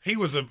 He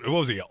was an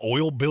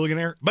oil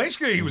billionaire?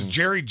 Basically, he was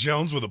Jerry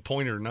Jones with a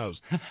pointer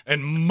nose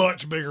and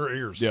much bigger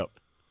ears. Yep.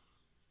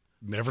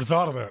 Never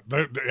thought of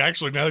that.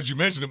 Actually, now that you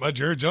mention it, my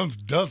Jerry Jones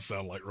does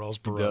sound like Ross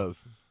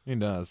Perot. He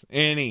does.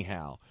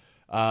 Anyhow,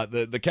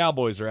 the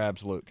Cowboys are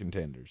absolute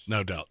contenders.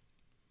 No doubt.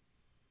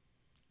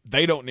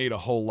 They don't need a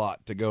whole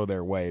lot to go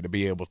their way to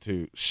be able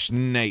to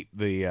snape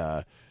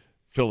the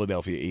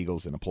Philadelphia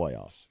Eagles in the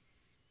playoffs.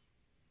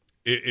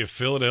 If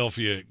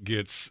Philadelphia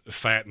gets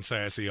fat and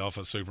sassy off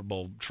a Super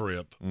Bowl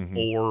trip,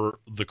 or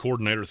the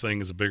coordinator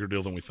thing is a bigger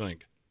deal than we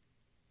think,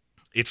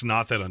 it's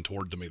not that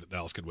untoward to me that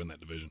Dallas could win that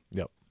division.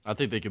 Yep. I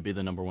think they could be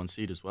the number 1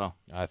 seed as well.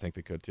 I think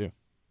they could too.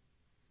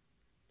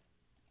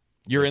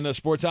 You're in the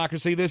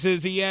Sportsocracy. This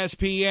is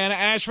ESPN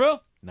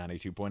Asheville,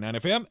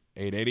 92.9 FM,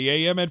 880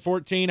 AM at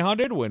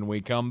 1400. When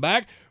we come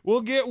back,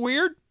 we'll get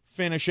weird,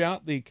 finish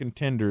out the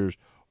contenders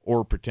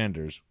or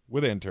pretenders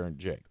with Intern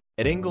Jake.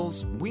 At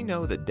Ingles, we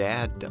know that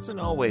Dad doesn't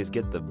always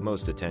get the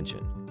most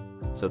attention.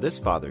 So this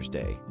Father's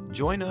Day,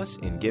 join us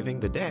in giving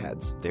the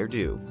dads their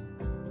due,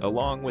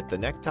 along with the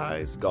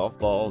neckties, golf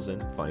balls,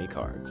 and funny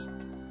cards.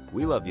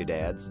 We love you,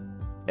 dads,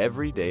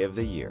 every day of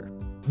the year.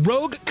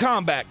 Rogue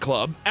Combat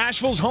Club,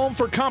 Asheville's home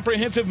for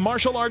comprehensive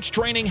martial arts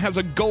training, has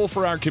a goal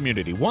for our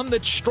community, one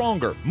that's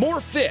stronger,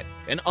 more fit,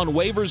 and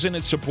unwavers in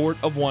its support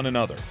of one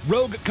another.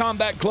 Rogue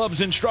Combat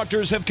Club's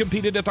instructors have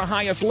competed at the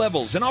highest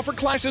levels and offer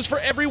classes for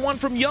everyone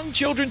from young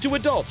children to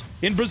adults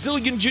in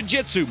Brazilian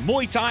Jiu-Jitsu,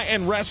 Muay Thai,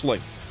 and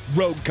wrestling.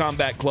 Rogue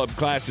Combat Club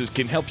classes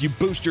can help you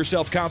boost your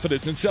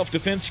self-confidence and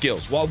self-defense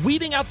skills while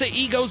weeding out the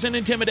egos and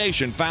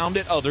intimidation found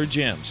at other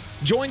gyms.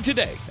 Join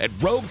today at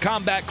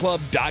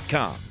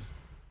roguecombatclub.com.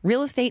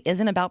 Real estate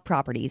isn't about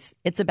properties,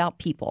 it's about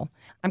people.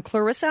 I'm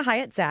Clarissa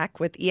Hyatt Zach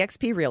with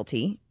eXp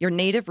Realty, your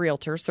native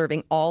realtor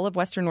serving all of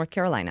Western North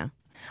Carolina.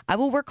 I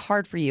will work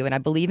hard for you, and I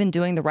believe in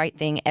doing the right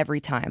thing every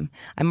time.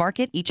 I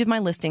market each of my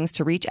listings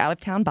to reach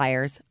out-of-town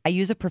buyers. I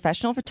use a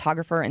professional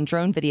photographer and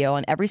drone video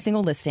on every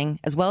single listing,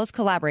 as well as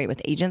collaborate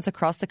with agents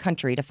across the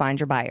country to find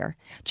your buyer.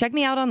 Check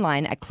me out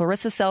online at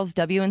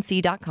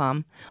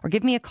clarissasellswnc.com or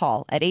give me a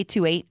call at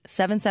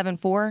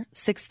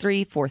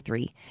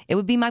 828-774-6343. It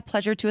would be my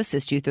pleasure to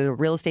assist you through the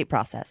real estate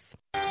process.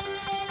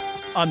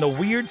 On the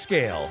weird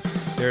scale,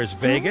 there's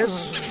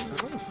Vegas,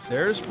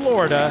 there's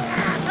Florida,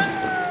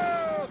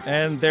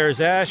 and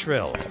there's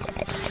Asheville.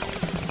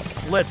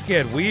 Let's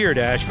get weird,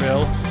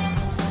 Asheville.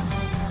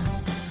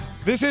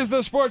 This is the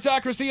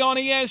Sportsocracy on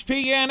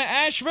ESPN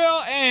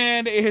Asheville,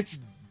 and it's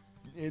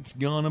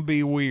gonna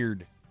be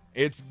weird.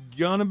 It's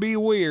gonna be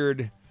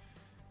weird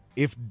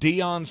if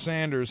Deion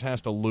Sanders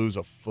has to lose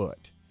a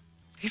foot.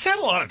 He's had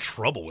a lot of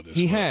trouble with this.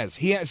 He has.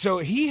 So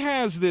he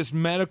has this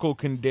medical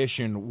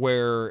condition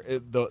where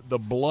the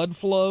blood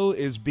flow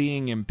is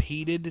being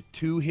impeded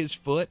to his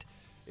foot.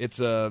 It's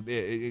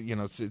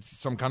it's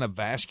some kind of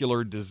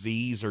vascular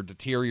disease or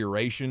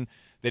deterioration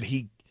that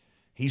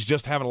he's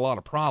just having a lot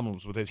of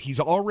problems with it. He's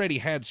already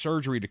had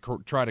surgery to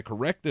try to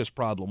correct this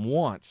problem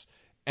once,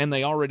 and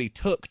they already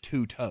took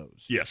 2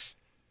 toes. Yes.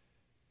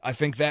 I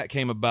think that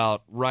came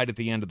about right at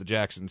the end of the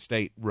Jackson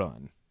State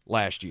run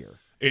last year.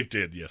 It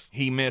did, yes.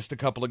 He missed a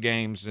couple of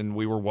games, and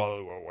we were,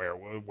 well,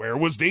 where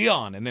was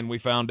Deion? And then we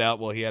found out,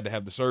 well, he had to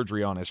have the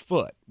surgery on his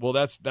foot. Well,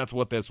 that's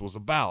what this was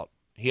about.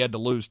 He had to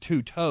lose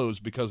 2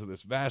 toes because of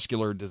this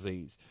vascular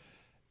disease.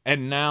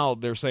 And now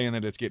they're saying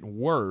that it's getting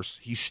worse.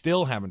 He's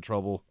still having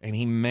trouble, and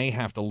he may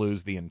have to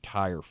lose the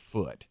entire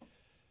foot.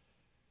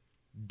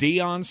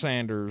 Deion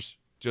Sanders,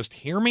 just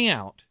hear me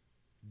out.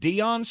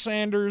 Deion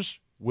Sanders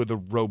with a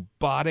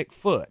robotic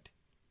foot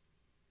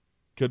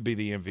could be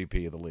the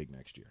MVP of the league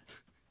next year.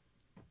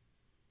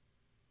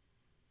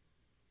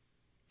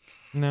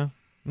 No,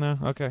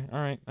 okay, all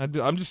right.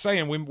 I'm just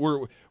saying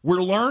we're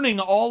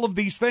learning all of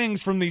these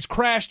things from these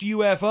crashed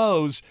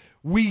UFOs.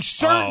 We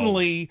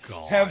certainly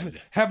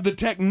have the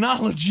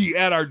technology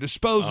at our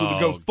disposal to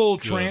go full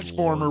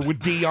Transformer Lord. with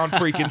Deion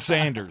freaking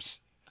Sanders.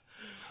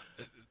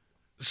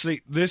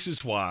 See, this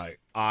is why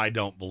I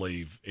don't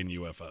believe in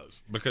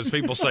UFOs, because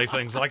people say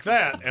things like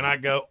that, and I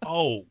go,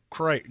 oh,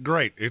 great.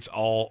 It's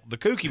all the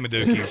kooky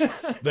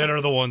madookies that are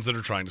the ones that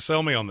are trying to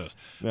sell me on this.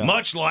 Yeah.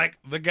 Much like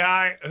the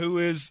guy who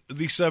is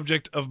the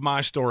subject of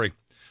my story.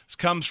 This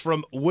comes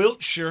from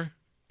Wiltshire,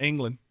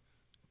 England,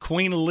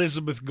 Queen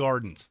Elizabeth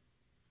Gardens.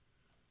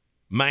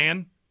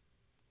 Man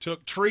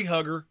took tree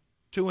hugger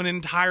to an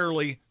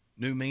entirely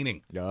new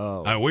meaning.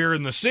 Oh. We're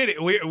in the city.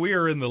 We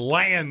are in the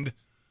land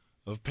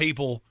of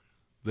people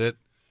that,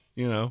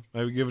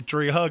 maybe give a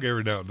tree a hug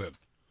every now and then.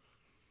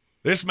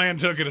 This man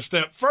took it a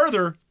step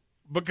further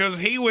because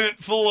he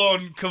went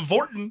full-on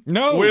cavorting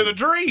with a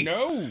tree.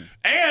 No.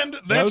 And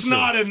that's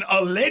not an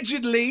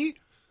allegedly,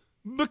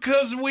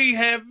 because we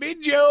have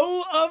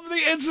video of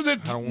the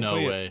incident. No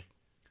way.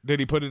 Did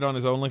he put it on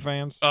his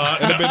OnlyFans?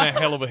 It'd have been a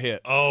hell of a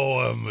hit.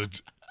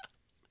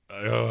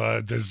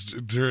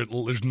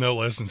 There's no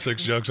less than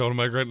 6 jokes I want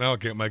to make right now. I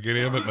can't make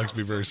any of it. It makes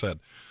me very sad.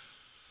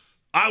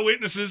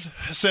 Eyewitnesses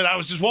said, I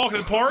was just walking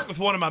in the park with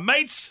one of my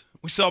mates.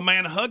 We saw a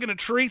man hugging a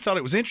tree, thought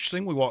it was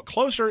interesting. We walked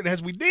closer, and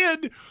as we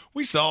did,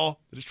 we saw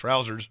that his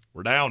trousers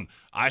were down.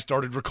 I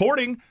started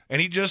recording,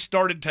 and he just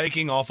started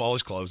taking off all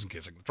his clothes and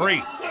kissing the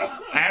tree.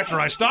 After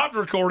I stopped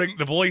recording,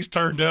 the police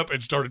turned up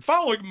and started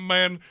following the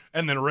man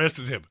and then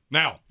arrested him.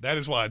 Now, that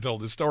is why I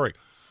told this story.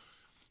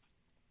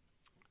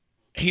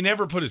 He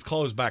never put his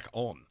clothes back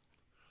on.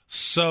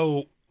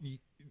 So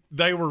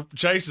they were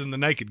chasing the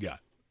naked guy.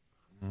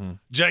 Mm-hmm.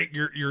 Jake,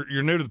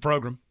 you're new to the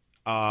program.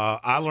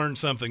 I learned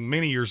something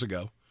many years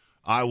ago.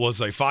 I was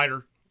a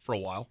fighter for a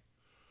while,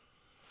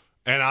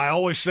 and I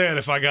always said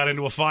if I got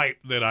into a fight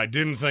that I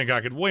didn't think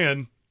I could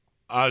win,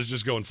 I was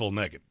just going full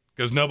naked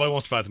because nobody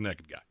wants to fight the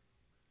naked guy.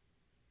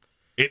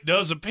 It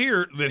does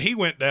appear that he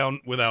went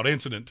down without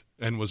incident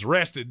and was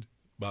arrested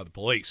by the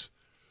police.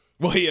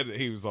 Well,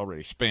 he was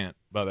already spent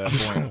by that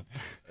point.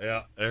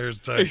 Yeah,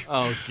 there's the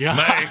oh god,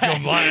 make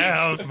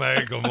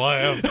them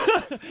laugh.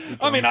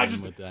 I mean,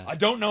 I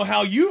don't know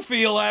how you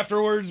feel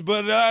afterwards,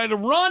 but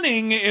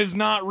running is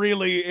not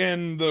really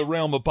in the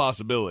realm of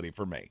possibility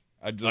for me.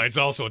 It's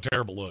also a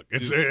terrible look.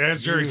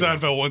 As Jerry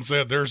Seinfeld once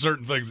said, there are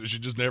certain things that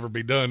should just never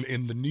be done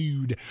in the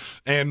nude,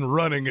 and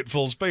running at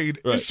full speed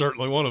is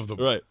certainly one of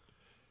them. Right.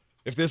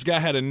 If this guy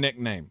had a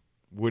nickname,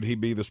 would he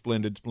be the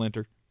Splendid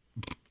Splinter?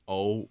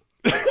 Oh.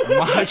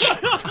 My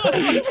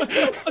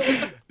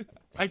God.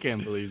 I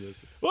can't believe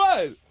this.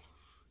 What?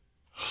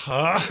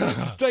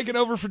 He's taking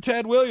over for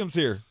Ted Williams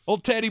here.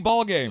 Old Teddy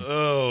ball game.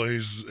 Oh,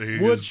 he's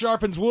wood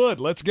sharpens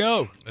wood. Let's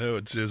go. Oh,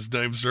 his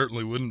name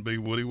certainly wouldn't be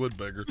Woody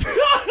Woodpecker.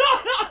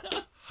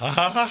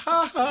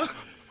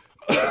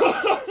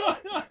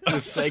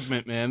 This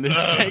segment, man. This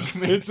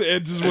segment.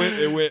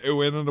 It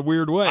went in a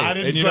weird way. I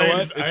didn't and you know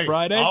what? It's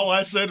Friday. All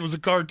I said was a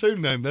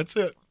cartoon name. That's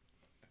it.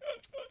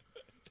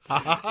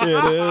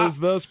 It is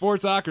the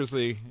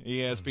Sportsocracy,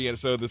 ESPN.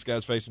 So this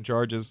guy's facing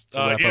charges.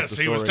 Yes,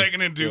 he was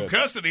taken into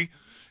custody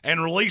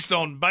and released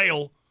on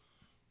bail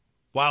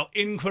while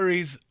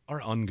inquiries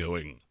are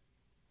ongoing.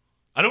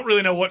 I don't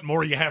really know what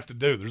more you have to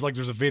do.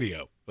 There's a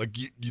video. Like,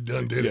 you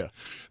done did it.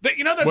 That's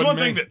Wasn't one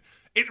me. thing that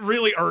it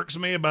really irks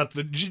me about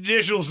the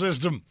judicial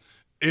system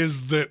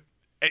is that,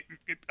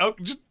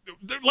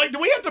 do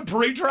we have to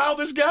pre-trial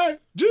this guy?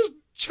 Just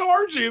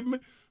charge him,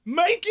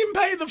 make him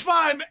pay the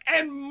fine,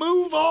 and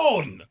move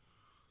on.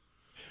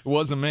 It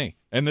wasn't me.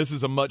 And this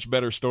is a much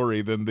better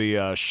story than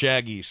the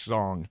Shaggy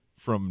song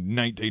from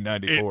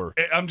 1994.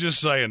 I'm just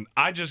saying,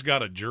 I just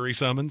got a jury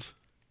summons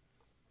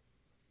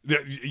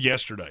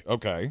yesterday.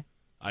 Okay.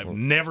 I've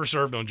never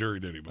served on jury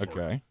duty before.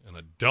 Okay. And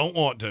I don't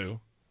want to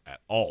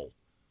at all.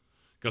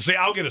 Because, see,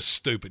 I'll get a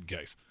stupid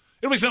case.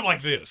 It'll be something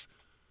like this.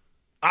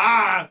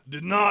 I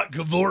did not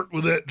cavort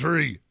with that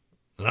tree.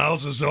 And I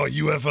also saw a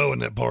UFO in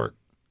that park.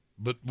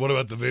 But what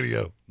about the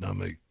video? Not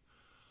me.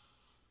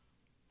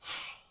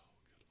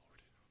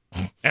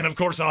 And, of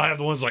course, I'll have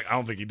the ones like, I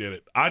don't think he did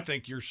it. I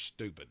think you're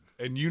stupid.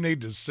 And you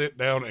need to sit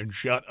down and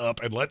shut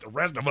up and let the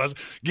rest of us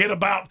get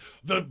about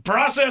the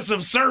process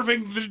of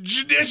serving the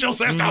judicial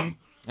system. Mm-hmm.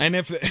 And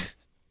if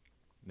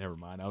never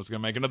mind, I was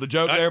going to make another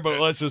joke there, but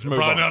let's just move on.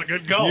 Probably not a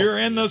good goal. You're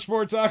in the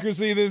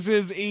Sportsocracy. This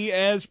is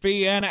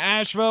ESPN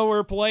Asheville.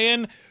 We're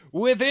playing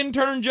with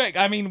Intern Jake.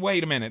 I mean,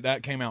 wait a minute.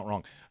 That came out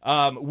wrong.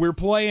 We're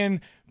playing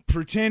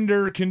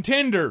Pretender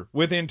Contender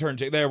with Intern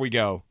Jake. There we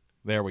go.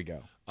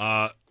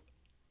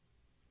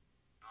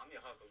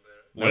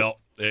 Well,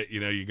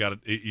 you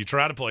got to you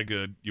try to play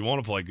good. You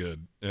want to play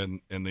good,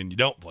 and then you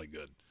don't play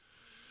good.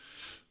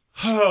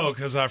 Oh,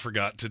 because I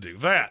forgot to do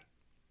that.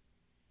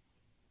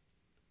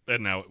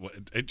 And now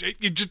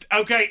you just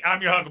okay.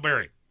 I'm your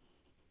Huckleberry.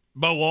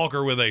 Bo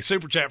Walker with a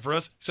super chat for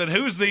us said,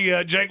 "Who's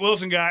the Jake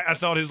Wilson guy? I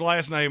thought his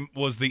last name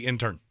was the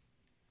intern."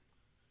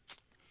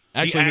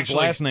 Actually, his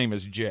last name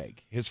is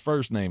Jake. His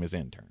first name is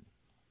Intern.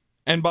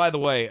 And by the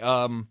way,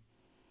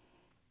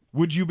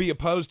 would you be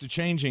opposed to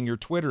changing your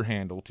Twitter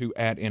handle to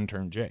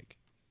 @InternJake?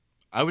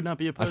 I would not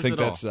be opposed at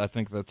all. I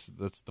think that's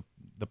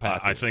the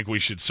path. I think we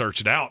should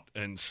search it out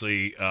and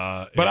see.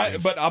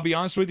 But I'll be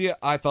honest with you,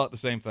 I thought the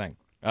same thing.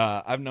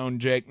 I've known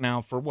Jake now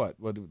for what,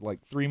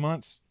 like 3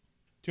 months,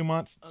 2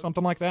 months,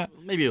 something like that.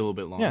 Maybe a little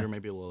bit longer,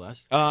 maybe a little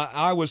less.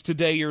 I was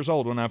today years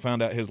old when I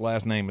found out his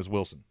last name is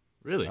Wilson.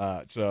 Really?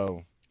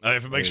 So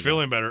if it makes you feel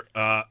any better,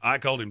 I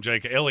called him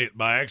Jake Elliott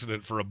by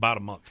accident for about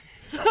a month.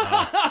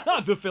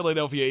 The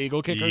Philadelphia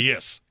Eagle kicker?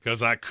 Yes,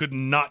 because I could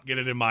not get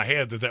it in my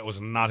head that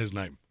was not his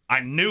name. I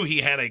knew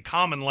he had a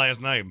common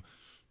last name,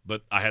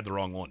 but I had the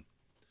wrong one.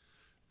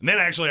 And then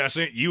actually I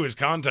sent you his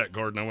contact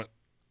card, and I went,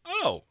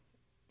 oh,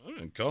 I've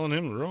been calling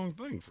him the wrong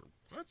thing for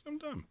quite some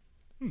time.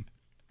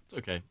 It's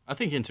okay. I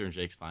think Intern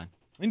Jake's fine.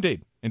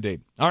 Indeed.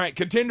 All right,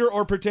 Contender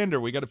or Pretender?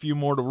 We got a few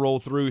more to roll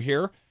through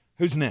here.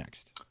 Who's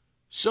next?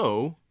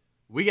 So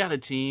we got a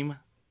team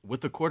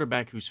with a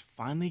quarterback who's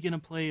finally going to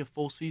play a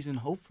full season,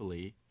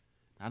 hopefully.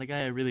 Not a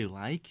guy I really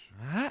like,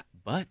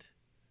 but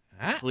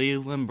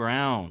Cleveland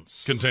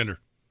Browns. Contender.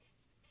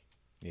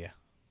 Yeah.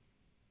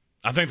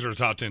 I think they're a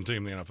top 10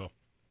 team in the NFL.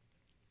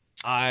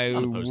 I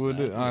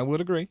would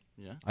agree.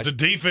 Yeah. The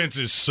defense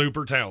is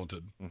super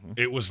talented. Mm-hmm.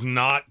 It was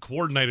not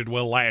coordinated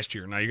well last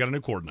year. Now you got a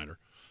new coordinator.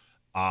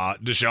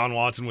 Deshaun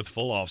Watson with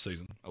full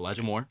offseason.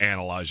 Elijah Moore.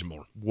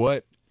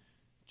 What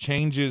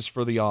changes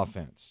for the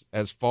offense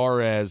as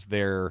far as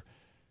their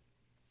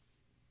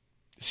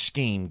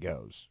scheme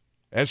goes?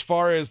 As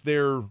far as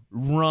their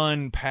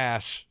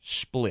run-pass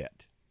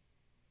split,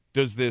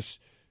 does this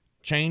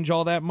change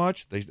all that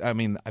much?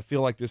 I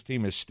feel like this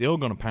team is still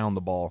going to pound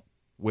the ball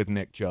with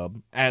Nick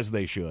Chubb, as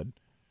they should.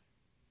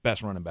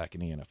 Best running back in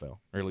the NFL,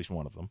 or at least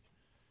one of them.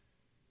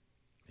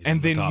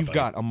 And then you've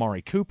got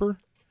Amari Cooper.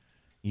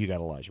 You got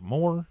Elijah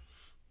Moore.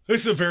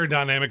 This is a very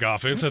dynamic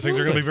offense. Absolutely. I think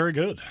they're going to be very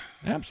good.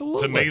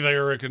 Absolutely. To me, they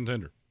are a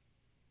contender.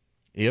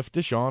 If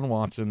Deshaun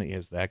Watson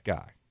is that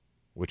guy,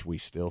 which we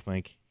still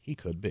think he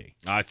could be.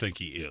 I think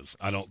he is.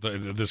 I don't.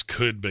 This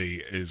could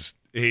be.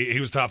 He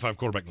was top 5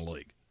 quarterback in the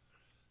league.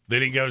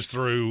 Then he goes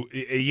through.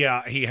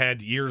 Yeah, he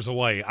had years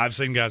away. I've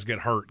seen guys get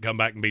hurt, come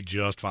back and be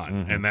just fine,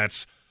 and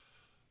that's,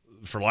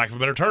 for lack of a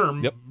better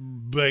term,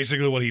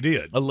 basically what he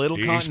did. A little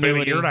continuity. He spent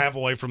a year and a half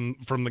away from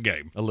the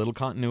game. A little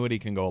continuity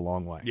can go a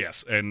long way.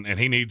 Yes, and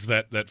he needs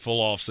that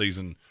full off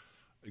season.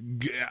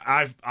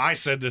 I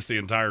said this the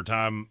entire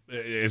time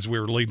as we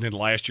were leading into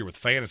last year with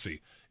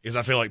fantasy. Is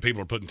I feel like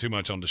people are putting too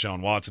much on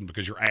Deshaun Watson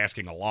because you're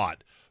asking a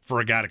lot for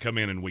a guy to come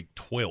in week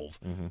 12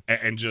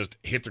 and just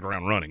hit the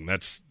ground running.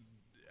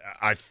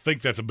 I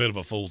think that's a bit of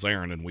a fool's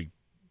errand, and we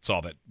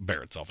saw that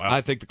bear itself out. I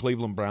think the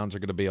Cleveland Browns are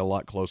going to be a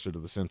lot closer to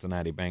the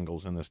Cincinnati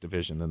Bengals in this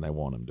division than they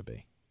want them to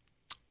be.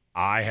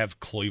 I have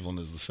Cleveland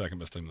as the second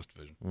best team in this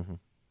division. Mm-hmm.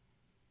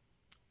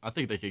 I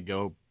think they could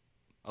go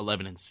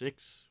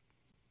 11-6,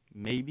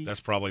 maybe.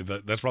 That's probably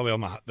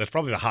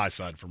the high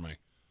side for me.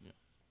 Yeah.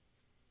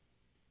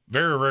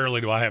 Very rarely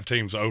do I have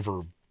teams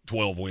over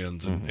 12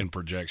 wins in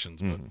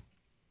projections, but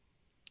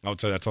I would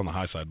say that's on the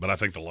high side. But I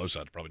think the low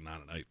side is probably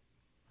 9-8.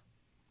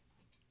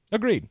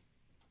 Agreed.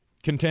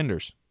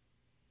 Contenders.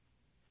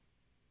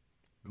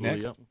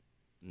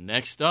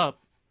 Next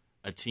up,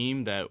 a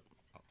team that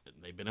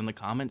they've been in the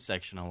comment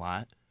section a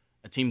lot.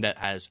 A team that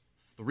has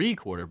 3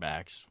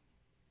 quarterbacks,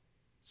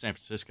 San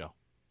Francisco.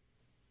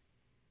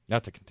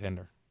 That's a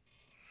contender.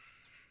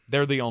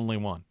 They're the only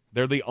one.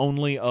 They're the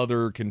only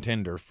other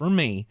contender for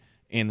me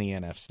in the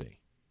NFC.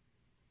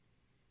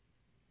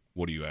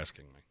 What are you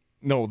asking me?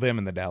 No, them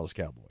and the Dallas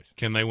Cowboys.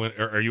 Can they win?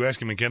 Are you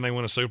asking me, can they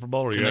win a Super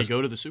Bowl? Or Can they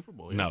go to the Super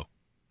Bowl? Yeah. No.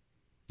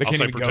 They I'll can't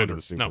say even pretender. go to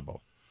the Super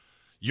Bowl.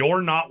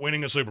 You're not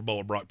winning a Super Bowl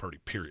with Brock Purdy,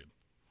 period.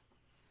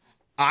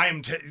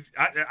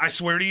 I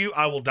swear to you,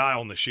 I will die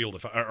on this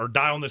shield or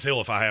die on this hill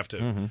if I have to.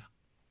 Mm-hmm.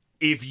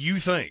 If you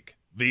think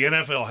the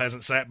NFL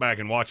hasn't sat back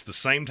and watched the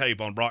same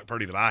tape on Brock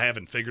Purdy that I have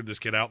and figured this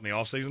kid out in the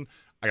offseason,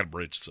 I got a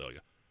bridge to sell you.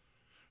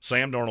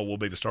 Sam Darnold will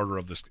be the starter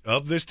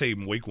of this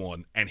team week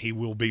 1, and he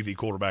will be the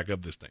quarterback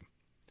of this team.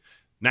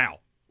 Now,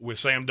 with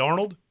Sam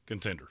Darnold,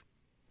 contender.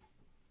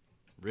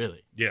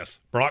 Really? Yes.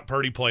 Brock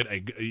Purdy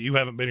played you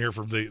haven't been here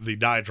for the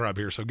diatribe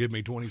here, so give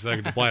me 20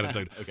 seconds of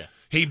platitude. Okay.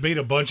 He beat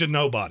a bunch of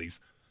nobodies,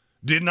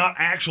 did not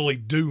actually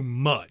do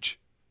much,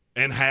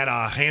 and had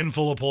a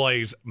handful of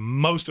plays,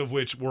 most of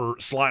which were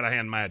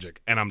sleight-of-hand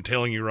magic. And I'm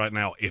telling you right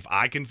now, if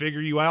I can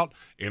figure you out,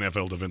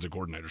 NFL defensive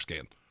coordinators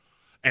can.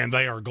 And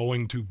they are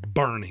going to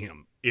burn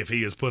him if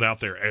he is put out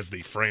there as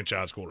the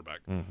franchise quarterback.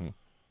 Mm-hmm.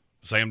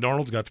 Sam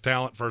Darnold's got the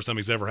talent. First time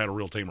he's ever had a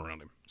real team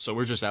around him. So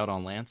we're just out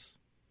on Lance?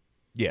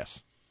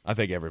 Yes. I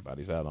think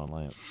everybody's out on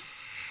Lance.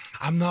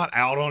 I'm not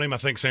out on him. I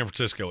think San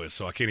Francisco is,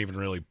 so I can't even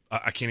really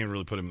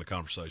put him in the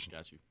conversation.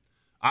 Got you.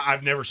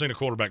 I've never seen a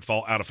quarterback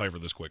fall out of favor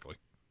this quickly.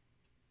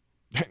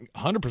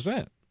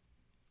 100%.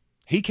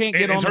 He can't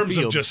get on the field. In terms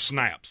of just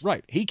snaps.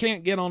 Right. He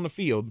can't get on the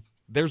field.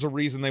 There's a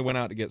reason they went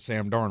out to get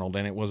Sam Darnold,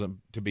 and it wasn't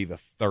to be the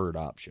third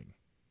option.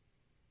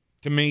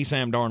 To me,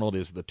 Sam Darnold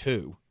is the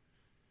 2.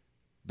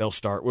 They'll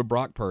start with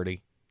Brock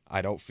Purdy.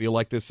 I don't feel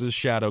like this is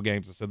shadow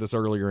games. I said this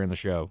earlier in the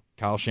show.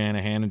 Kyle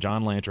Shanahan and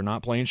John Lynch are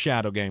not playing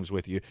shadow games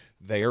with you.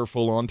 They are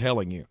full on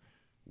telling you,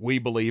 we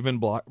believe in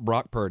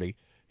Brock Purdy.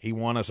 He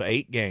won us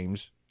 8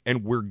 games,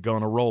 and we're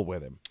going to roll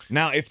with him.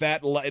 Now, if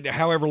that,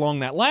 however long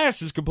that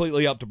lasts, is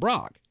completely up to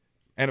Brock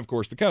and, of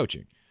course, the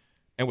coaching.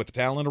 And with the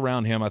talent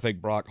around him, I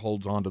think Brock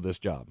holds on to this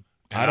job.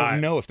 I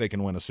don't know if they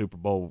can win a Super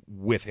Bowl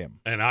with him.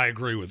 And I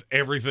agree with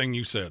everything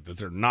you said, that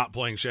they're not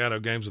playing shadow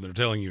games and they're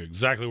telling you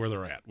exactly where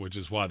they're at, which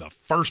is why the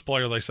first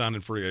player they signed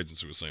in free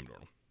agency was Sam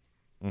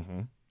Darnold.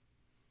 Mm-hmm.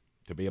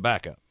 To be a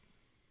backup.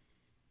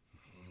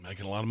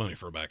 Making a lot of money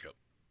for a backup.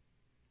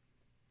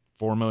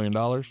 $4 million?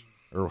 Or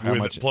how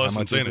much? Plus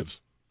how much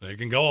incentives. They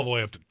can go all the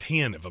way up to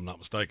 10 if I'm not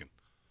mistaken.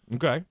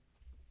 Okay.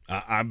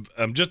 I'm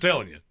just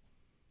telling you.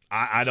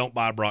 I don't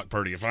buy Brock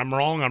Purdy. If I'm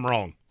wrong, I'm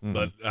wrong. Mm-hmm.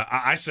 But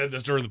I said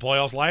this during the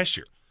playoffs last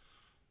year.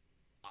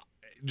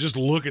 Just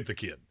look at the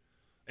kid.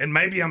 And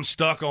maybe I'm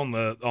stuck on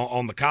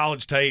the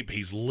college tape.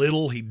 He's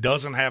little. He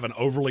doesn't have an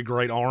overly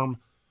great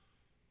arm.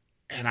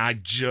 And I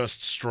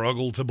just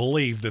struggle to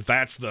believe that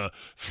that's the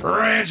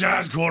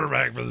franchise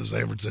quarterback for the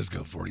San Francisco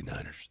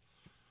 49ers.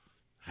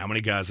 How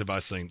many guys have I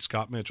seen?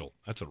 Scott Mitchell,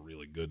 that's a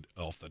really good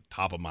off the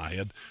top of my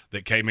head,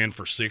 that came in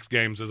for 6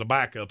 games as a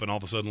backup and all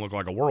of a sudden looked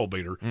like a world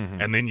beater. Mm-hmm.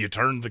 And then you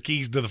turned the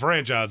keys to the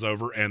franchise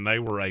over and they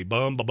were a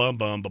bum.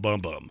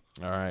 All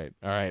right.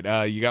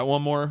 You got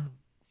one more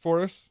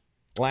for us?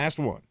 Last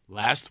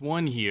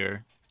one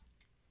here.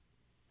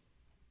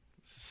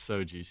 This is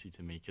so juicy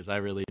to me because I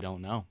really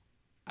don't know.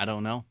 I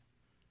don't know.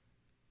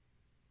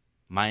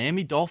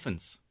 Miami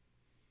Dolphins.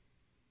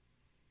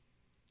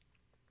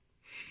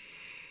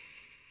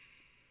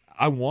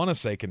 I want to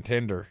say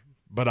contender,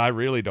 but I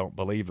really don't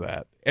believe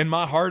that. In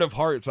my heart of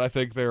hearts, I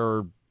think there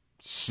are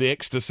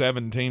 6 to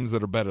 7 teams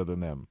that are better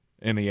than them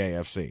in the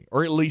AFC,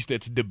 or at least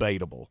it's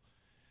debatable.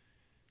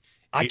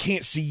 I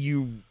can't see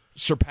you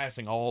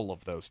surpassing all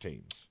of those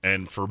teams.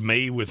 And for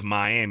me, with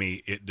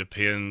Miami, it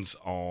depends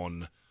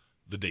on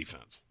the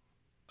defense.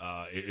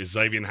 Is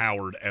Xavier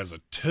Howard as a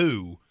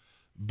 2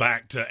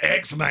 back to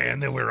X-Man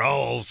that we were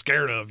all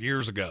scared of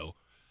years ago?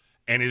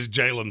 And is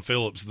Jalen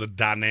Phillips the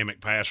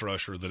dynamic pass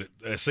rusher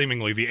that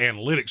seemingly the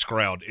analytics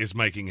crowd is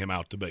making him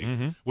out to be?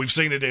 Mm-hmm. We've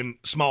seen it in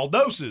small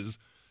doses,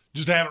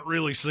 just haven't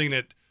really seen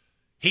it.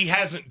 He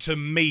hasn't, to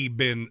me,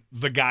 been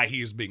the guy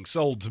he is being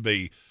sold to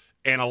be,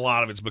 and a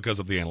lot of it's because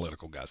of the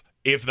analytical guys.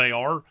 If they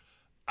are,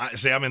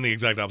 I'm in the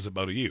exact opposite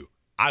boat of you.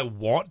 I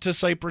want to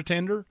say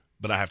pretender,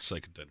 but I have to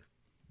say contender.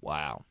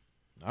 Wow.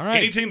 All right.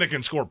 Any team that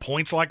can score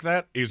points like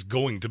that is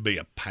going to be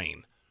a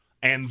pain,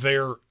 and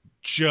they're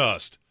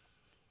just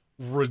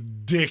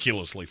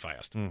ridiculously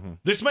fast. Mm-hmm.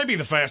 This may be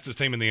the fastest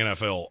team in the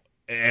NFL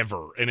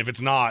ever, and if it's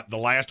not, the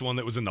last one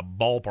that was in the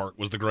ballpark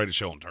was the greatest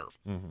show on turf.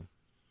 Mm-hmm.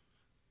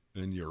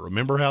 And you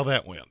remember how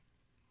that went.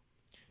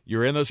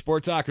 You're in the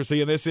Sportsocracy,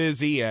 and this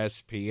is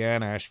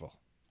ESPN Asheville.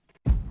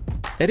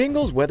 At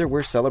Ingles, whether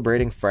we're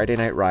celebrating Friday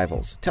night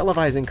rivals,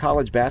 televising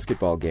college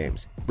basketball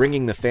games,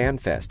 bringing the Fan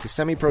Fest to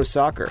semi-pro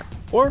soccer,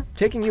 or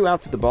taking you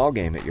out to the ball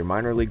game at your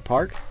minor league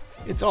park,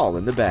 it's all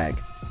in the bag.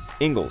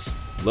 Ingles,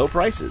 low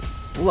prices,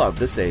 love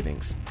the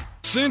savings.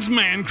 Since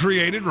man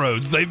created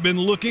roads, they've been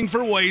looking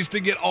for ways to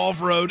get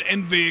off-road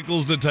and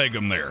vehicles to take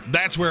them there.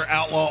 That's where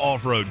Outlaw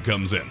Off-Road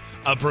comes in.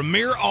 A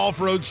premier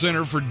off-road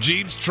center for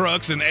Jeeps,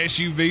 trucks, and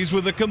SUVs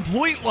with a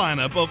complete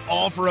lineup of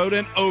off-road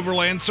and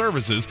overland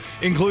services,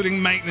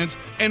 including maintenance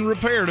and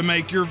repair to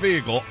make your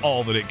vehicle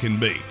all that it can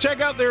be.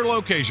 Check out their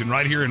location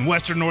right here in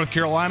Western North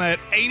Carolina at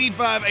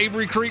 85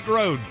 Avery Creek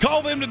Road.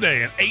 Call them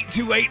today at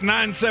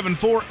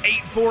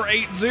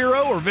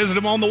 828-974-8480 or visit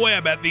them on the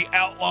web at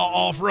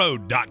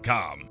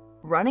theoutlawoffroad.com.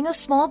 Running a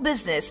small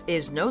business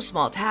is no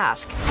small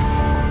task.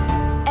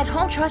 At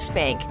Home Trust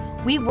Bank,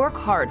 we work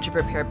hard to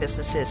prepare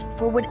businesses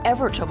for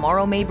whatever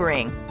tomorrow may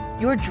bring.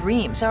 Your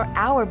dreams are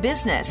our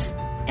business,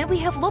 and we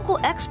have local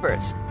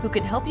experts who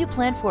can help you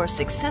plan for a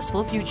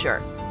successful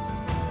future.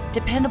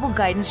 Dependable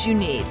guidance you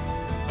need,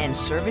 and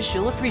service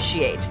you'll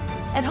appreciate.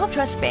 At Home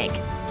Trust Bank,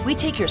 we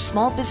take your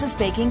small business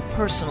banking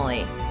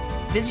personally.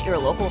 Visit your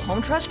local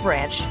Home Trust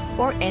branch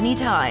or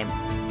anytime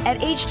at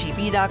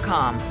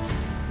htb.com.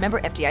 Member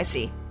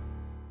FDIC.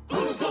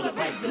 Who's gonna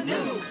break the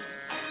news?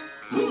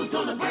 Who's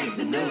gonna break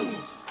the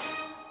news?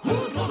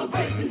 Who's gonna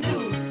break the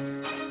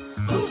news?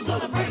 Who's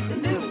gonna break the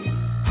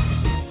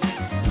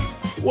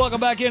news? Welcome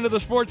back into the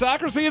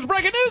Sportsocracy. It's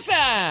breaking news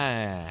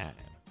time.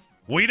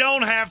 We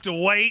don't have to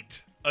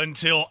wait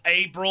until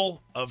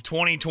April of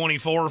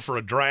 2024 for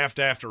a draft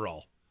after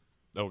all.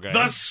 Okay.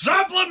 The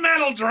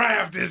supplemental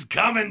draft is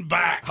coming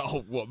back.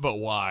 Oh, but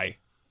why?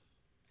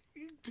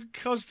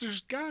 Because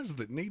there's guys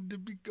that need to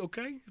be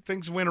okay.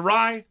 Things went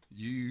awry.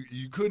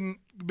 You couldn't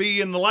be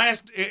in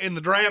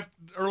the draft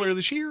earlier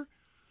this year.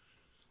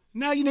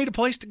 Now you need a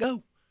place to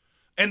go.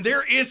 And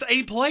there is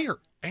a player,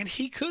 and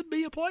he could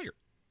be a player,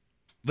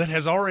 that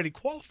has already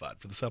qualified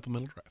for the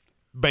supplemental draft.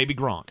 Baby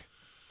Gronk.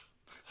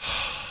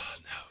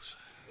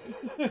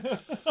 No.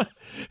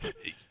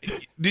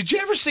 Did you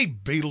ever see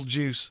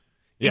Beetlejuice?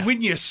 Yeah.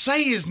 When you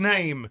say his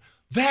name,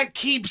 that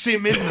keeps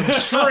him in the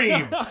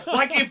stream.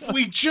 Like if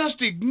we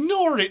just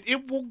ignored it,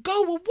 it will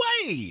go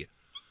away.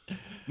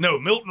 No,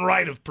 Milton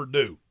Wright of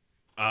Purdue.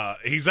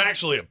 He's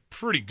actually a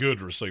pretty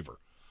good receiver.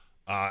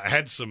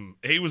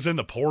 He was in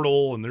the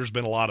portal, and there's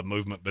been a lot of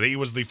movement, but he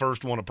was the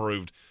first one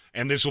approved.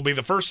 And this will be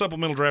the first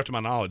supplemental draft to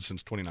my knowledge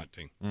since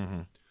 2019.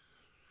 Mm-hmm.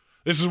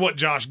 This is what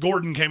Josh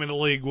Gordon came into the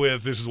league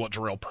with. This is what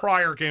Terrell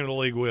Pryor came into the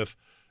league with.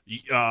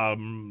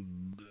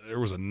 There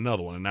was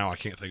another one, and now I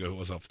can't think of who it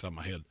was off the top of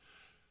my head.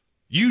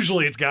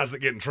 Usually it's guys that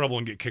get in trouble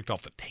and get kicked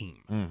off the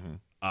team. Mm-hmm.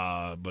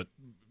 But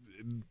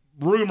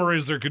rumor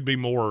is there could be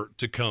more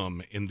to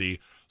come in the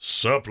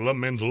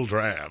supplemental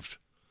draft.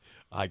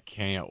 I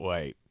can't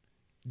wait.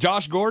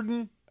 Josh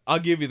Gordon, I'll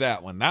give you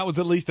that one. That was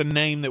at least a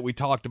name that we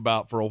talked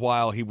about for a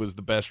while. He was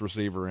the best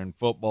receiver in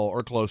football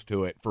or close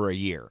to it for a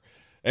year.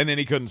 And then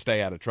he couldn't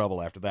stay out of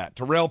trouble after that.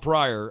 Terrell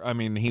Pryor, I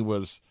mean, he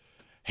was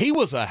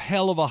a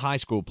hell of a high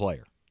school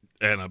player.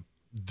 And a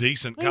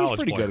decent college player. He was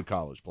pretty good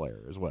college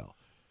player as well.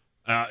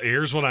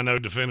 Here's what I know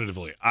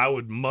definitively. I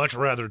would much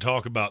rather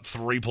talk about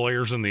 3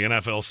 players in the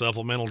NFL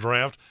supplemental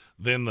draft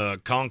than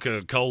the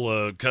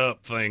Coca-Cola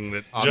Cup thing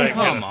that Jake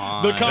come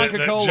on. The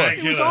Coca-Cola.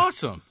 It was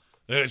awesome.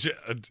 I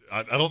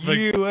don't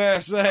think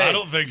USA. I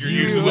don't think you're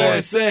using the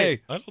word.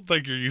 I don't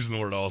think you're using the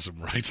word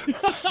awesome right.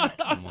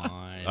 Come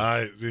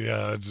on.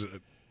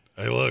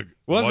 Hey, look.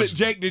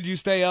 Jake? Did you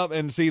stay up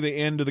and see the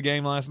end of the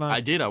game last night?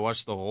 I did. I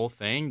watched the whole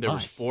thing. There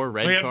was 4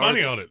 red we had cards.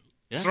 money on it.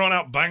 Yeah. Throwing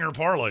out banger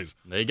parlays.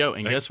 There you go.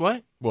 And guess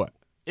what? What?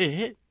 It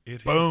hit.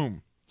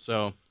 Boom.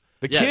 So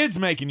the kid's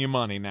making you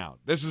money now.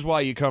 This is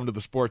why you come to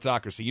the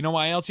Sportsocracy. You know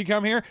why else you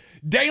come here?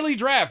 Daily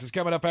Draft is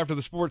coming up after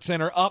the Sports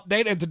Center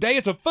update, and today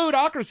it's a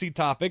foodocracy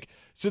topic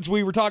since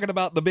we were talking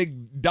about the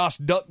big Das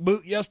Duck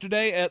Boot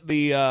yesterday at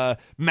the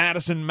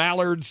Madison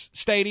Mallards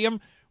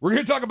Stadium. We're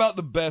going to talk about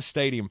the best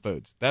stadium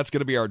foods. That's going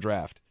to be our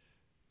draft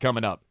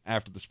coming up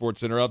after the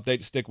Sports Center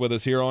update. Stick with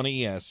us here on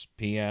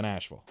ESPN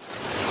Asheville.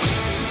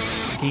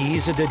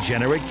 He's a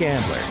degenerate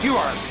gambler. You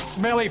are a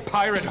smelly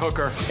pirate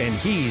hooker. And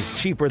he's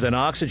cheaper than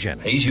oxygen.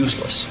 He's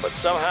useless. But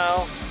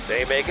somehow,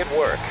 they make it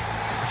work.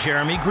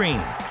 Jeremy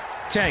Green,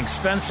 Tank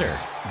Spencer.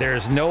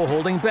 There's no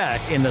holding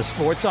back in the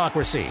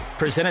Sportsocracy,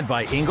 presented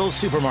by Ingles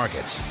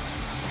Supermarkets.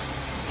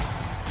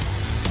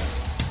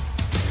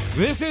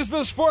 This is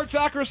the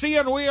Sportsocracy,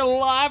 and we are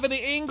live in the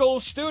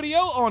Ingles studio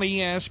on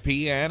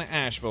ESPN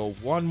Asheville.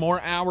 One more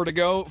hour to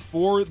go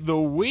for the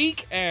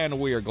week, and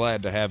we are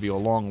glad to have you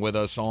along with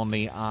us on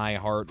the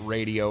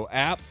iHeartRadio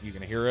app. You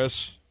can hear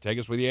us, take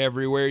us with you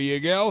everywhere you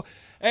go,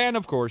 and,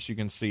 of course, you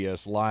can see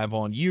us live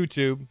on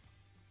YouTube.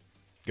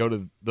 Go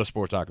to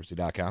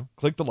thesportsocracy.com,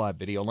 click the live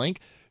video link,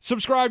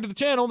 subscribe to the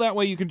channel. That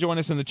way you can join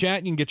us in the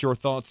chat. You can get your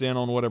thoughts in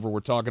on whatever we're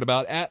talking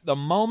about at the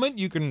moment.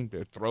 You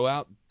can throw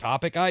out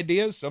topic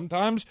ideas.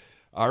 Sometimes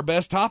our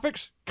best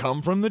topics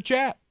come from the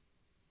chat.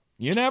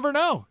 You never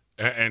know.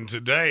 And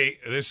today,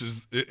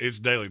 it's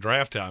daily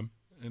draft time,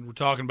 and we're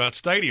talking about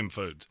stadium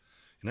foods.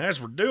 And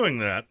as we're doing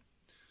that,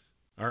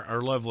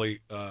 our lovely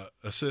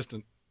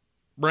assistant,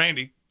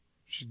 Brandy,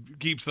 she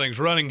keeps things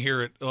running here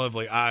at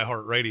lovely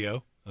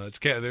iHeartRadio.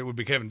 It would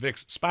be Kevin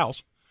Vick's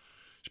spouse.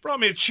 She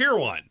brought me a cheer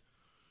wine.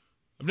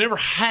 I've never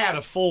had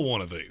a full one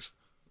of these.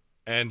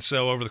 And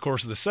so over the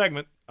course of the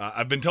segment,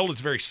 I've been told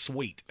it's very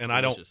sweet, and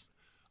I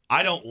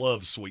don't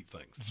love sweet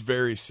things. It's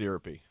very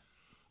syrupy.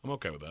 I'm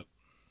okay with that.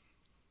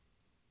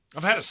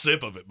 I've had a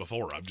sip of it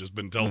before. I've just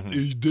been told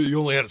you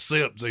only had a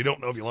sip, so you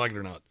don't know if you like it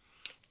or not.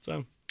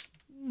 So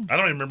I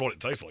don't even remember what it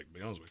tastes like, to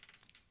be honest with you.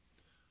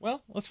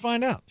 Well, let's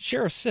find out.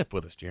 Share a sip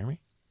with us, Jeremy.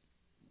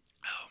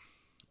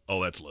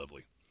 Oh, that's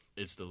lovely.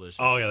 It's delicious.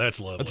 Oh, yeah, that's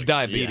lovely. That's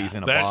diabetes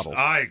in a bottle.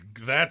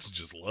 That's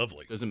just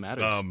lovely. Doesn't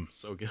matter. It's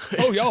so good.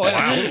 Oh,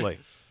 absolutely.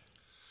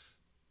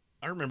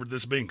 I remember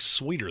this being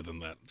sweeter than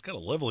that. It's got a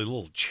lovely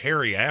little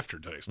cherry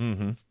aftertaste.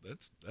 Mm-hmm.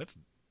 That's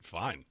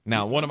fine.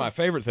 Now, one of my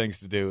favorite things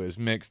to do is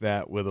mix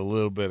that with a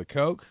little bit of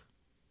Coke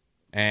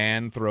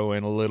and throw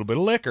in a little bit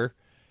of liquor,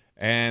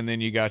 and then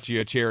you got you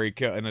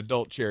an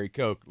adult cherry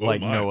Coke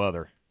like no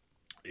other.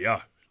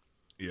 Yeah,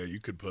 you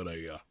could put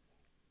a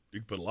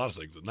lot of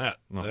things in that.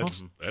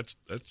 That's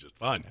just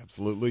fine.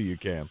 Absolutely, you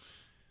can.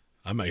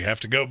 I may have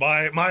to go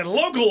by my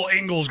local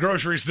Ingles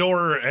grocery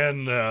store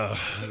and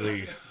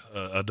the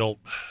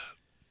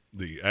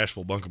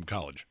Asheville Buncombe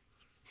College.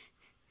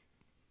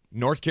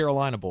 North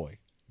Carolina boy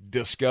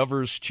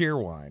discovers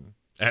cheerwine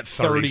at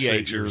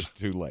 38 years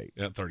too late.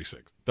 At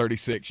 36.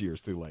 36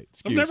 years too late.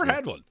 I've never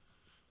had one.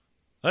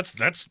 That's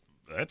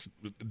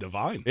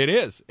divine. It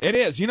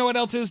is. You know what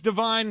else is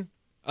divine?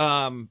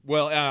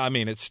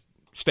 It's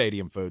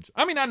stadium foods.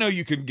 I mean, I know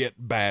you can get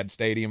bad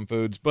stadium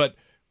foods, but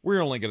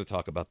we're only going to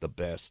talk about the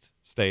best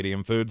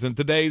stadium foods in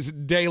today's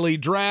daily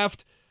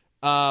draft.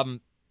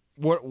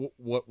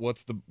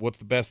 What's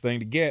the best thing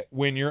to get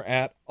when you're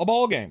at a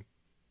ball game?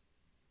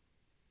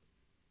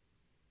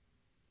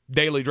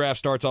 Daily draft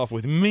starts off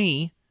with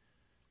me,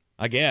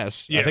 I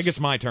guess. Yes. I think it's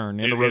my turn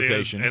in the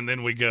rotation. And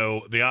then we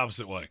go the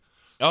opposite way.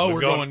 Oh,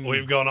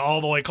 we've gone all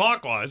the way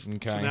clockwise.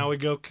 Okay. So now we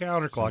go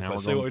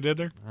counterclockwise. See what we did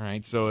there? All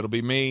right. So it'll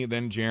be me,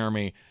 then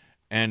Jeremy,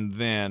 and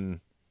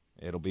then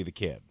it'll be the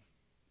kid.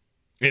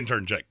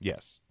 Intern Jake.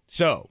 Yes.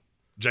 So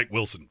Jake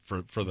Wilson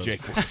for those.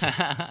 Jake Wilson.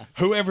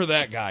 Whoever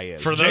that guy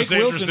is. For those Jake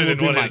interested Wilson will in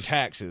do what my is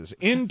taxes.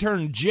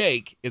 Intern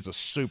Jake is a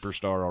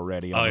superstar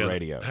already on the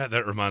radio.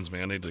 That reminds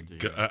me, I need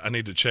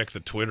to check the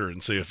Twitter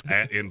and see if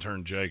at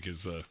Intern Jake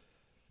is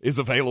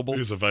available.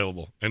 Is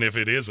available, and if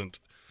it isn't,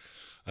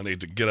 I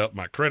need to get up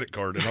my credit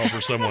card and offer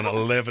someone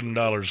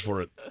 $11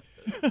 for it.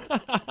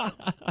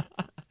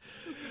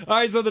 All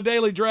right, so the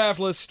daily draft.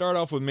 Let's start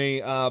off with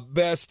me.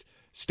 Best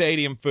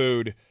stadium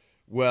food.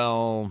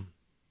 Well,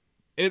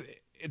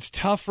 it's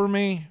tough for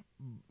me,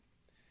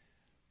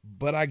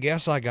 but I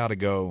guess I gotta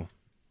go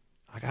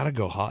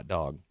hot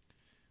dog.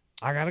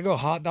 I gotta go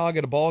hot dog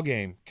at a ball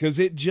game because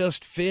it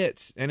just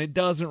fits, and it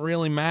doesn't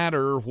really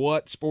matter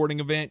what sporting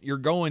event you're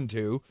going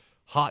to.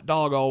 Hot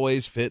dog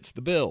always fits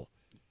the bill.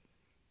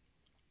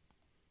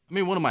 I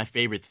mean, one of my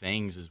favorite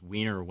things is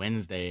Wiener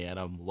Wednesday at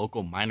a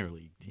local minor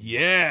league team.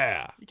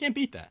 Yeah. You can't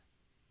beat that.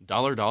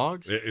 Dollar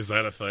dogs. Is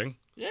that a thing?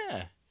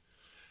 Yeah.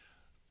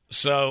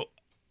 So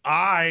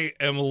I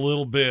am a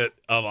little bit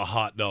of a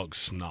hot dog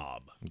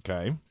snob.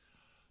 Okay.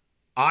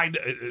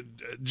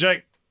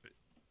 Jake,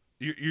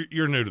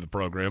 you're new to the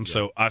program,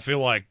 so I feel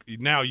like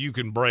now you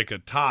can break a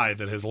tie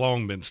that has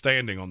long been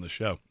standing on the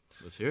show.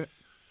 Let's hear it.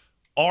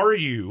 Are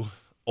you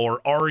or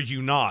are you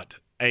not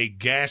a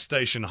gas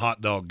station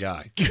hot dog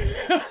guy?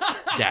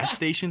 Gas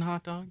station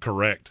hot dog?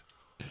 Correct.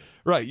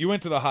 Right. You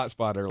went to the hot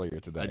spot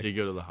earlier today. I did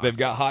go to the hot They've spot.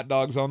 got hot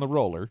dogs on the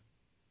roller.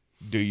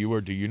 Do you or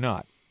do you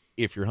not,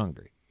 if you're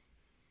hungry?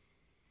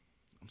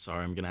 I'm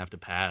sorry. I'm going to have to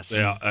pass.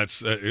 Yeah, that's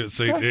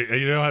see,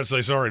 you don't have to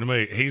say sorry to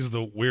me. He's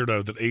the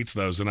weirdo that eats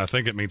those, and I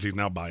think it means he's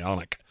now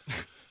bionic.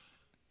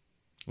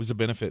 There's a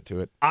benefit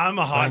to it. I'm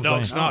a hot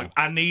dog snob.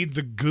 I need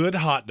the good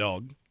hot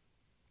dog.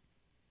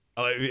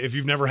 If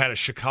you've never had a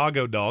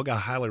Chicago dog, I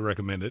highly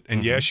recommend it.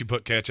 And yes, you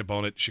put ketchup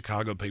on it.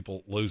 Chicago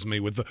people lose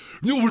me with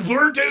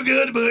we're too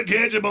good to put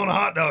ketchup on a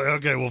hot dog.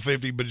 Okay, well,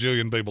 50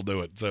 bajillion people do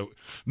it. So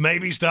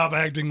maybe stop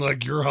acting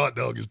like your hot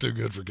dog is too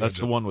good for ketchup. That's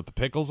the one with the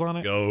pickles on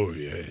it? Oh,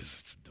 yes.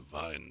 It's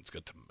divine. It's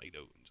got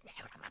tomatoes.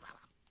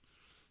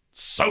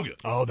 So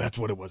good. Oh, that's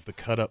what it was, the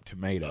cut-up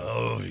tomato.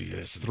 Oh,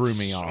 yes. It threw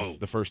me off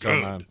the first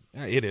time.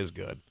 It is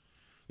good.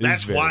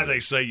 That's why they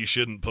say you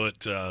shouldn't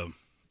put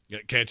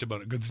ketchup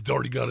on it, because it's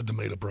already got a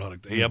tomato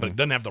product. Yeah, but it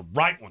doesn't have the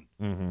right one.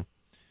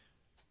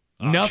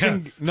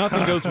 Nothing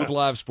goes with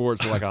live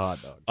sports like a hot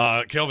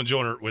dog. Kelvin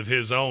Joyner with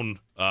his own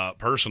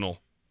personal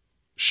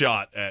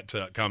shot at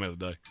comment of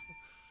the day.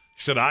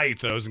 He said, I eat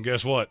those, and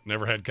guess what?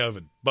 Never had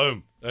COVID.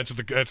 Boom. That's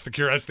the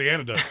cure. That's the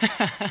antidote.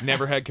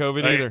 Never had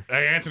COVID either.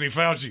 Hey, Anthony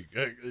Fauci,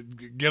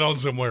 get on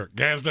somewhere.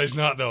 Gas station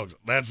hot dogs.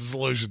 That's the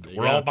solution.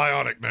 We're all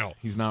bionic now.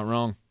 He's not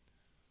wrong.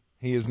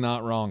 He is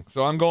not wrong.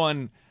 So I'm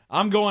going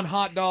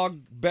hot dog,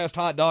 best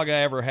hot dog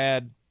I ever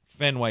had,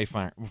 Fenway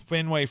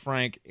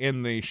Frank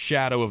in the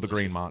shadow of the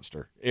Green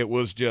Monster. It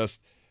was just,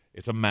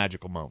 it's a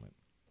magical moment.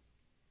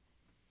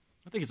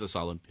 I think it's a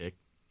solid pick.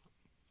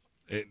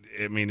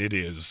 It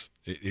is.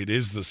 It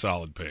is the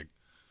solid pick.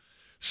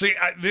 See,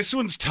 this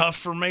one's tough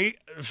for me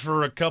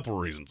for a couple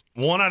reasons.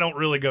 One, I don't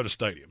really go to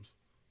stadiums.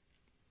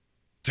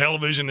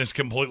 Television has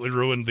completely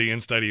ruined the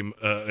in-stadium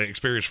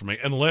experience for me,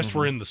 unless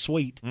we're in the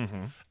suite.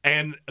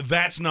 And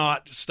that's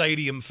not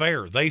stadium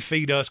fare. They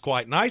feed us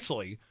quite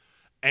nicely,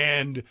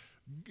 and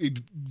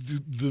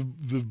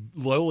the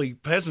lowly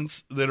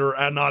peasants that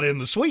are not in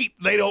the suite,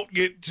 they don't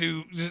get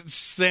to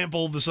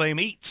sample the same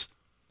eats.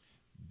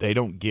 They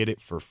don't get it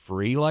for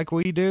free like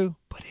we do,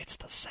 but it's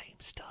the same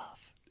stuff.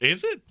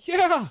 Is it?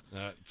 Yeah.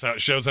 So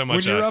it shows how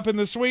much. When you're up in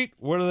the suite,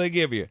 what do they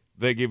give you?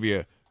 They give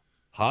you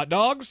hot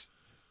dogs.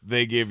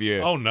 They give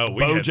you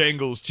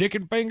Bojangles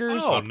chicken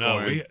fingers. Oh,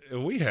 no.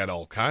 We had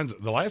all kinds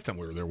of – the last time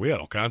we were there, we had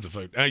all kinds of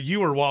food.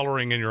 You were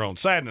wallowing in your own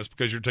sadness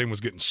because your team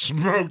was getting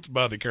smoked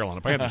by the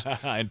Carolina Panthers.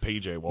 And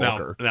P.J.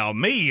 Walker. Now,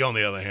 me, on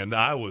the other hand,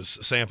 I was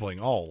sampling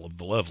all of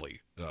the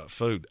lovely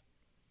food.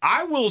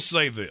 I will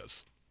say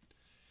this.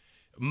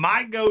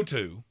 My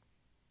go-to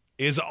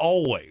is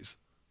always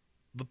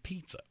the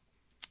pizza.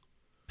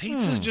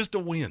 Pizza's just a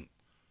win.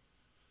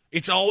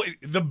 It's all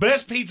the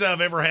best pizza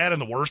I've ever had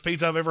and the worst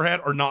pizza I've ever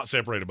had are not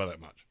separated by that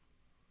much.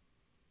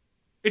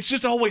 It's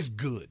just always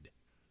good.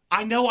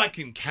 I know I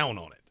can count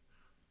on it.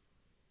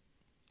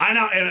 I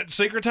know, and at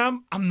Secret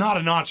Time, I'm not a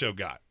nacho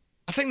guy.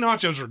 I think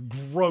nachos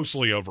are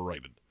grossly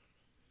overrated.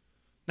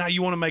 Now,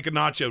 you want to make a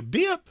nacho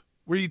dip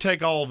where you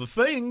take all the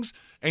things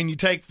and you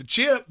take the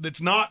chip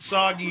that's not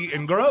soggy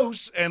and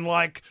gross and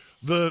like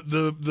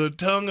the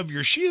tongue of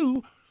your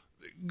shoe,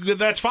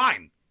 that's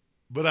fine.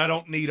 But I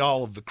don't need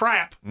all of the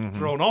crap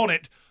thrown on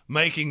it,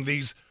 making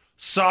these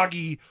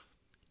soggy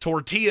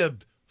tortilla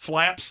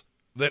flaps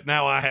that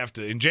now I have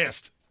to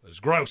ingest. It's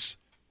gross.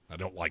 I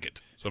don't like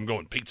it. So I'm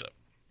going pizza.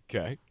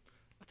 Okay.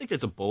 I think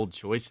that's a bold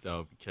choice,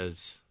 though,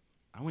 because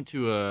I went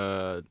to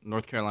a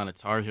North Carolina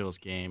Tar Heels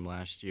game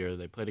last year.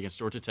 They played against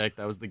Georgia Tech.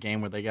 That was the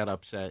game where they got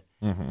upset.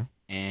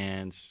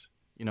 And,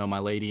 you know, my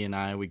lady and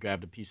I, we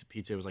grabbed a piece of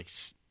pizza. It was like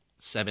 $7,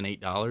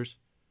 $8.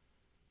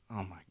 Oh,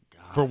 my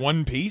God. For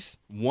one piece?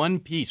 One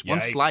piece. One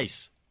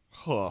slice.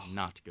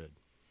 Not good.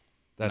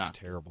 That's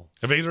terrible.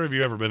 Have either of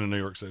you ever been to New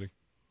York City?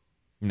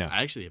 No.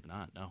 I actually have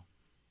not, no.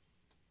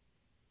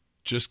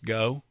 Just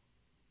go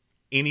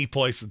any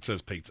place that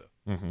says pizza.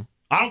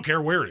 I don't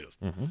care where it is.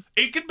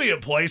 It could be a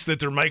place that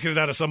they're making it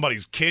out of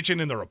somebody's kitchen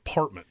in their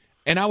apartment.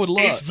 And I would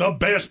love it's the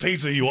best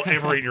pizza you will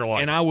ever eat in your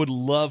life. And I would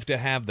love to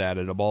have that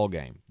at a ball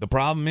game. The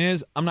problem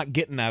is I'm not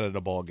getting that at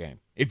a ball game.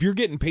 If you're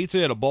getting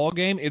pizza at a ball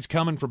game, it's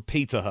coming from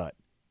Pizza Hut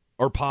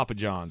or Papa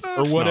John's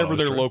or whatever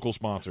their local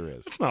sponsor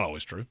is. It's not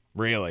always true.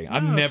 Really?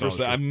 I've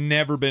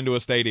never been to a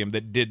stadium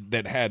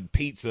that had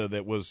pizza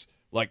that was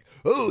like,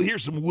 oh,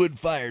 here's some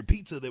wood-fired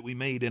pizza that we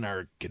made in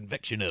our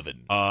convection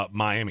oven.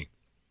 Miami.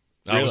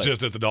 Really? I was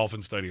just at the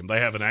Dolphin Stadium.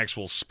 They have an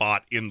actual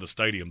spot in the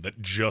stadium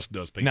that just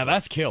does pizza. Now,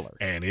 that's killer.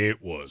 And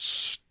it was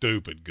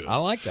stupid good. I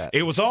like that.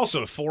 It was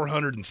also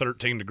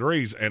 413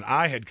 degrees, and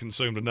I had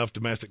consumed enough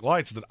domestic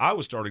lights that I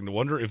was starting to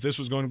wonder if this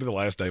was going to be the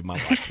last day of my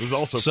life. It was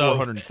also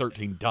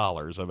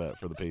 $413, I bet,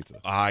 for the pizza.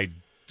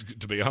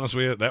 To be honest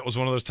with you, that was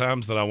one of those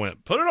times that I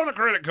went, put it on a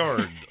credit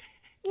card.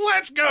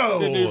 Let's go.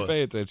 Didn't even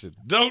pay attention.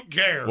 Don't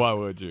care. Why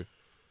would you?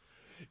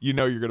 You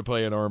know you're going to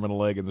play an arm and a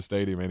leg in the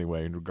stadium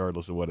anyway,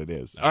 regardless of what it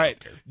is. All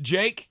right,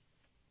 Jake,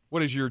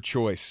 what is your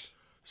choice?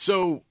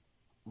 So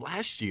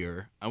last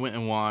year, I went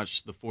and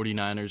watched the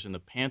 49ers and the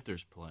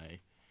Panthers play,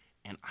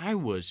 and I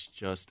was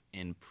just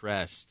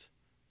impressed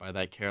by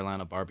that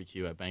Carolina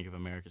barbecue at Bank of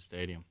America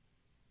Stadium.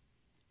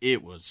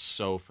 It was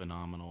so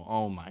phenomenal.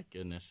 Oh, my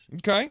goodness.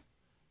 Okay.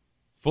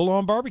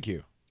 Full-on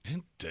barbecue.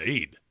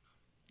 Indeed.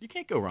 You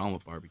can't go wrong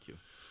with barbecue.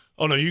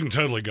 Oh, no, you can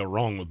totally go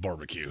wrong with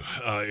barbecue.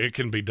 It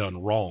can be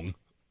done wrong.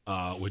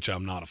 Which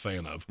I'm not a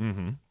fan of.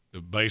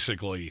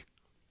 Basically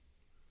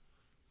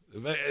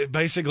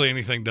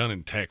anything done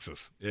in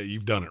Texas,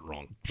 you've done it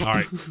wrong. All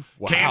right.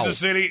 Wow. Kansas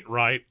City,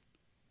 right.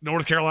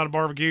 North Carolina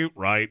barbecue,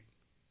 right.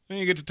 Then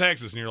you get to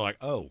Texas, and you're like,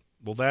 oh,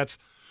 well, that's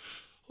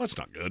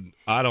not good.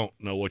 I don't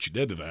know what you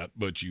did to that,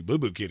 but you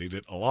boo-boo kittied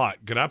it a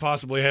lot. Could I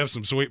possibly have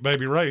some Sweet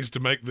Baby Ray's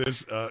to make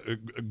this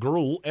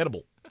gruel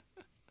edible?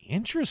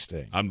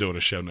 Interesting. I'm doing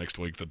a show next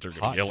week that they're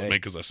going to yell at me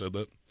because I said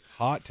that.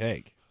 Hot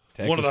take.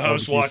 Texas one of the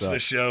hosts watched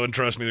this show, and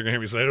trust me, they're going to hear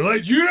me say, they're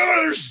like, you don't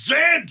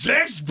understand,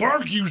 Texas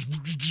barbecue's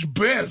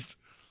best.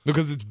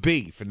 Because it's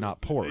beef and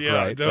not pork,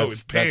 right? No,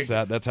 it's pig.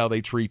 That's how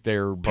they treat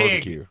their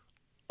barbecue.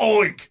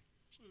 Oink.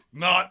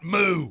 Not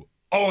moo.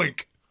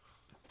 Oink.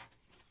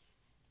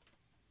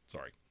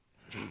 Sorry.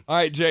 All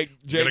right, Jake's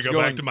going to go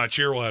back to my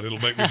cheerwine. It'll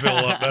make me feel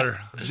a lot better.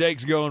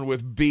 Jake's going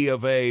with B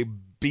of A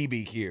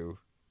BBQ.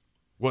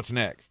 What's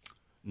next?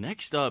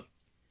 Next up,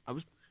 I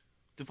was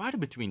divided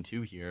between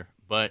two here,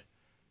 but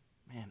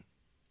man,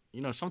 you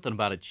know, something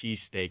about a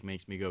cheesesteak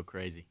makes me go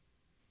crazy.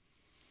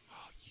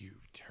 Oh, you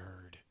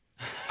turd.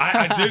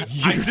 I do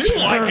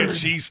like a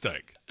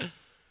cheesesteak. They're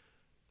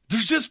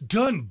just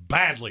done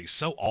badly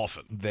so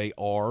often. They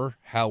are,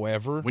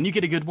 however. When you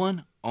get a good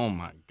one, oh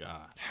my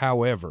God.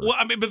 However. Well,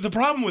 I mean, but the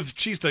problem with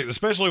cheesesteaks,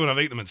 especially when I've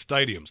eaten them in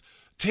stadiums,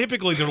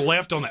 typically they're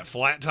left on that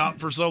flat top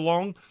for so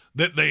long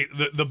that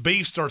the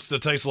beef starts to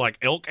taste like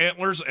elk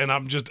antlers, and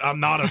I'm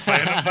not a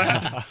fan of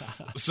that.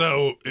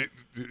 So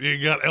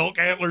you got elk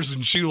antlers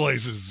and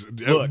shoelaces,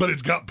 but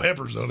it's got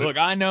peppers on it. Look,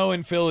 I know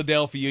in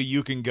Philadelphia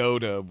you can go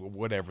to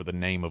whatever the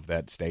name of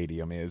that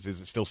stadium is. Is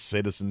it still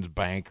Citizens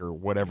Bank or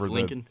whatever? It's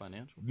Lincoln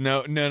Financial.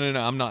 No.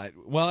 I'm not.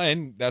 Well,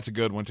 and that's a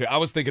good one too. I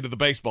was thinking of the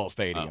baseball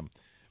stadium,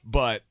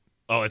 but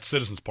it's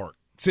Citizens Park.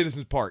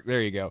 Citizens Park.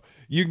 There you go.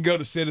 You can go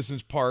to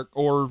Citizens Park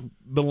or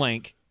the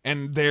Link.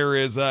 And there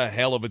is a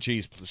hell of a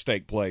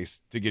cheesesteak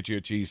place to get you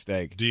a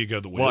cheesesteak. Do you go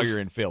the Wiz? While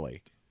you're in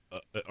Philly?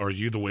 Are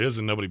you the Wiz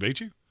and nobody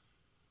beat you?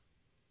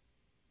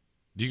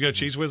 Do you go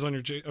Cheese Whiz on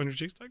your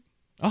cheesesteak?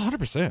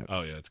 100%.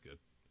 Oh, yeah, it's good.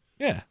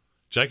 Yeah.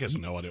 Jake has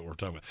no idea what we're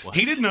talking about. What?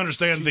 He didn't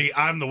understand the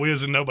 "I'm the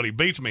Wiz and nobody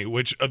beats me,"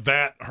 which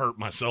that hurt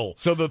my soul.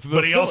 So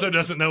but he also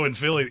doesn't know in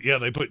Philly,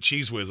 they put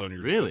Cheese Whiz on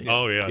your. Really?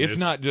 Oh yeah. It's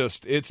not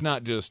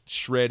just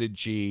shredded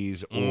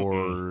cheese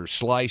or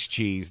sliced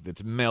cheese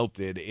that's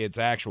melted. It's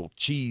actual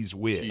Cheese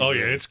Whiz. Oh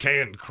yeah, it's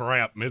canned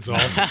crap. It's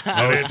awesome.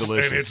 It's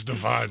delicious. And it's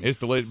divine. It's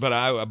delicious. But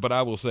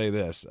I will say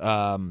this: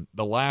 the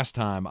last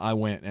time I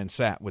went and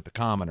sat with the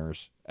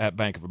Commoners at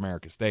Bank of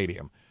America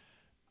Stadium,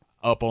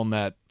 up on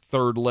that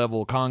third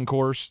level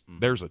concourse,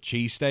 there's a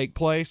cheesesteak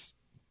place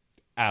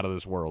out of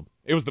this world.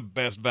 It was the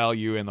best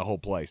value in the whole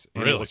place.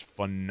 And really? It was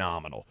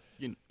phenomenal.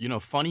 You know,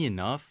 funny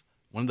enough,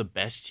 one of the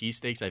best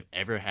cheesesteaks I've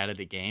ever had at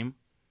a game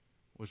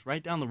was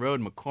right down the road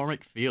in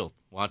McCormick Field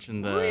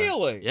watching the.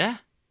 Really? Yeah.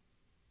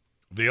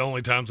 The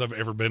only times I've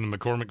ever been to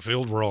McCormick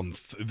Field were on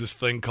this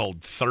thing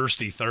called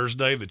Thirsty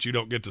Thursday that you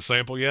don't get to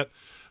sample yet.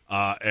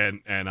 And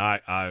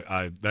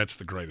I that's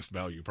the greatest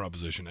value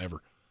proposition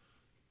ever.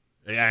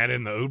 Add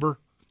in the Uber.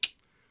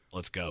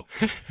 Let's go.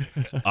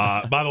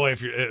 By the way,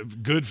 if you're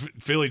good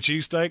Philly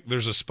cheesesteak,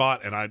 there's a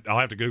spot, and I'll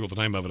have to Google the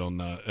name of it on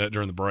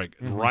during the break.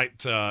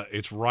 Mm-hmm.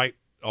 It's right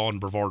on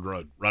Brevard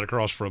Road, right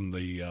across from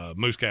the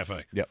Moose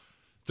Cafe. Yep.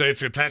 So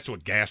it's attached to a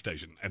gas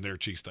station, and their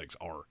cheesesteaks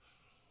are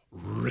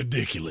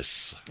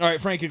ridiculous. All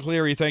right, Frankie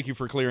Cleary, thank you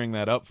for clearing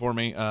that up for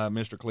me,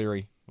 Mr.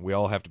 Cleary. We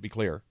all have to be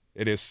clear.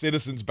 It is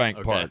Citizens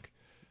Bank Park.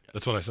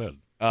 That's what I said.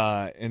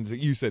 And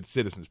you said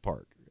Citizens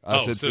Park.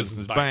 I said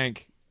Citizens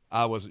Bank.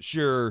 I wasn't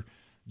sure.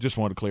 Just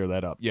wanted to clear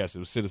that up. Yes, it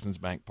was Citizens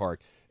Bank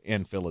Park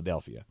in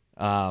Philadelphia.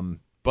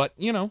 But,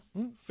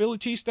 Philly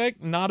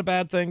cheesesteak, not a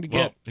bad thing to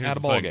get at a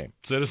ball game.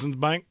 Citizens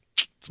Bank,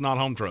 it's not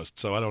Home Trust,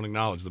 so I don't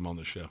acknowledge them on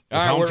this show.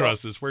 Right, Home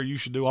Trust is where you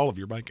should do all of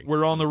your banking.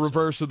 We're on the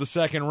reverse of the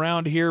second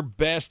round here.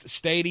 Best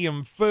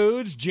stadium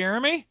foods.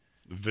 Jeremy?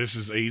 This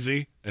is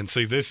easy. And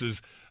see, this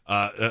is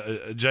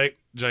Jake,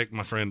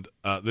 my friend,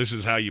 this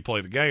is how you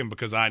play the game,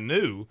 because I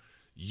knew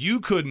you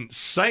couldn't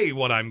say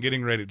what I'm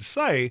getting ready to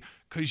say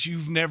because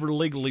you've never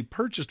legally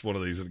purchased one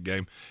of these at a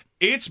game.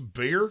 It's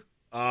beer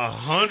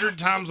 100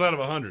 times out of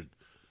 100.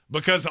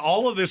 Because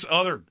all of this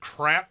other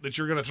crap that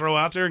you're going to throw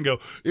out there and go,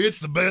 it's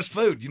the best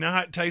food. You know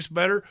how it tastes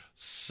better?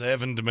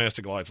 7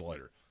 domestic lights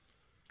later.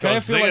 Okay, I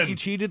feel like you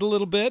cheated a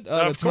little bit.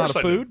 It's not a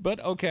food, but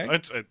okay.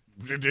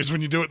 It is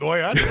when you do it the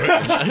way I do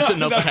it. It's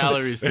enough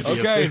calories.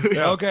 Okay.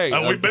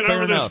 We've been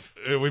over this.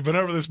 We've been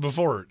over this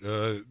before.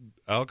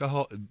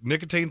 Alcohol,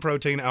 nicotine,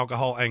 protein,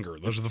 alcohol, anger.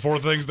 Those are the 4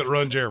 things that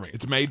run Jeremy.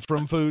 It's made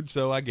from food,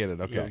 so I get it.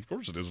 Okay. Yeah, of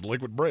course it is.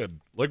 Liquid bread.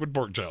 Liquid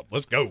pork chop.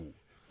 Let's go.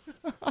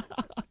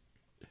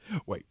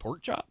 Wait,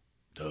 pork chop?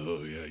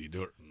 Oh, yeah, you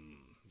do it.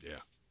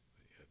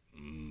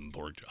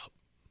 Pork chop.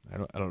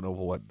 I don't know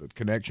what the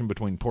connection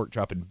between pork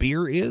chop and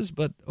beer is,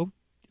 but okay.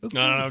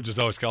 No, I've just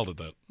always called it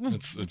that.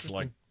 It's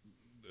like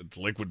it's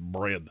liquid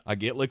bread. I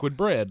get liquid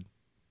bread.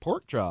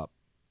 Pork chop,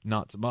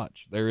 not so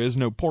much. There is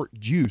no pork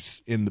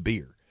juice in the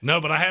beer. No,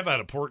 but I have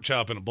had a pork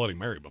chop and a Bloody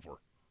Mary before.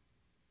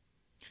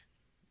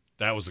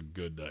 That was a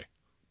good day.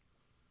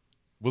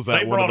 Was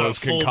that one of those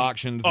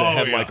concoctions that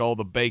had like all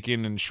the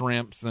bacon and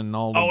shrimps and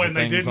all the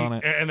things on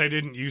it? And they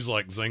didn't use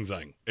like Zing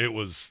Zang. It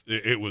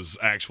was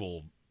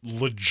actual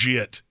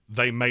legit.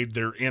 They made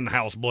their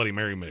in-house Bloody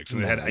Mary mix,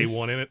 and it had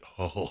A1 in it.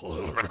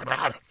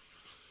 Oh.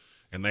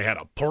 And they had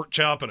a pork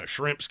chop and a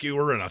shrimp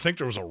skewer, and I think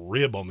there was a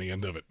rib on the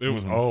end of it. It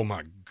was, oh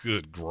my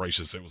good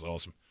gracious, it was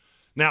awesome.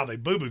 Now, they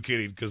boo-boo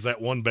kittied because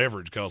that one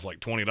beverage cost like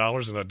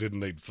 $20, and I didn't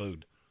need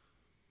food.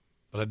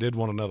 But I did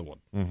want another one.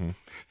 Mm-hmm.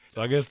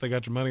 So I guess they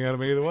got your money out of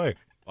me either way.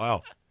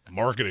 Wow.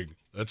 Marketing.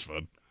 That's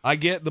fun. I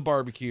get the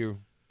barbecue.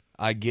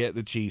 I get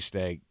the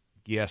cheesesteak.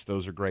 Yes,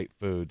 those are great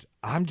foods.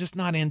 I'm just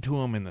not into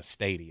them in the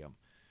stadium.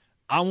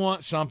 I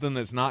want something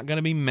that's not going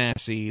to be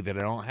messy, that I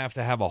don't have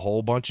to have a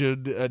whole bunch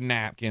of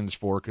napkins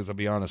for, because I'll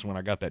be honest, when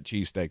I got that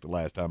cheesesteak the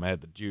last time, I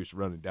had the juice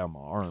running down my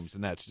arms,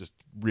 and that's just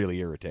really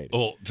irritating.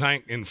 Well,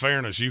 Tank, in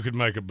fairness, you could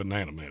make a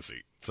banana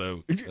messy.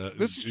 So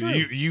this is true.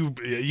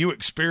 You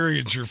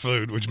experience your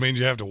food, which means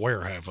you have to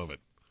wear half of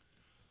it.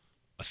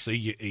 I see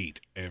you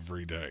eat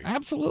every day.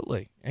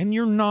 Absolutely. And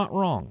you're not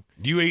wrong.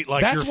 You eat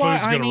like your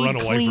food's going to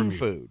run away from you.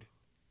 Food.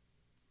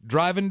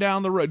 Driving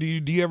down the road, do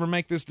you ever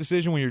make this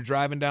decision when you're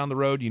driving down the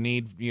road? You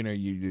need,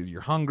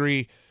 you're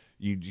hungry,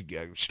 you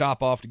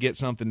stop off to get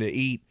something to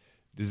eat.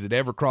 Does it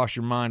ever cross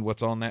your mind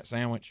what's on that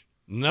sandwich?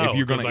 No, if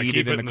you're going to I eat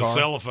keep it in the car?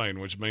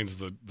 cellophane, which means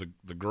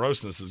the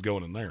grossness is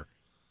going in there.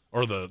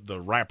 or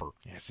the wrapper.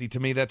 Yeah, see, to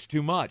me that's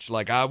too much.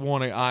 Like I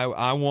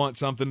want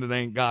something that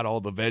ain't got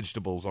all the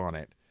vegetables on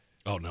it.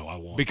 Oh no, I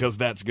won't. Because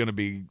that's going to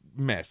be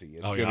messy.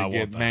 It's going to I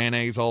get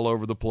mayonnaise all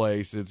over the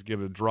place. It's going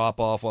to drop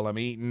off while I'm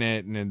eating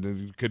it, and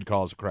it could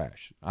cause a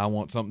crash. I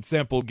want something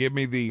simple. Give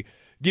me the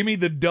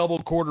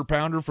double quarter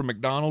pounder from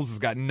McDonald's. It's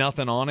got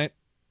nothing on it,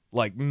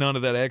 like none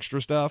of that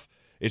extra stuff.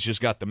 It's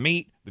just got the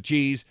meat, the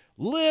cheese,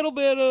 little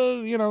bit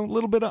of onion, a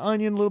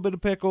little bit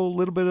of pickle, a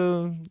little bit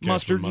of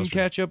mustard and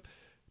ketchup,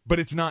 but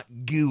it's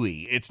not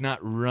gooey. It's not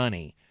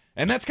runny,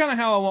 and that's kind of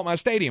how I want my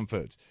stadium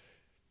foods.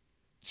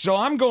 So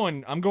I'm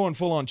going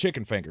full on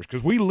chicken fingers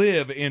because we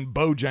live in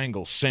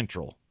Bojangles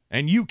Central,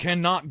 and you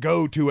cannot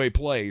go to a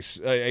place,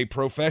 a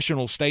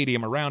professional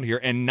stadium around here,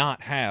 and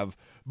not have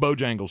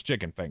Bojangles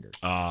chicken fingers.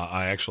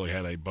 I actually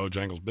had a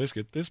Bojangles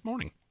biscuit this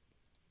morning,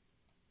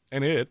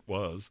 and it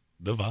was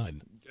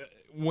divine.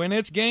 When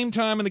it's game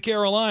time in the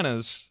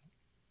Carolinas,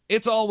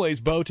 it's always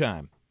Bo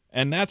time,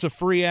 and that's a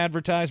free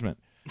advertisement.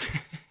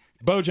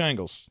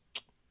 Bojangles,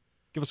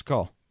 give us a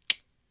call.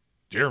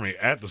 Jeremy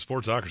at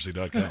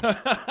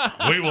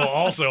thesportsocracy.com. We will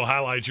also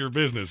highlight your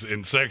business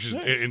in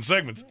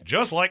segments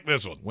just like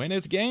this one. When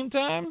it's game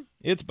time,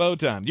 it's Bo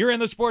time. You're in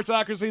the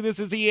Sportsocracy.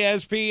 This is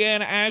ESPN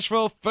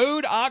Asheville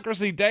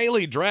Foodocracy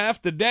Daily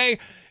Draft. Today,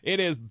 it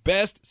is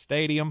Best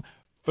Stadium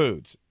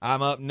Foods.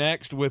 I'm up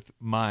next with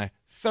my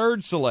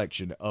third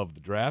selection of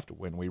the draft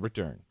when we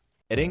return.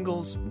 At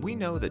Ingles, we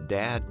know that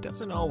Dad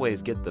doesn't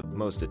always get the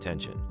most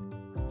attention.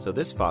 So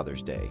this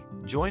Father's Day,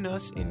 join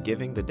us in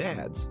giving the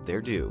dads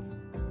their due,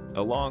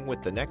 along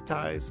with the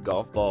neckties,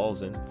 golf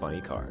balls, and funny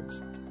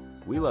cards.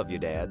 We love you,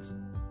 dads,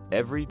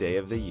 every day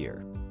of the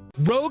year.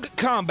 Rogue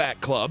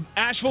Combat Club,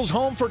 Asheville's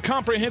home for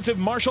comprehensive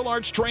martial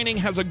arts training,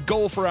 has a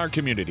goal for our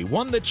community,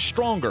 one that's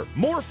stronger,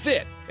 more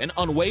fit, and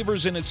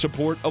unwavers in its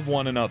support of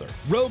one another.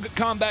 Rogue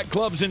Combat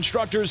Club's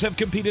instructors have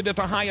competed at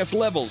the highest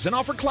levels and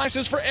offer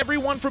classes for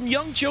everyone from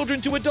young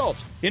children to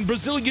adults in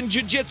Brazilian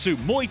Jiu-Jitsu,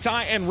 Muay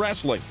Thai, and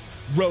wrestling.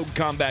 Rogue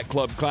Combat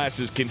Club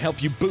classes can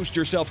help you boost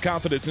your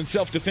self-confidence and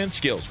self-defense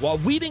skills while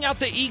weeding out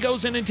the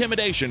egos and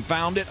intimidation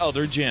found at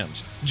other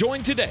gyms.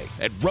 Join today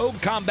at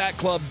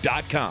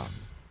roguecombatclub.com.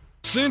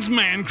 Since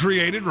man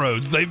created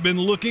roads, they've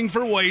been looking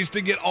for ways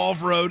to get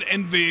off-road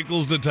and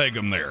vehicles to take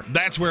them there.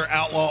 That's where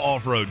Outlaw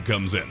Off-Road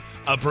comes in.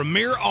 A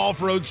premier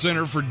off-road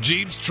center for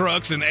Jeeps,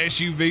 trucks, and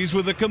SUVs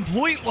with a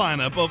complete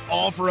lineup of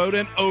off-road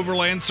and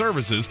overland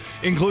services,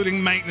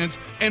 including maintenance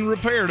and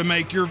repair to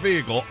make your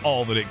vehicle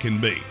all that it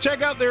can be.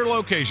 Check out their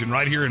location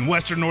right here in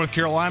Western North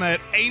Carolina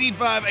at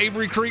 85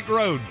 Avery Creek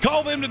Road.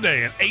 Call them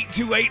today at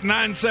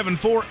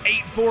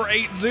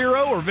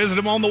 828-974-8480 or visit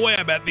them on the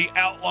web at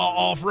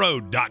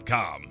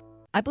theoutlawoffroad.com.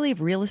 I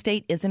believe real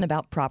estate isn't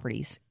about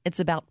properties. It's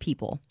about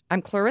people.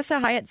 I'm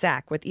Clarissa Hyatt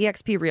Zach with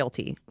eXp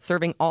Realty,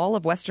 serving all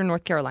of Western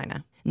North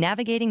Carolina.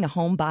 Navigating the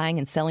home buying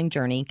and selling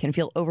journey can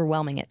feel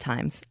overwhelming at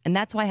times, and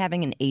that's why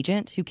having an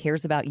agent who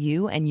cares about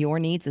you and your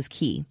needs is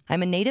key.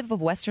 I'm a native of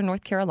Western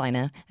North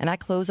Carolina, and I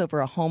close over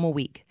a home a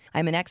week.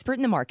 I'm an expert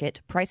in the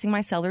market, pricing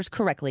my sellers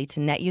correctly to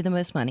net you the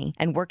most money,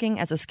 and working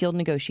as a skilled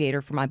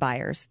negotiator for my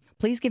buyers.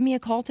 Please give me a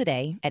call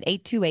today at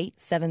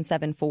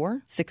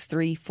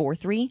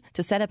 828-774-6343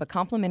 to set up a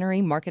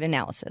complimentary market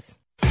analysis.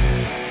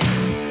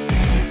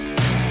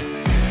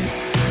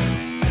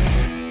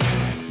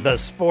 The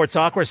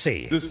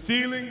Sportsocracy. The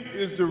ceiling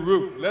is the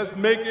roof. Let's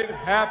make it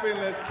happen.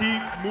 Let's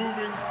keep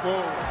moving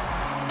forward.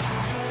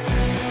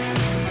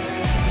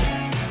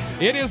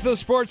 It is the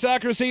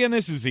Sportsocracy, and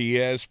this is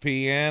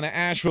ESPN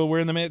Asheville. We're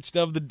in the midst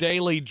of the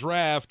daily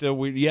draft.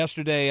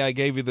 Yesterday, I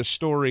gave you the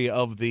story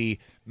of the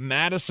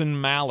Madison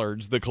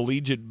Mallards, the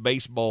collegiate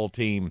baseball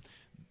team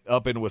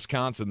up in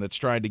Wisconsin that's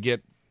trying to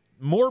get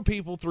more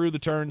people through the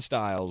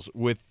turnstiles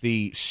with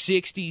the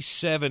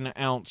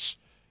 67-ounce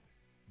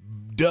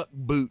duck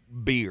boot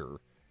beer.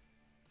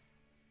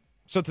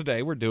 So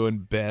today, we're doing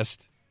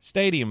best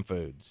stadium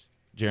foods.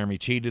 Jeremy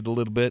cheated a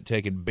little bit,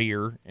 taking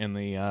beer in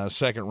the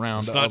second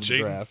round of the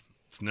draft.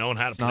 It's knowing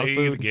how to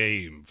play the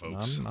game,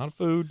 folks. Not a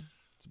food.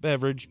 It's a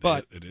beverage.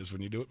 But it is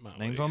when you do it my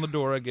name's way. on the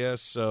door, I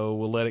guess, so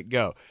we'll let it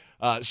go.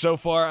 So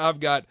far, I've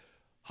got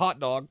hot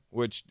dog,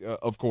 which,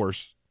 of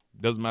course,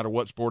 doesn't matter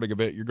what sporting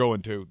event you're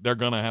going to, they're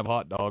going to have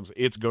hot dogs.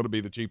 It's going to be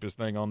the cheapest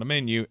thing on the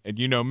menu. And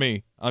you know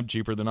me, I'm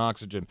cheaper than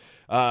oxygen.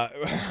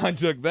 I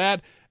took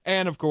that.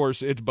 And, of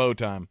course, it's bow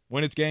time.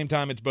 When it's game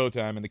time, it's bow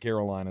time in the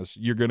Carolinas.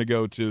 You're going to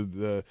go to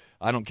the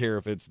 – I don't care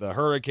if it's the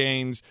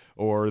Hurricanes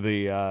or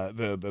the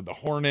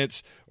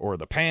Hornets or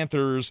the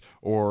Panthers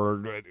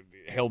or,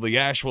 hell, the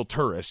Asheville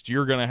Tourists.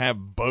 You're going to have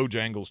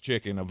Bojangles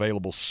chicken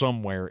available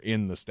somewhere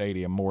in the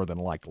stadium more than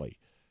likely.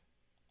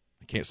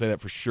 I can't say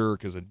that for sure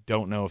because I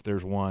don't know if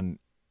there's one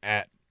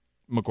at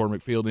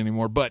McCormick Field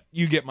anymore, but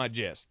you get my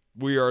gist.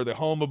 We are the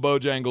home of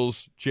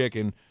Bojangles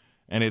chicken,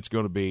 and it's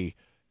going to be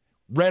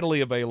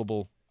readily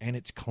available. And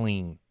it's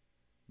clean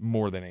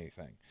more than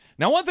anything.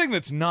 Now, one thing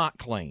that's not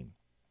clean,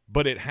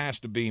 but it has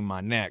to be my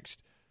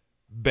next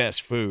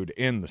best food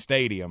in the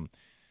stadium,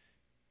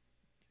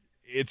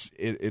 it's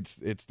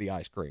the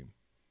ice cream.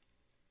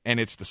 And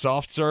it's the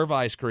soft serve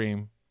ice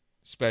cream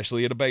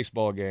especially at a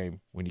baseball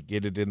game, when you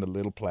get it in the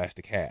little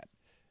plastic hat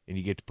and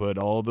you get to put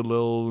all the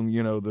little,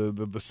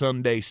 the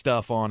Sunday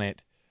stuff on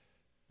it.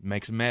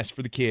 Makes a mess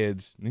for the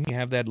kids. And then you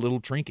have that little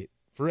trinket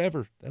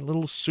forever, that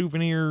little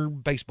souvenir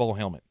baseball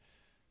helmet.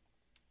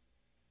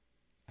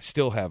 I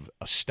still have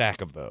a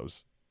stack of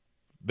those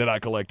that I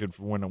collected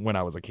when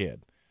I was a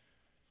kid.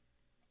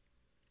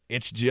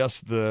 It's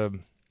just the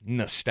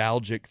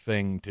nostalgic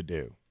thing to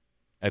do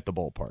at the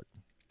ballpark,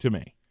 to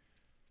me.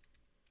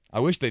 I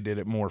wish they did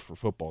it more for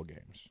football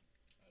games.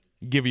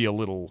 Give you a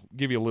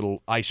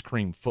little ice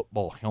cream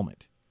football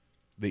helmet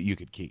that you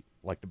could keep,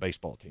 like the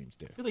baseball teams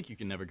do. I feel like you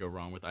can never go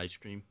wrong with ice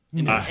cream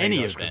in any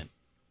event.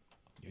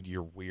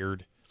 You're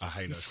weird. I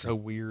hate ice so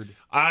cream. Weird.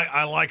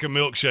 I like a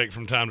milkshake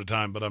from time to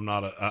time, but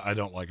I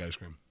don't like ice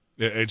cream.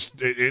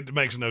 It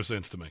makes no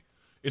sense to me.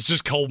 It's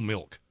just cold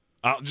milk.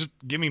 Just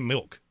give me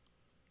milk.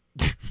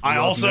 I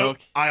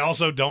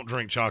also don't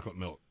drink chocolate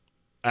milk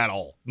at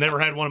all. Never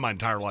had one in my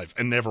entire life,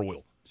 and never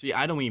will. See,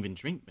 I don't even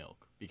drink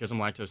milk because I'm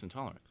lactose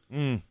intolerant.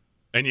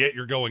 And yet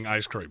you're going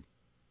ice cream.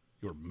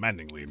 You're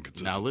maddeningly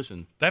inconsistent. Now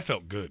listen. That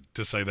felt good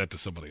to say that to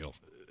somebody else.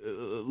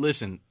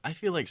 Listen, I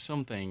feel like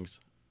some things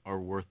are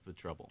worth the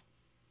trouble.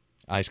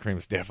 Ice cream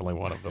is definitely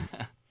one of them.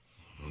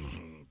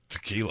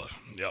 Tequila.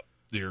 Yep,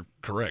 you're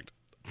correct.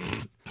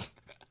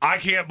 I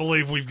can't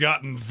believe we've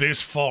gotten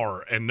this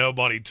far and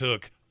nobody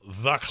took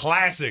the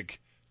classic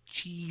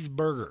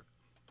cheeseburger.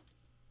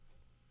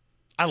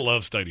 I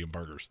love stadium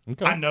burgers.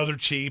 Okay. I know they're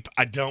cheap.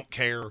 I don't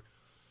care.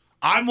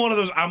 I'm one of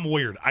those. I'm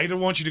weird. I either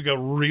want you to go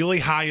really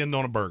high end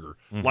on a burger,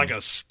 like a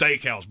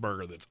steakhouse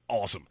burger that's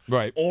awesome,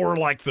 right, or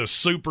like the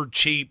super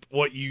cheap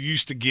what you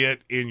used to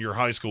get in your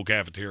high school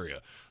cafeteria,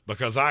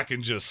 because I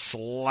can just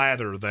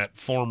slather that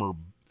former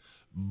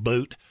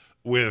boot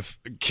with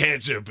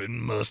ketchup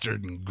and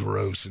mustard and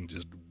gross and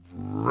just.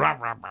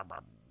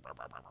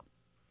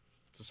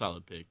 It's a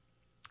solid pick.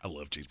 I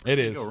love cheeseburgers. It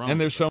is,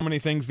 and there's so many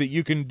things that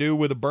you can do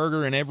with a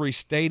burger, and every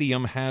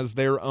stadium has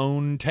their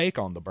own take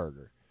on the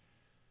burger.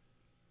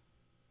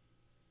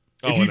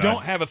 If you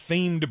don't have a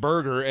themed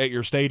burger at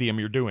your stadium,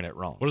 you're doing it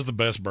wrong. What is the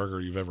best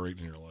burger you've ever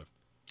eaten in your life?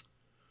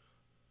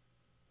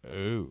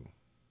 Oh.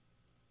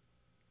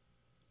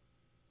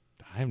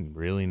 I'm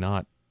really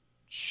not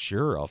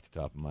sure off the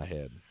top of my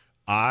head.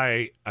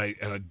 I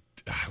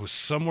was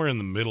somewhere in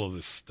the middle of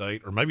this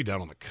state, or maybe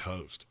down on the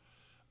coast.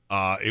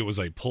 It was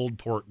a pulled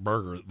pork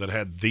burger that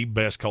had the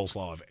best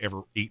coleslaw I've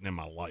ever eaten in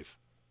my life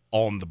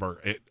on the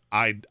burger.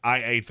 I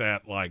ate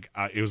that like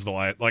it was the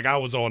last, like I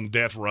was on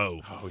death row.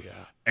 Oh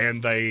yeah.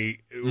 And they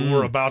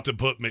were about to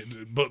put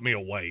me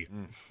away.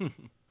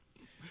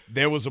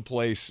 There was a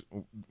place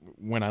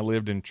when I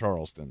lived in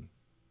Charleston.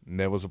 And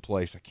there was a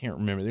place, I can't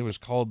remember. It was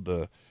called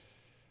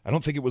I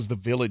don't think it was the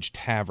Village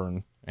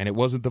Tavern, and it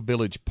wasn't the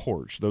Village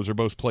Porch. Those are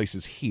both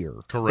places here.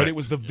 Correct. But it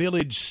was the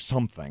Village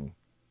something.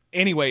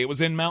 Anyway, it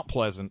was in Mount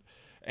Pleasant,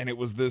 and it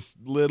was this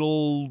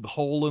little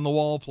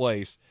hole-in-the-wall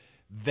place.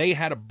 They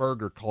had a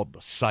burger called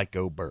the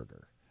Psycho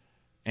Burger.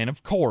 And,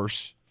 of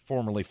course,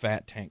 formerly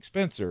Fat Tank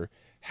Spencer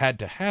had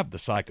to have the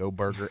Psycho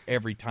Burger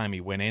every time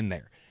he went in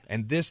there.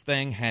 And this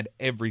thing had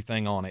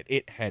everything on it.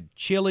 It had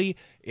chili,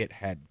 it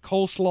had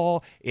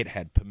coleslaw, it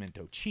had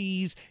pimento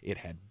cheese, it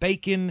had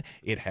bacon,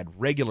 it had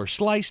regular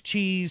sliced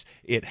cheese,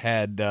 it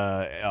had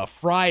a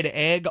fried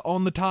egg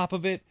on the top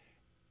of it.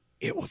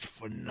 It was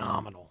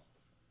phenomenal.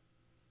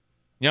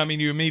 Yeah, I mean,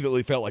 you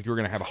immediately felt like you were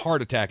going to have a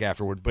heart attack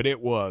afterward, but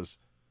it was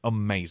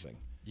amazing.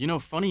 You know,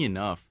 funny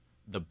enough,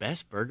 the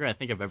best burger I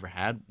think I've ever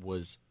had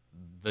was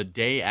the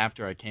day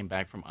after I came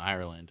back from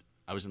Ireland.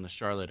 I was in the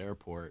Charlotte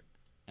airport,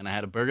 and I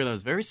had a burger that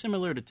was very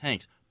similar to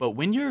Tank's. But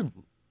when you're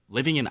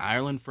living in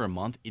Ireland for a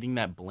month, eating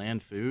that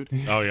bland food.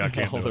 Oh, yeah, I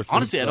can't do it.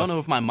 Honestly, I don't know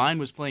if my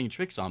mind was playing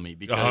tricks on me.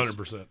 Because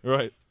 100%.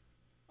 Right.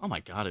 Oh, my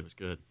God, it was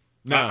good.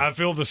 No. I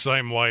feel the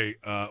same way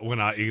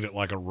when I eat it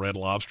like a Red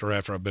Lobster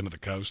after I've been to the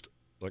coast.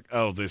 Like,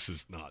 oh, this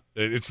is not.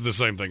 It's the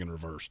same thing in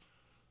reverse.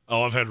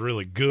 Oh, I've had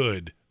really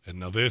good, and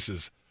now this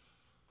is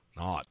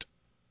not.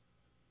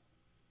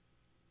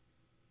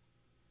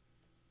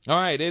 All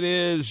right, it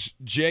is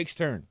Jake's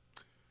turn.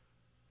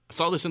 I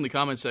saw this in the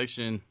comment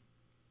section.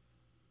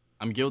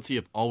 I'm guilty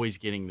of always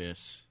getting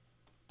this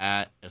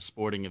at a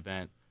sporting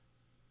event.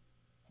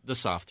 The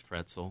soft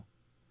pretzel.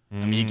 I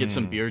mean, you get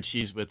some beer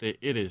cheese with it.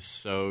 It is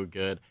so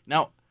good.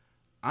 Now,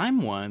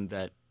 I'm one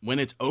that when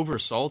it's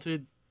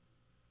over-salted,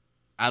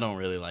 I don't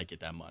really like it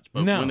that much.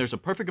 But when there's a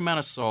perfect amount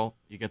of salt,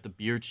 you get the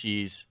beer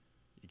cheese,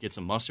 you get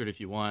some mustard if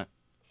you want.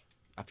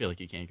 I feel like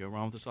you can't go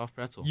wrong with a soft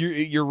pretzel.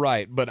 You're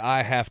right, but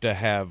I have to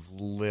have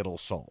little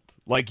salt.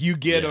 Like you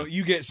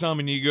get some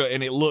and you go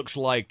and it looks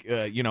like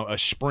a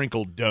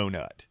sprinkled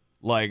donut.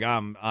 Like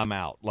I'm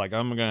out. Like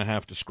I'm gonna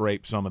have to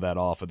scrape some of that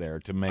off of there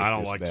to make. I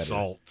don't this like better.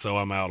 salt, so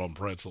I'm out on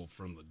pretzel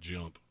from the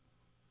jump.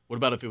 What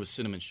about if it was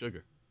cinnamon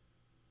sugar?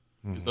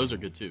 Because those are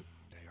good too.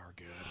 They are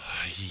good.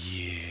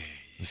 Yeah.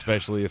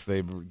 Especially if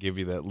they give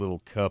you that little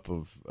cup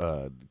of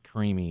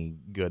creamy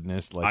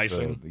goodness, like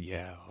icing.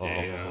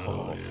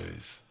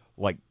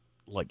 Like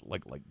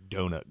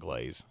donut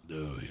glaze.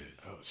 Oh, yes.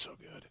 Oh, it's so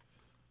good.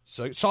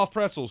 So soft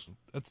pretzels.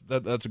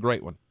 That's a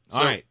great one.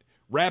 All right,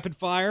 rapid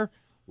fire.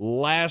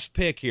 Last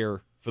pick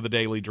here for the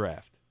daily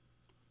draft.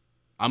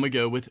 I'm going to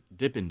go with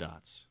Dippin'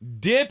 Dots.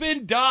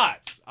 Dippin'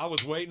 Dots. I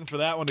was waiting for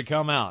that one to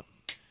come out.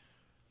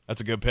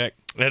 That's a good pick.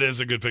 That is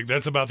a good pick.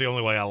 That's about the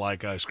only way I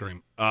like ice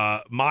cream.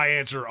 My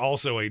answer,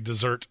 also a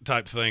dessert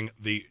type thing,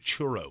 the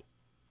churro.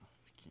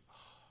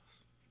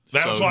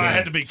 That was why I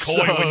had to be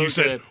coy when you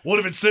said, what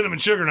if it's cinnamon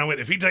sugar? And I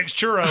went, if he takes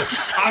churro,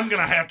 I'm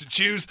going to have to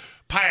choose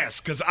pass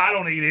because I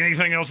don't eat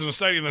anything else in the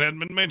stadium that hadn't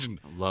been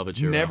mentioned. Love a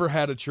churro. Never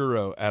had a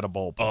churro at a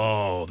ballpark.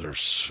 Oh, they're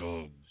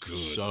so good.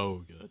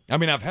 So good. I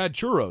mean, I've had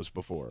churros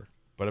before,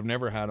 but I've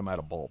never had them at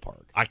a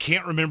ballpark. I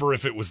can't remember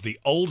if it was the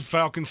old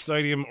Falcon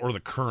Stadium or the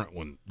current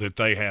one that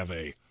they have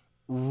a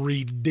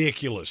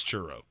ridiculous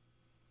churro.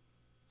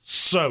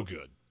 So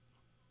good.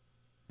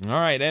 All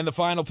right, and the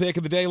final pick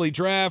of the daily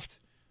draft.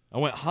 I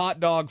went hot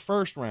dog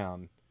first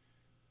round.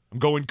 I'm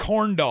going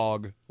corn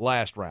dog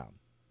last round.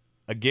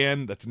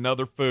 Again, that's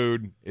another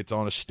food. It's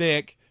on a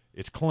stick.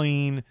 It's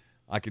clean.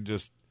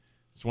 It's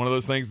one of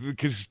those things,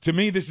 because to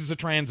me, this is a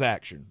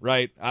transaction,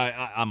 right?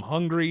 I'm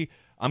hungry.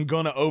 I'm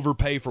going to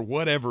overpay for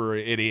whatever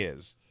it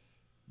is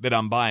that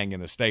I'm buying in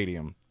the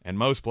stadium. And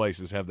most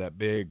places have that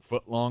big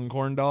foot-long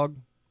corn dog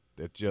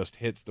that just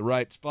hits the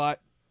right spot.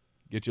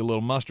 Get you a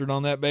little mustard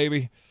on that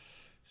baby.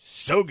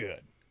 So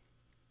good.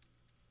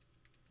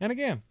 And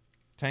again,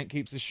 Tank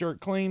keeps his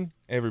shirt clean.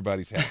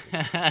 Everybody's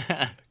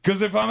happy.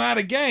 Because if I'm at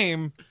a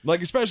game,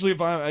 like especially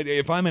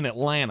if I'm in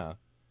Atlanta,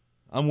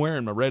 I'm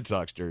wearing my Red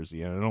Sox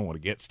jersey, and I don't want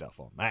to get stuff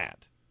on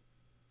that.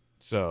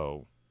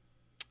 So,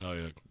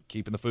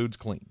 keeping the foods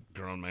clean.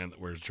 Grown man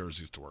that wears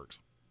jerseys to work.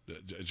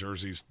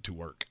 Jerseys to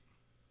work.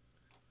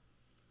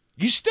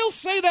 You still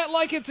say that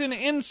like it's an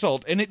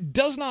insult, and it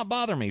does not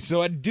bother me.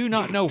 So I do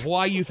not know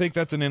why you think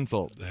that's an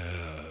insult.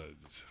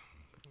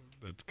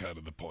 That's kind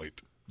of the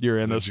point. You're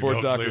in the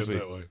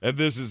Sportsocracy, and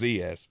this is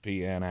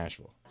ESPN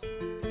Asheville.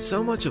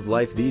 So much of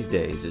life these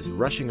days is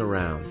rushing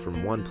around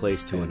from one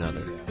place to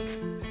another.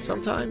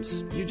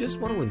 Sometimes you just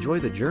want to enjoy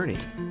the journey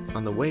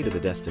on the way to the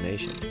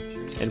destination.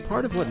 And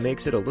part of what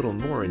makes it a little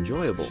more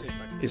enjoyable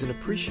is an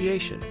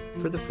appreciation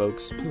for the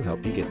folks who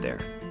help you get there.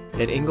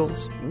 At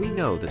Ingalls, we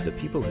know that the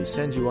people who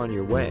send you on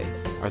your way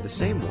are the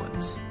same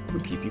ones who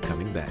keep you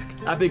coming back.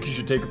 I think you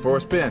should take it for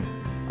a spin.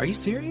 Are you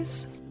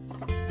serious?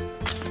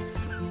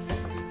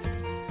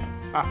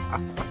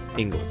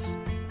 Ingalls.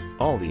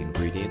 All the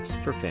ingredients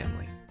for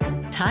family.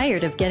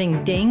 Tired of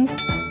getting dinged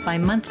by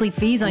monthly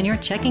fees on your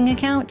checking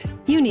account?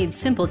 You need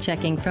Simple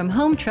Checking from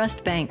Home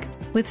Trust Bank.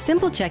 With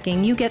Simple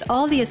Checking, you get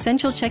all the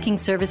essential checking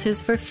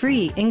services for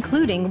free,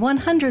 including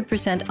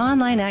 100%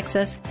 online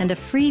access and a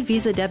free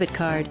Visa debit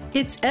card.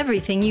 It's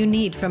everything you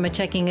need from a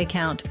checking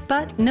account,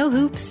 but no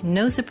hoops,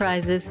 no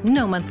surprises,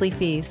 no monthly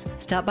fees.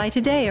 Stop by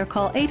today or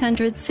call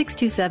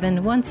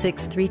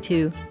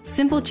 800-627-1632.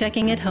 Simple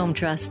Checking at Home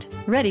Trust.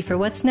 Ready for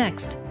what's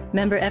next.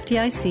 Member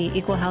FDIC,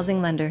 Equal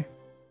Housing Lender.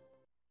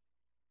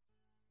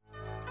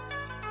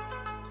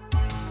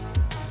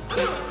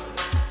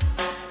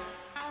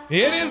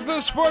 It is the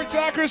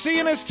Sportsocracy,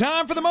 and it's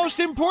time for the most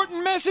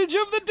important message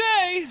of the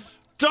day.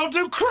 Don't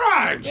do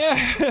crimes!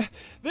 Yeah,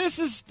 this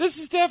is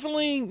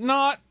definitely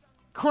not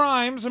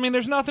crimes. I mean,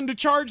 there's nothing to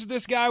charge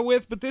this guy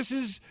with, but this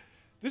is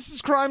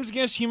crimes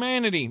against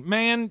humanity.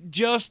 Man,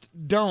 just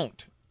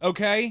don't,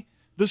 okay?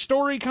 The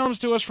story comes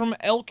to us from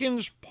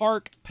Elkins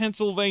Park,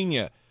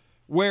 Pennsylvania,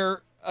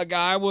 where a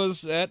guy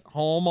was at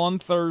home on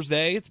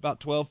Thursday. It's about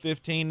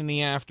 12:15 in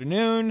the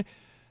afternoon.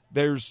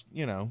 There's,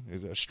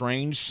 a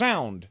strange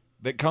sound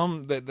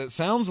that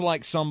sounds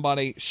like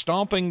somebody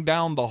stomping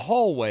down the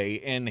hallway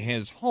in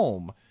his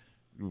home.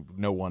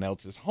 No one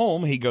else's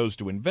home. He goes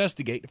to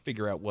investigate to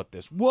figure out what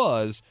this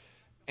was,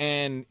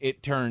 and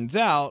it turns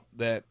out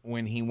that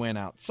when he went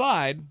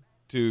outside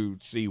to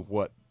see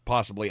what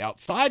possibly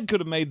outside could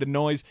have made the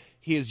noise,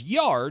 his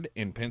yard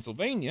in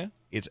Pennsylvania,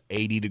 it's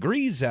 80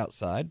 degrees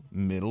outside,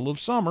 middle of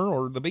summer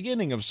or the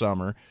beginning of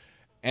summer,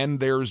 and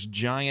there's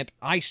giant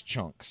ice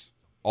chunks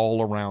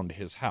all around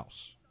his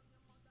house.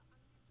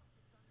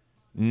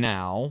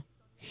 Now,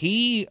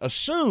 he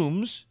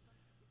assumes,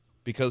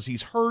 because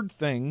he's heard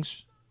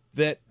things,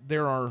 that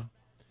there are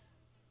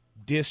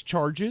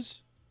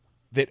discharges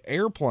that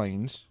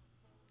airplanes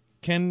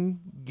can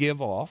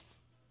give off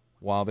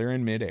while they're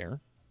in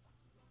midair.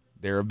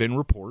 There have been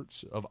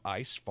reports of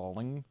ice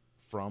falling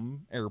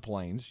from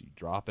airplanes. You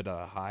drop at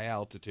a high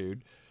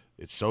altitude.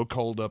 It's so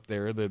cold up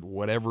there that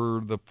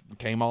whatever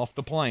came off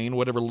the plane,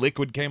 whatever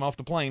liquid came off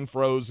the plane,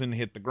 froze and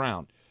hit the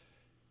ground.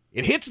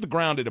 It hits the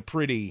ground at a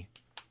pretty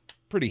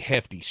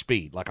hefty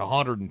speed, like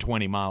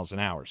 120 miles an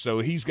hour. So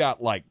he's got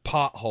like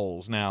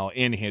potholes now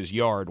in his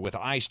yard with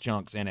ice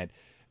chunks in it.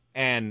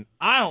 And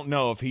I don't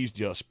know if he's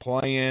just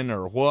playing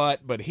or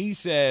what, but he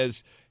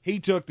says he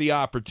took the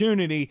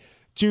opportunity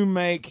to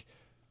make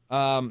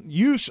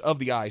use of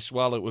the ice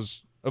while it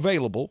was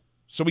available.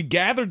 So he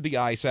gathered the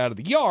ice out of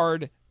the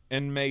yard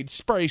and made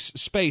space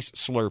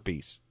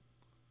Slurpees.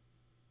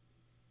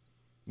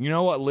 You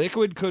know what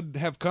liquid could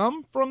have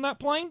come from that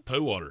plane?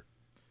 Poo water.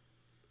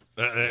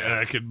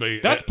 That could be.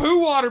 That's poo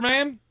water,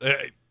 man.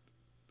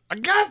 I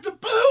got the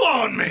poo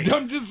on me.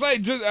 I'm just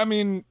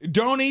saying,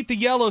 don't eat the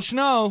yellow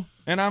snow.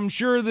 And I'm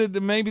sure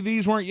that maybe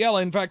these weren't yellow.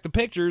 In fact, the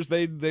pictures,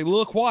 they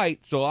look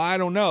white, so I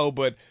don't know.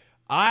 But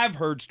I've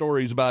heard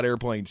stories about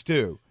airplanes,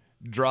 too,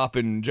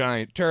 dropping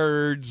giant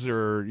turds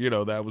or,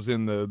 that was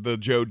in the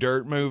Joe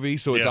Dirt movie,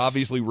 so it's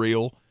obviously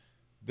real.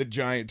 The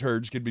giant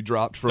turds could be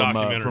dropped from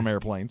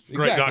airplanes.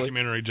 Great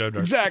documentary, Joe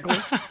Dirt. Exactly.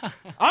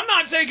 I'm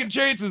not taking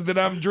chances that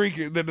I'm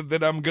drinking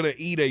that I'm going to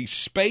eat a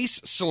space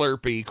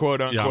Slurpee,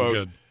 quote unquote. Yeah, I'm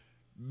good.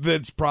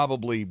 That's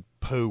probably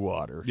poo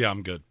water. Yeah,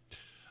 I'm good.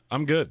 I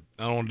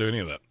don't want to do any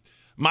of that.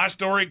 My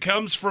story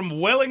comes from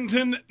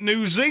Wellington,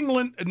 New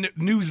Zealand.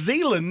 New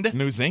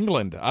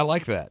Zealand. I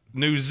like that.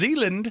 New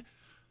Zealand,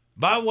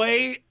 by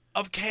way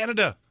of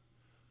Canada.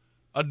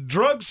 A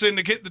drug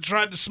syndicate that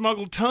tried to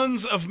smuggle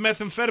tons of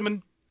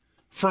methamphetamine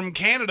from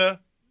Canada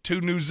to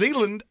New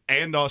Zealand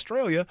and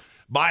Australia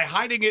by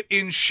hiding it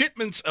in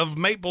shipments of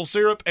maple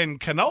syrup and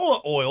canola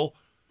oil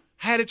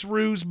had its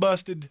ruse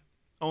busted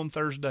on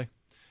Thursday.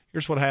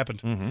 Here's what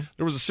happened. Mm-hmm.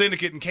 There was a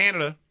syndicate in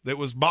Canada that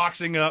was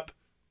boxing up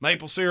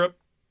maple syrup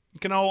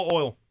and canola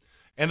oil,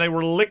 and they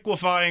were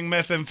liquefying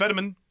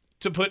methamphetamine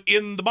to put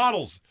in the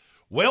bottles.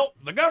 Well,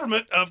 the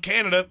government of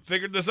Canada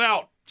figured this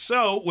out.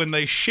 So when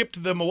they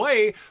shipped them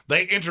away,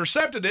 they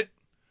intercepted it,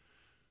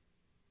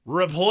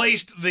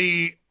 replaced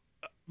the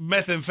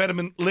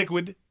methamphetamine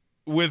liquid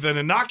with an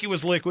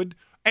innocuous liquid,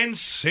 and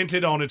sent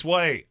it on its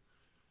way.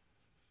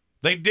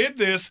 They did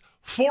this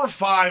for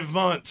 5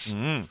 months.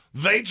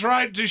 They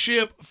tried to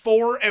ship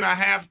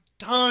 4.5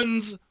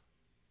 tons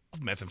of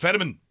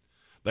methamphetamine.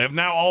 They have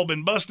now all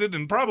been busted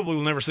and probably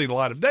will never see the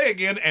light of day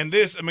again, and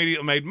this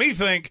immediately made me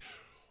think,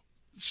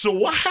 so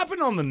what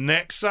happened on the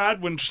next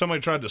side when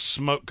somebody tried to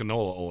smoke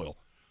canola oil?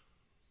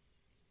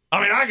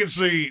 I mean, I could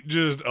see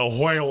just a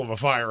whale of a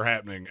fire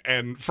happening.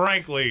 And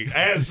frankly,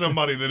 as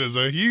somebody that is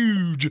a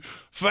huge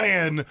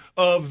fan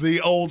of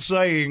the old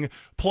saying,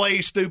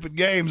 play stupid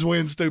games,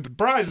 win stupid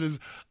prizes,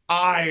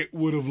 I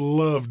would have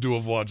loved to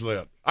have watched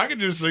that. I could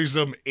just see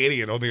some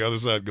idiot on the other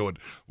side going,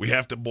 we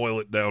have to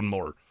boil it down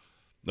more.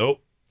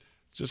 Nope.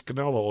 It's just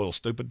canola oil,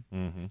 stupid.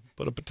 Mm-hmm.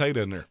 Put a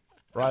potato in there.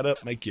 Fry it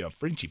up, make you a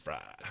Frenchy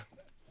fry.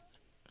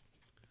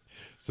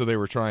 So they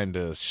were trying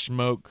to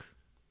smoke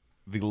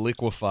the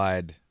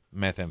liquefied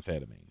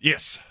methamphetamine.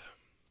 Yes.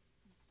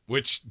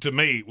 Which, to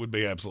me, would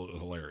be absolutely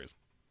hilarious.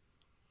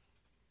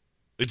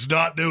 It's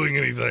not doing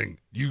anything.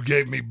 You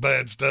gave me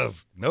bad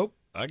stuff. Nope.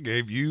 I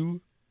gave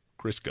you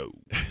Crisco.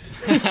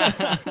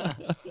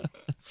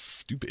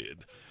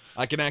 Stupid.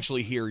 I can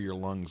actually hear your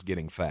lungs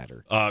getting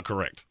fatter.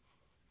 Correct.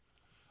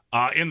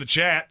 In the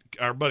chat,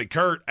 our buddy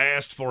Kurt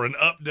asked for an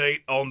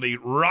update on the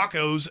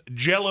Rocco's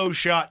Jell-O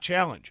Shot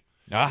Challenge.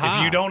 Aha.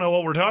 If you don't know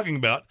what we're talking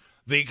about,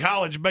 the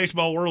College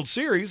Baseball World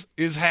Series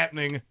is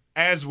happening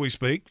as we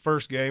speak.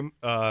 First game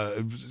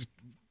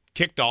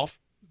kicked off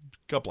a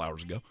couple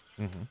hours ago.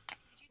 Mm-hmm.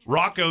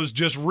 Rocco's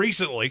just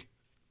recently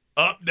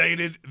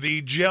updated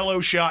the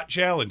Jell-O Shot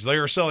Challenge. They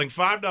are selling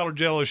 $5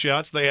 Jell-O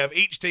shots. They have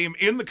each team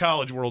in the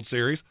College World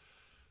Series.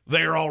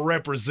 They are all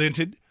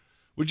represented.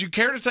 Would you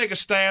care to take a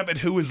stab at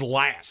who is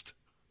last?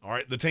 All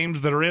right, the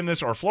teams that are in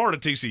this are Florida,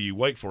 TCU,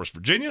 Wake Forest,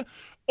 Virginia,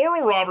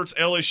 Oral Roberts,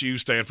 LSU,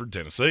 Stanford,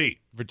 Tennessee.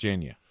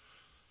 Virginia.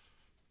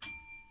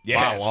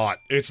 Yes. By a lot.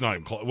 It's not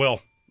even close.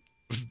 Well,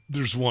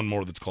 there's one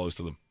more that's close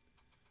to them.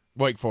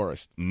 Wake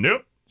Forest.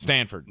 Nope.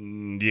 Stanford.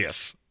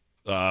 Yes.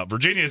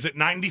 Virginia is at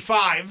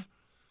 95.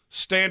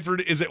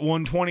 Stanford is at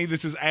 120.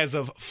 This is as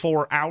of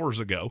 4 hours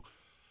ago.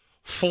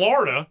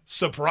 Florida,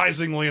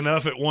 surprisingly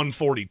enough, at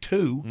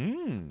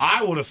 142.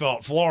 I would have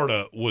thought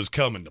Florida was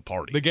coming to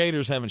party. The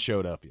Gators haven't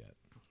showed up yet.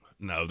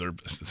 No, they're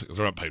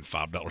not paying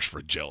 $5 for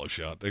a Jell-O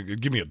shot.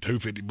 Give me a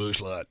 $2.50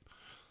 Busch Light.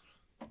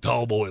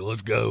 Tall boy,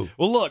 let's go.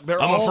 Well, look,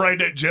 I'm afraid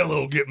that Jell-O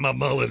will get in my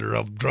mullet or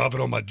I'll drop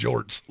it on my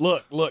jorts.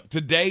 Look,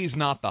 today's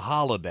not the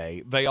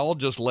holiday. They all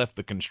just left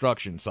the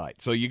construction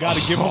site, so you got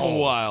to give them a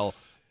while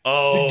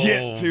to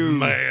get to. Oh,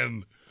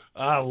 man.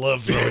 I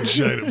love throwing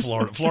shade at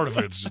Florida. Florida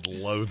fans just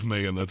loathe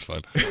me, and that's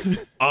fine.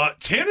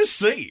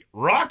 Tennessee,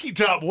 Rocky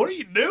Top, what are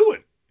you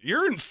doing?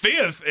 You're in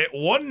 5th at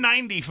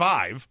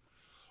 195.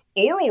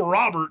 Oral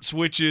Roberts,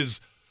 which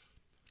is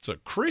it's a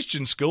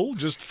Christian school,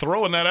 just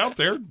throwing that out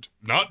there,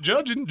 not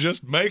judging,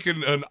 just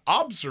making an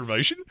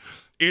observation,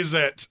 is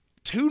at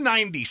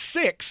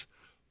 296.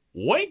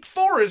 Wake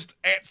Forest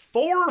at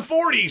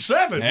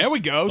 447. There we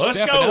go. Let's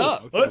Step go. it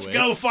up. Let's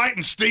go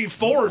fighting Steve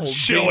Ford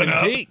showing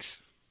up.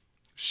 Deeks.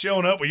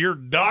 Showing up with your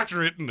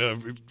doctorate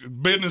and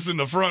business in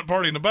the front,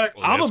 party in the back.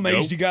 I'm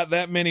amazed you got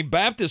that many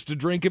Baptists to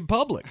drink in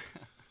public.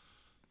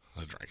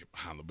 I drank it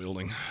behind the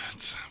building.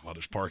 It's while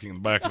there's parking in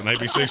the back of an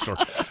ABC store.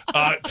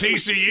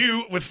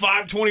 TCU with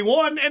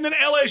 521, and then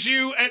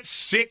LSU at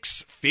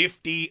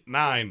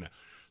 659.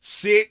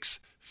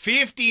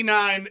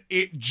 659.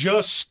 It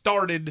just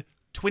started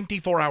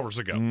 24 hours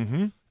ago.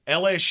 Mm-hmm.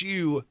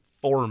 LSU,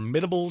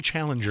 formidable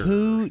challenger.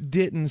 Who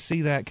didn't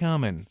see that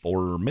coming?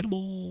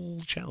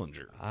 Formidable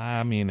challenger.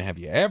 I mean, have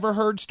you ever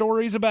heard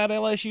stories about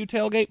LSU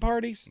tailgate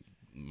parties?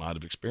 Might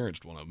have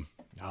experienced one of them.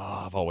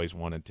 Oh, I've always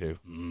wanted to.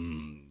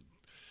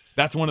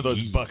 That's one of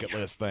those bucket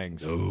list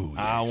things. Oh, yes.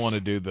 I want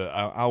to do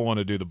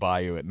the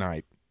Bayou at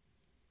night.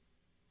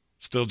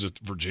 Still just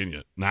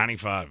Virginia,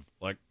 95.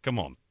 Like, come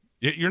on.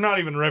 You're not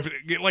even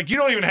like, you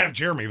don't even have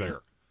Jeremy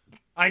there.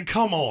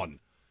 Come on.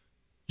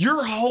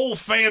 Your whole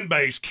fan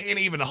base can't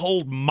even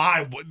hold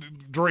my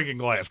drinking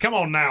glass. Come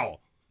on now.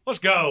 Let's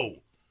go.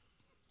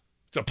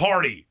 It's a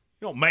party.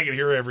 You don't make it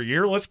here every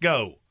year. Let's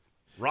go.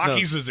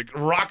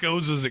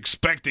 Rocco's is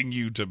expecting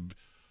you to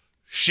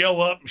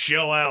shell up and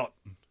shell out.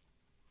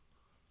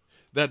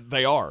 That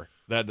they are.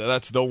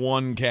 That's the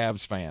one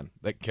Cavs fan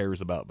that cares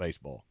about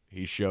baseball.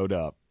 He showed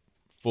up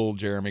full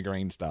Jeremy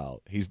Green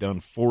style. He's done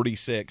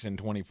 46 in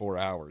 24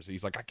 hours.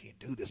 He's like, I can't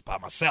do this by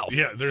myself.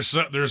 Yeah,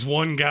 there's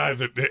one guy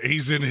that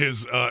he's in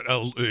his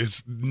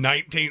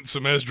 19th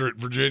semester at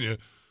Virginia.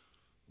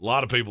 A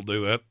lot of people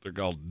do that. They're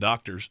called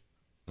doctors.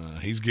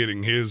 He's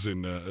getting his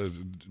in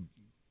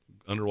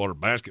underwater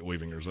basket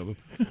weaving or something.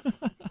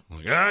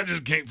 Like, I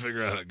just can't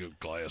figure out how to go to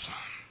class.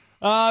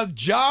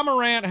 Ja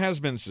Morant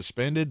has been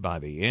suspended by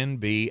the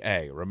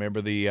NBA.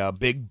 Remember the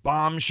big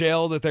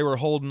bombshell that they were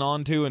holding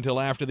on to until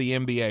after the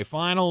NBA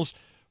Finals?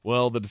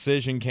 Well, the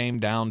decision came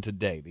down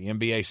today. The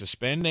NBA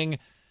suspending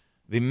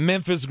the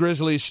Memphis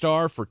Grizzlies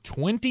star for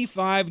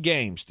 25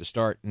 games to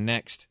start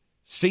next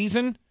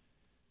season.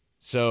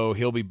 So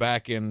he'll be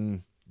back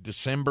in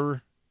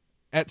December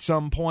at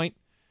some point.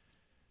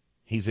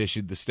 He's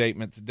issued the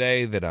statement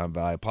today that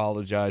I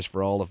apologize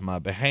for all of my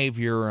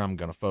behavior. I'm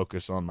going to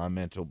focus on my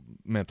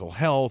mental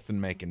health and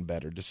making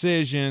better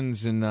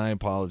decisions, and I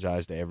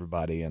apologize to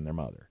everybody and their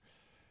mother.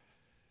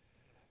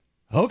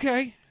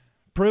 Okay,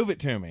 prove it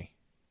to me.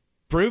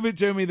 Prove it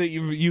to me that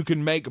you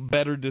can make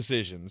better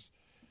decisions,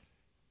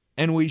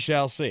 and we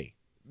shall see.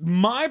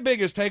 My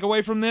biggest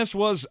takeaway from this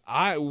was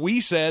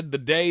we said the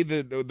day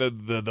that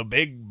the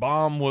big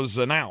bomb was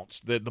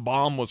announced, that the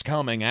bomb was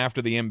coming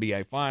after the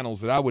NBA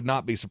Finals, that I would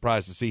not be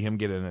surprised to see him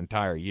get an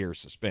entire year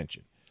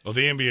suspension. Well,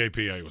 the NBA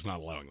PA was not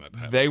allowing that to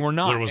happen. They were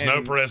not. There was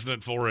no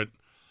precedent for it.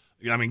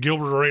 I mean,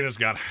 Gilbert Arenas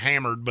got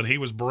hammered, but he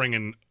was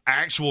bringing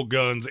actual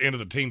guns into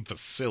the team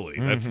facility.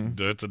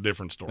 That's a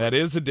different story. That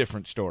is a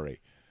different story.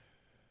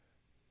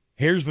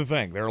 Here's the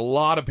thing. There are a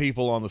lot of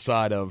people on the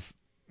side of,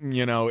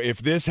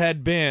 if this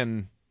had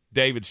been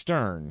David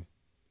Stern,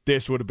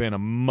 this would have been a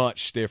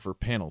much stiffer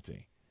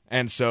penalty.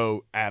 And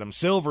so Adam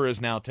Silver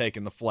is now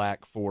taking the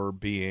flack for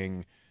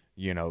being,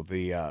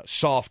 the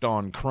soft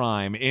on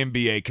crime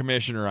NBA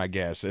commissioner, I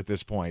guess, at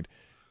this point.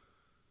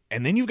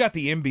 And then you've got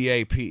the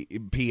NBA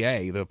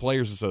PA, the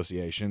Players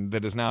Association,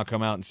 that has now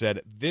come out and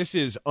said, this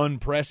is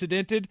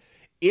unprecedented.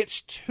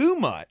 It's too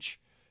much.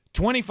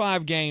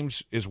 25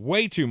 games is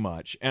way too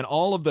much. And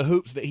all of the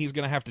hoops that he's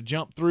going to have to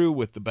jump through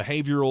with the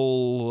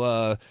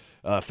behavioral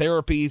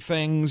therapy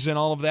things and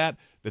all of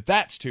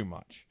that's too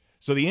much.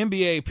 So the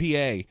NBA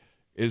PA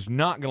is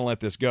not going to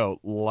let this go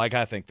like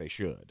I think they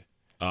should.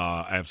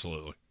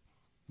 Absolutely.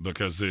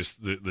 Because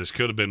this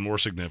could have been more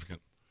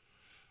significant.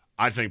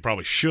 I think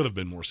probably should have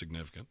been more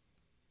significant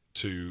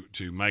to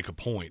make a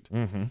point.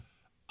 Mm-hmm.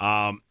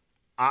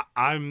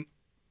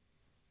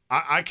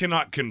 I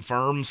cannot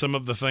confirm some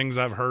of the things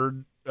I've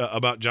heard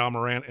about Ja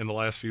Morant in the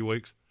last few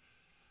weeks.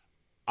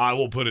 I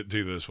will put it to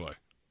you this way.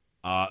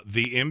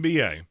 The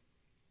NBA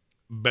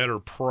better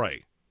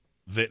pray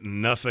that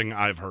nothing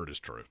I've heard is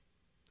true.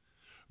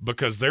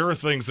 Because there are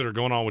things that are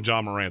going on with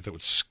Ja Morant that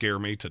would scare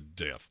me to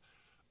death.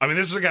 I mean,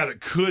 this is a guy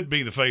that could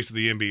be the face of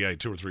the NBA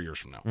 2 or 3 years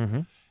from now. Mm-hmm.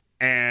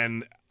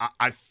 And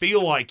I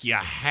feel like you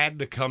had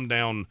to come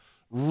down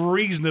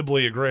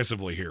reasonably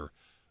aggressively here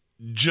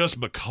just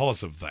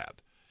because of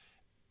that.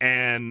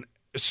 And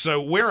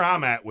so where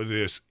I'm at with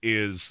this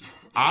is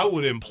I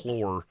would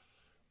implore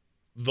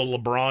the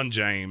LeBron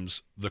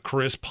James, the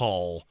Chris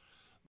Paul,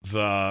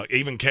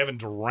 even Kevin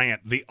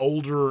Durant, the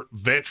older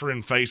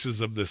veteran faces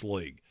of this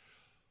league.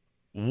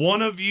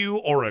 One of you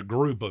or a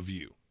group of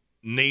you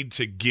need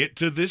to get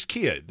to this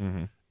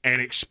kid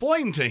and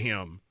explain to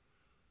him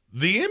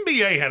the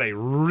NBA had a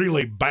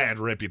really bad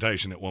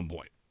reputation at one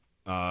point.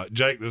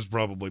 Jake, this is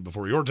probably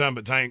before your time,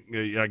 but Tank,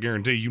 I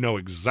guarantee you know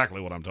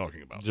exactly what I'm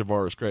talking about.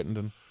 Javaris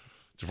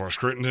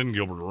Crittenden,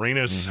 Gilbert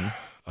Arenas.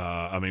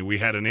 I mean, we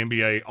had an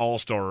NBA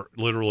All-Star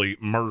literally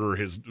murder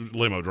his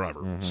limo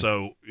driver.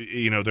 So,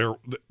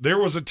 there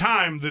was a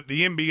time that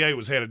the NBA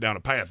was headed down a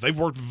path. They've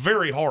worked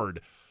very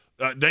hard.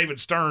 David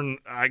Stern,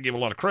 I give a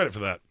lot of credit for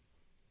that,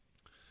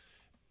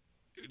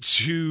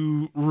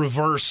 to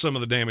reverse some of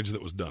the damage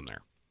that was done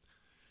there.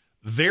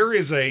 There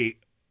is a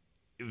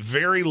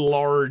very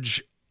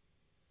large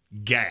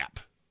gap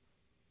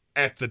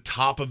at the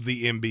top of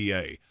the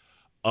NBA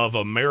of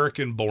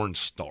American-born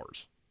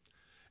stars.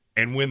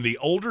 And when the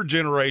older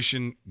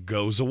generation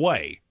goes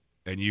away,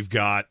 and you've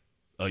got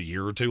a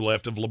year or two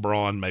left of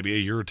LeBron, maybe a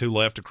year or two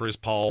left of Chris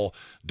Paul,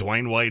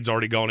 Dwayne Wade's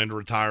already gone into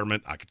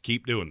retirement, I could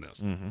keep doing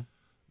this.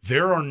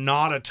 There are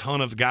not a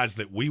ton of guys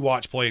that we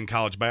watch play in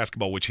college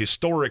basketball, which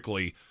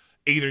historically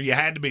either you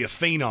had to be a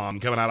phenom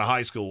coming out of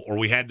high school or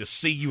we had to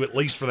see you at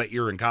least for that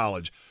year in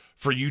college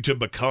for you to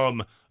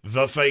become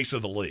the face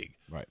of the league.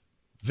 Right.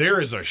 There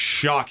is a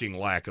shocking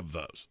lack of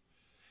those.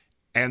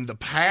 And the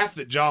path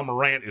that John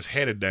Morant is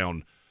headed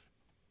down,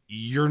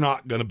 you're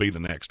not going to be the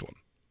next one.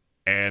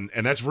 And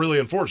that's really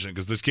unfortunate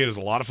because this kid is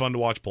a lot of fun to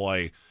watch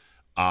play.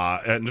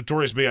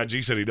 Notorious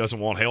B.I.G. said he doesn't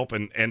want help,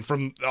 and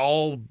from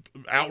all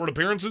outward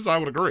appearances, I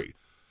would agree.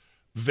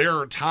 There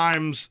are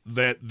times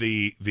that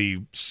the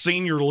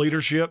senior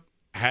leadership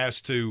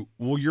has to,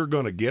 well, you're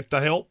going to get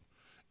the help,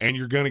 and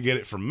you're going to get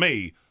it from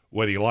me,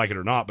 whether you like it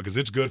or not, because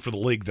it's good for the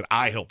league that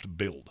I helped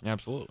build.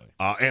 Absolutely.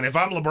 And if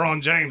I'm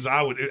LeBron James,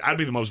 I'd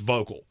be the most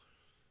vocal.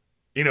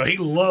 You know, he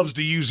loves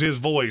to use his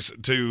voice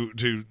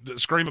to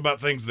scream about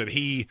things that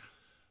he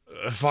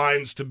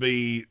finds to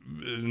be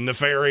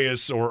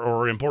nefarious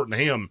or important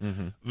to him.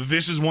 Mm-hmm.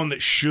 This is one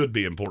that should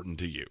be important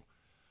to you,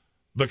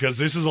 because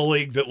this is a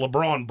league that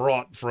LeBron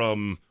brought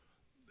from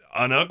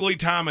an ugly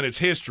time in its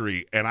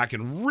history, and I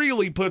can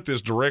really put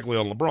this directly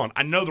on LeBron.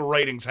 I know the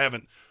ratings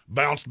haven't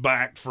bounced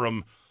back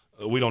from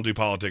we don't do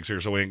politics here,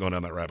 so we ain't going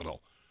down that rabbit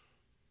hole.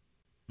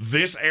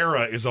 This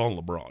era is on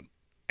LeBron,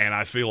 and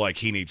I feel like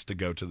he needs to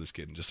go to this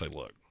kid and just say,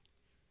 look,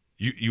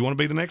 you want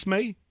to be the next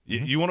me?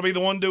 Mm-hmm. You want to be the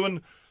one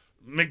doing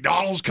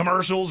McDonald's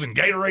commercials and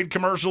Gatorade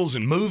commercials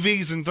and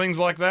movies and things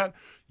like that?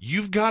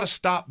 You've got to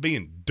stop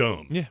being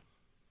dumb. Yeah.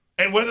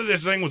 And whether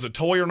this thing was a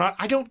toy or not,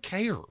 I don't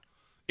care.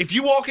 If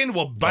you walk into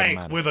a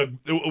bank with a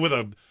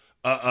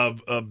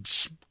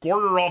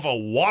squirter off a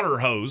water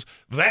hose,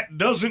 that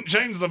doesn't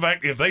change the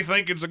fact if they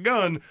think it's a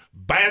gun,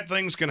 bad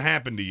things can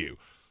happen to you.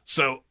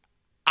 So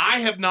I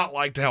have not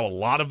liked how a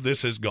lot of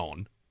this has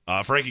gone.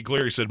 Frankie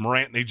Cleary said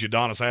Morant needs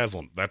Udonis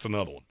Haslem. That's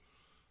another one.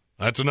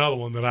 That's another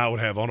one that I would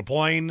have on a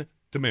plane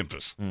to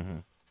Memphis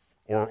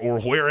or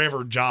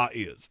wherever Ja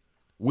is.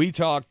 We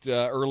talked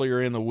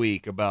earlier in the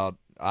week about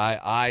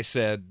I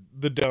said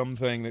the dumb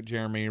thing that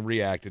Jeremy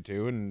reacted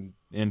to, and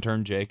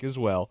intern Jake as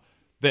well,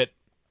 that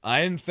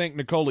I didn't think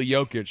Nikola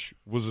Jokic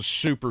was a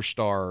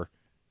superstar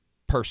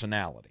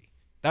personality.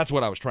 That's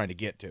what I was trying to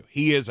get to.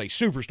 He is a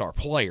superstar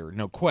player,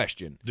 no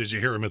question. Did you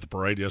hear him at the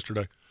parade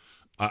yesterday?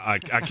 I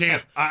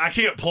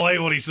can't play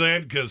what he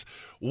said because,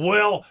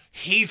 well,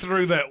 he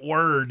threw that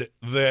word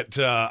that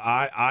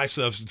I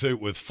substitute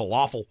with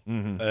falafel,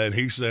 and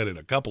he said it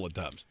a couple of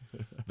times,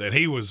 that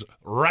he was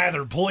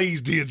rather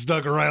pleased he had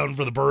stuck around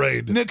for the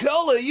parade.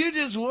 Nikola, you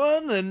just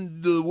won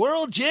the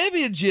world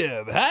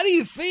championship. How do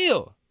you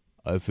feel?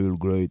 I feel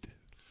great.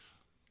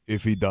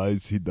 If he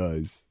dies, he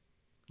dies.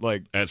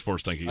 Like at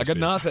Sports Think I got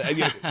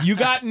nothing. You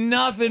got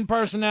nothing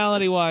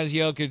personality-wise,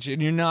 Jokic,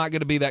 and you're not going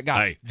to be that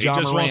guy. Hey, he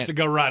just wants to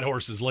go ride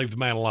horses. Leave the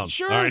man alone.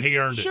 Sure. All right, he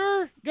earned it.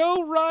 Sure.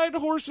 Go ride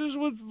horses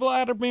with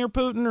Vladimir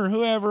Putin or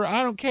whoever.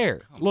 I don't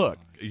care. Look.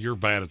 You're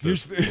bad at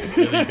this.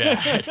 Really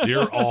bad.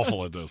 You're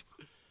awful at this.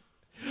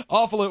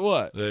 Awful at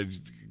what?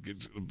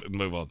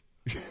 Move on.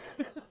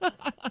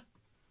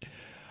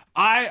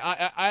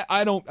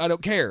 I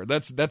don't care.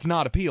 That's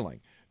not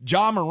appealing.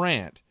 Ja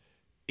Morant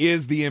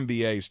is the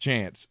NBA's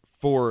chance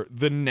for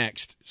the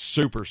next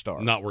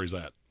superstar. Not where he's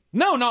at.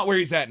 No, not where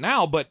he's at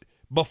now, but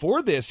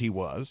before this he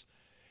was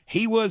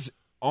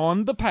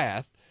on the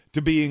path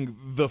to being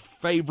the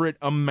favorite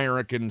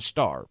American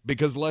star,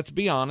 because let's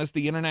be honest,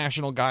 the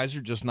international guys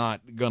are just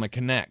not going to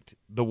connect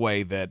the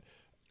way that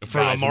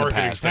from a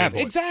marketing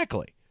standpoint.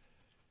 Exactly.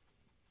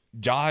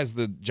 Ja is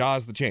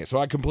the chance. So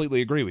I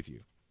completely agree with you.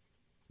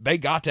 They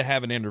got to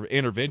have an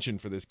intervention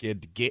for this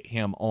kid to get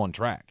him on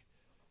track.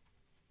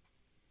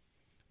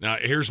 Now,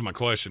 here's my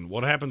question.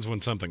 What happens when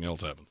something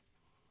else happens?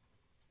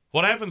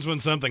 What happens when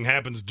something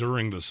happens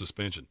during the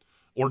suspension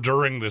or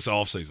during this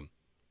offseason?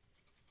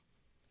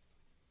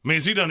 I mean,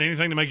 has he done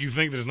anything to make you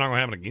think that it's not going to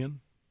happen again?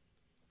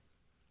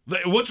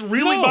 What's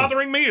really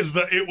bothering me is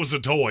that it was a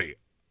toy.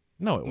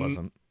 No, it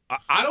wasn't.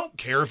 I don't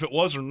care if it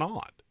was or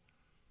not.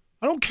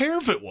 I don't care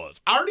if it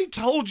was. I already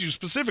told you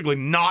specifically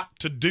not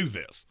to do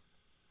this.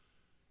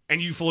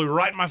 And you flew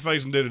right in my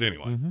face and did it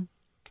anyway. Mm-hmm.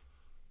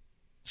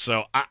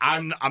 So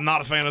I'm not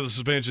a fan of the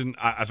suspension.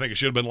 I think it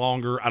should have been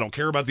longer. I don't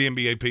care about the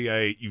NBA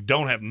PA. You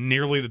don't have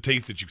nearly the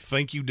teeth that you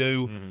think you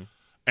do. Mm-hmm.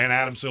 And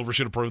Adam Silver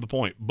should have proved the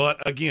point.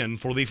 But again,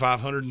 for the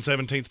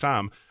 517th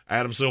time,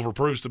 Adam Silver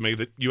proves to me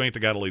that you ain't the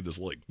guy to lead this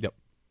league. Yep.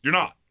 You're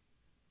not.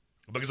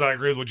 Because I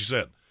agree with what you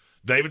said.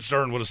 David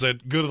Stern would have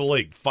said, good of the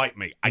league, fight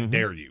me. I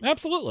dare you.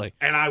 Absolutely.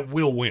 And I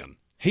will win.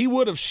 He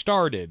would have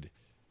started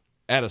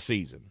at a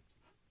season.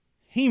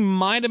 He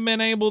might have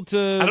been able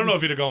to. I don't know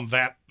if he'd have gone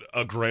that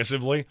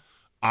aggressively.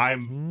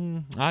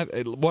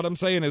 What I'm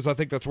saying is I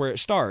think that's where it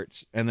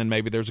starts, and then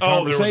maybe there's a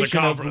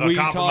conversation we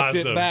talked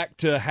it back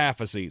to half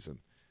a season.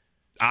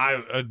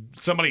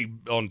 Somebody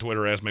on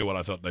Twitter asked me what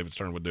I thought David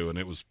Stern would do, and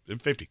it was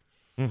 50.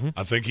 Mm-hmm.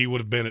 I think he would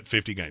have been at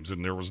 50 games,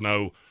 and there was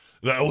no,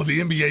 the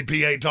NBA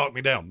PA talked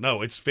me down.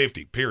 No, it's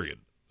 50, period.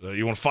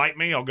 You want to fight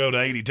me? I'll go to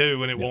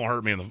 82, and it won't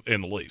hurt me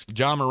in the least.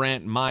 Ja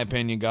Morant, in my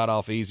opinion, got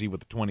off easy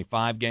with the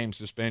 25-game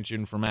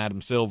suspension from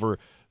Adam Silver.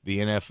 The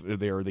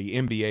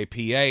NBA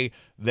PA,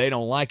 they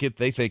don't like it.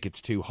 They think it's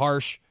too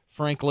harsh.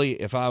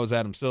 Frankly, if I was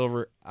Adam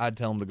Silver, I'd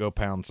tell him to go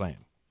pound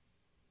sand.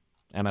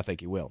 And I think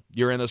he will.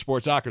 You're in the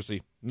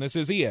Sportsocracy, and this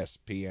is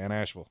ESPN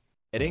Asheville.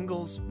 At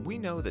Ingles, we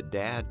know that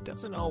Dad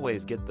doesn't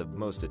always get the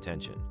most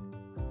attention.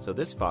 So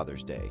this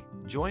Father's Day,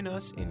 join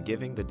us in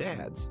giving the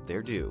dads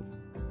their due,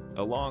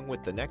 along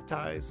with the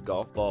neckties,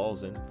 golf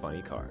balls, and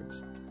funny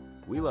cards.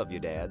 We love you,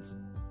 dads,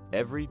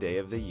 every day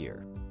of the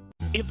year.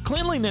 If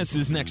cleanliness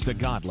is next to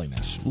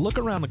godliness, look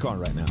around the car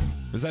right now.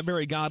 Is that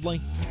very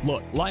godly?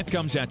 Look, life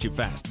comes at you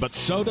fast, but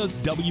so does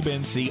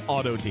WNC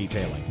Auto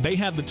Detailing. They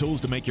have the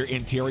tools to make your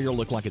interior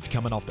look like it's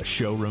coming off the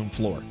showroom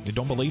floor. You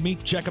don't believe me?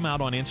 Check them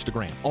out on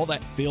Instagram. All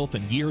that filth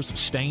and years of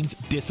stains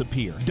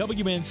disappear.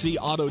 WNC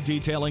Auto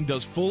Detailing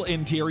does full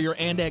interior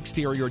and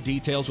exterior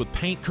details with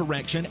paint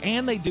correction,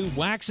 and they do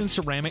wax and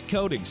ceramic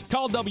coatings.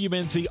 Call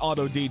WNC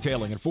Auto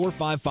Detailing at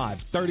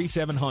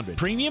 455-3700.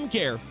 Premium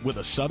care with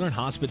a Southern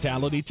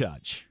hospitality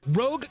touch.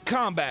 Rogue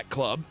Combat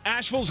Club,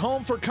 Asheville's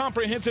home for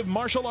comprehensive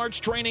martial arts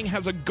training,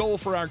 has a goal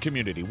for our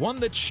community, one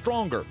that's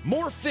stronger,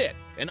 more fit,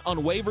 and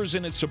unwavers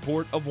in its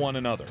support of one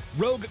another.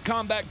 Rogue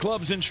Combat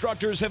Club's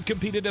instructors have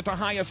competed at the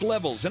highest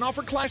levels and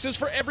offer classes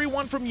for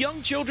everyone from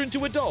young children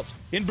to adults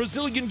in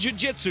Brazilian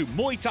Jiu-Jitsu,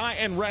 Muay Thai,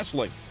 and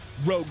wrestling.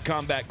 Rogue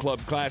Combat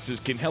Club classes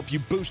can help you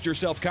boost your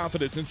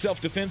self-confidence and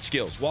self-defense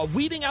skills while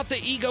weeding out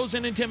the egos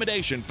and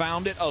intimidation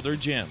found at other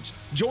gyms.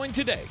 Join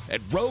today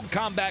at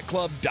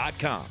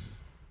roguecombatclub.com.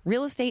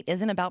 Real estate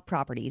isn't about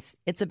properties,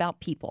 it's about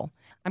people.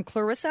 I'm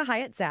Clarissa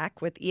Hyatt-Zach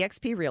with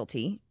eXp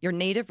Realty, your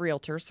native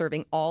realtor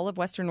serving all of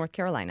Western North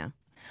Carolina.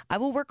 I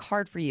will work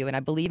hard for you, and I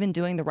believe in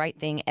doing the right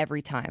thing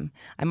every time.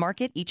 I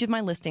market each of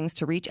my listings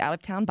to reach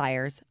out-of-town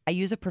buyers. I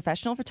use a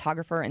professional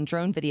photographer and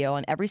drone video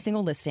on every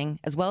single listing,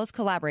 as well as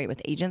collaborate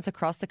with agents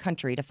across the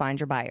country to find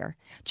your buyer.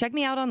 Check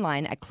me out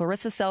online at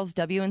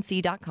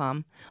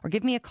clarissasellswnc.com or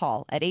give me a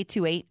call at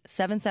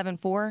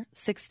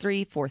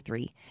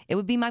 828-774-6343. It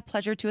would be my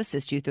pleasure to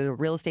assist you through the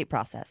real estate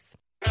process.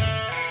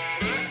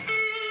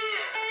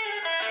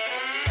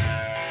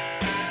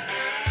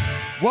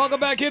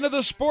 Welcome back into the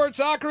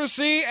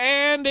Sportsocracy,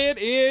 and it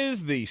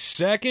is the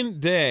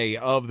second day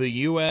of the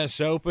U.S.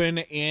 Open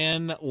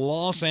in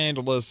Los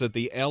Angeles at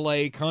the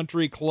L.A.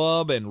 Country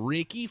Club, and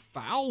Ricky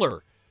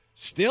Fowler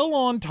still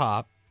on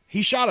top.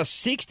 He shot a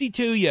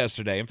 62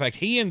 yesterday. In fact,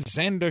 he and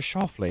Xander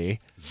Schauffele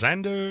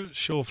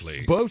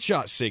both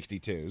shot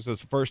 62s.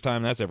 That's the first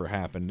time that's ever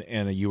happened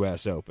in a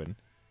U.S. Open.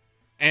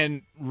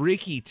 And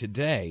Ricky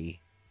today,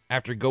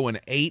 after going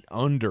 8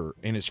 under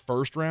in his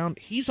first round,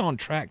 he's on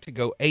track to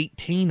go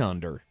 18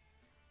 under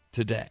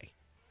today.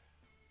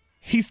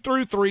 He's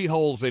through 3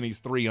 holes and he's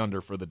 3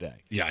 under for the day.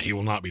 Yeah, he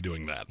will not be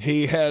doing that.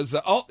 He has.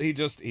 He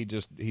just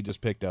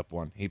picked up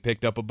one. He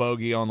picked up a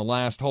bogey on the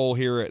last hole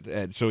here,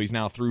 so he's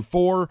now through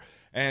 4,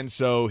 and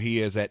so he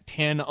is at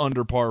 10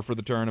 under par for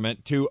the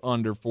tournament, 2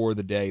 under for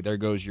the day. There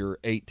goes your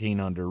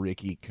 18 under,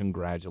 Ricky.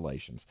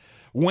 Congratulations.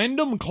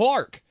 Wyndham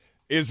Clark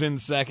is in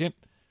second.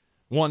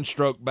 1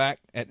 stroke back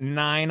at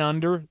 9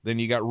 under. Then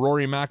you got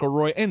Rory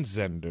McIlroy and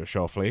Xander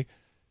Schauffele,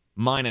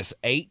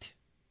 -8.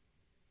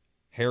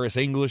 Harris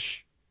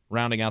English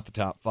rounding out the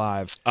top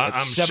 5 at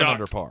 7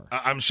 under par.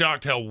 I'm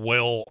shocked how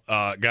well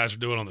guys are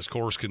doing on this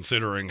course,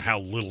 considering how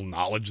little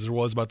knowledge there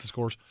was about this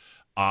course.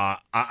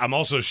 I'm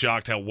also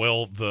shocked how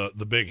well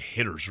the big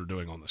hitters are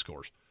doing on this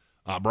course.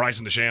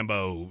 Bryson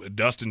DeChambeau,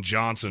 Dustin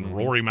Johnson,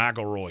 Rory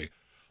McIlroy.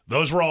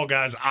 Those were all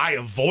guys I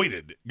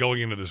avoided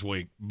going into this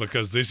week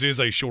because this is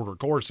a shorter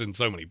course in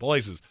so many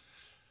places.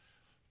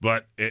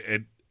 But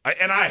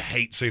I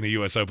hate seeing a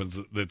U.S. Open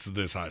that's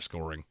this high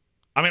scoring.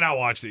 I mean, I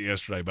watched it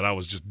yesterday, but I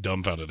was just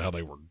dumbfounded how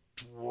they were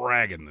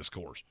dragging this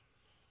course.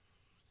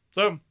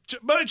 So,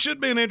 but it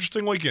should be an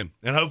interesting weekend,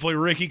 and hopefully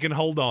Ricky can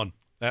hold on.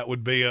 That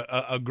would be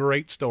a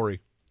great story.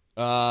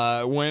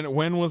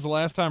 When was the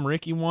last time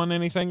Ricky won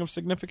anything of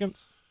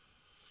significance?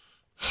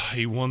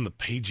 He won the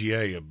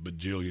PGA a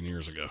bajillion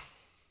years ago.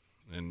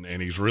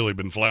 And he's really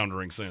been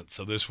floundering since.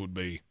 So this would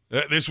be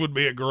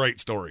a great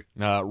story.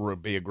 It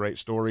would be a great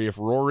story if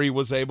Rory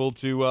was able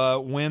to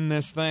win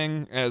this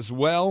thing as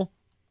well.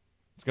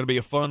 It's going to be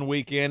a fun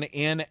weekend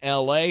in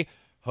L.A.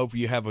 Hope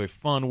you have a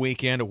fun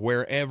weekend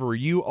wherever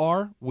you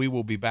are. We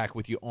will be back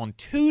with you on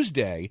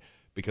Tuesday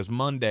because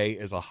Monday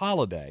is a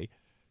holiday.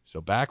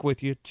 So back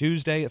with you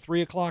Tuesday at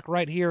 3 o'clock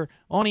right here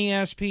on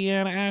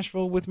ESPN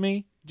Asheville with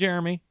me,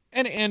 Jeremy,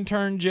 and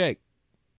Intern Jake.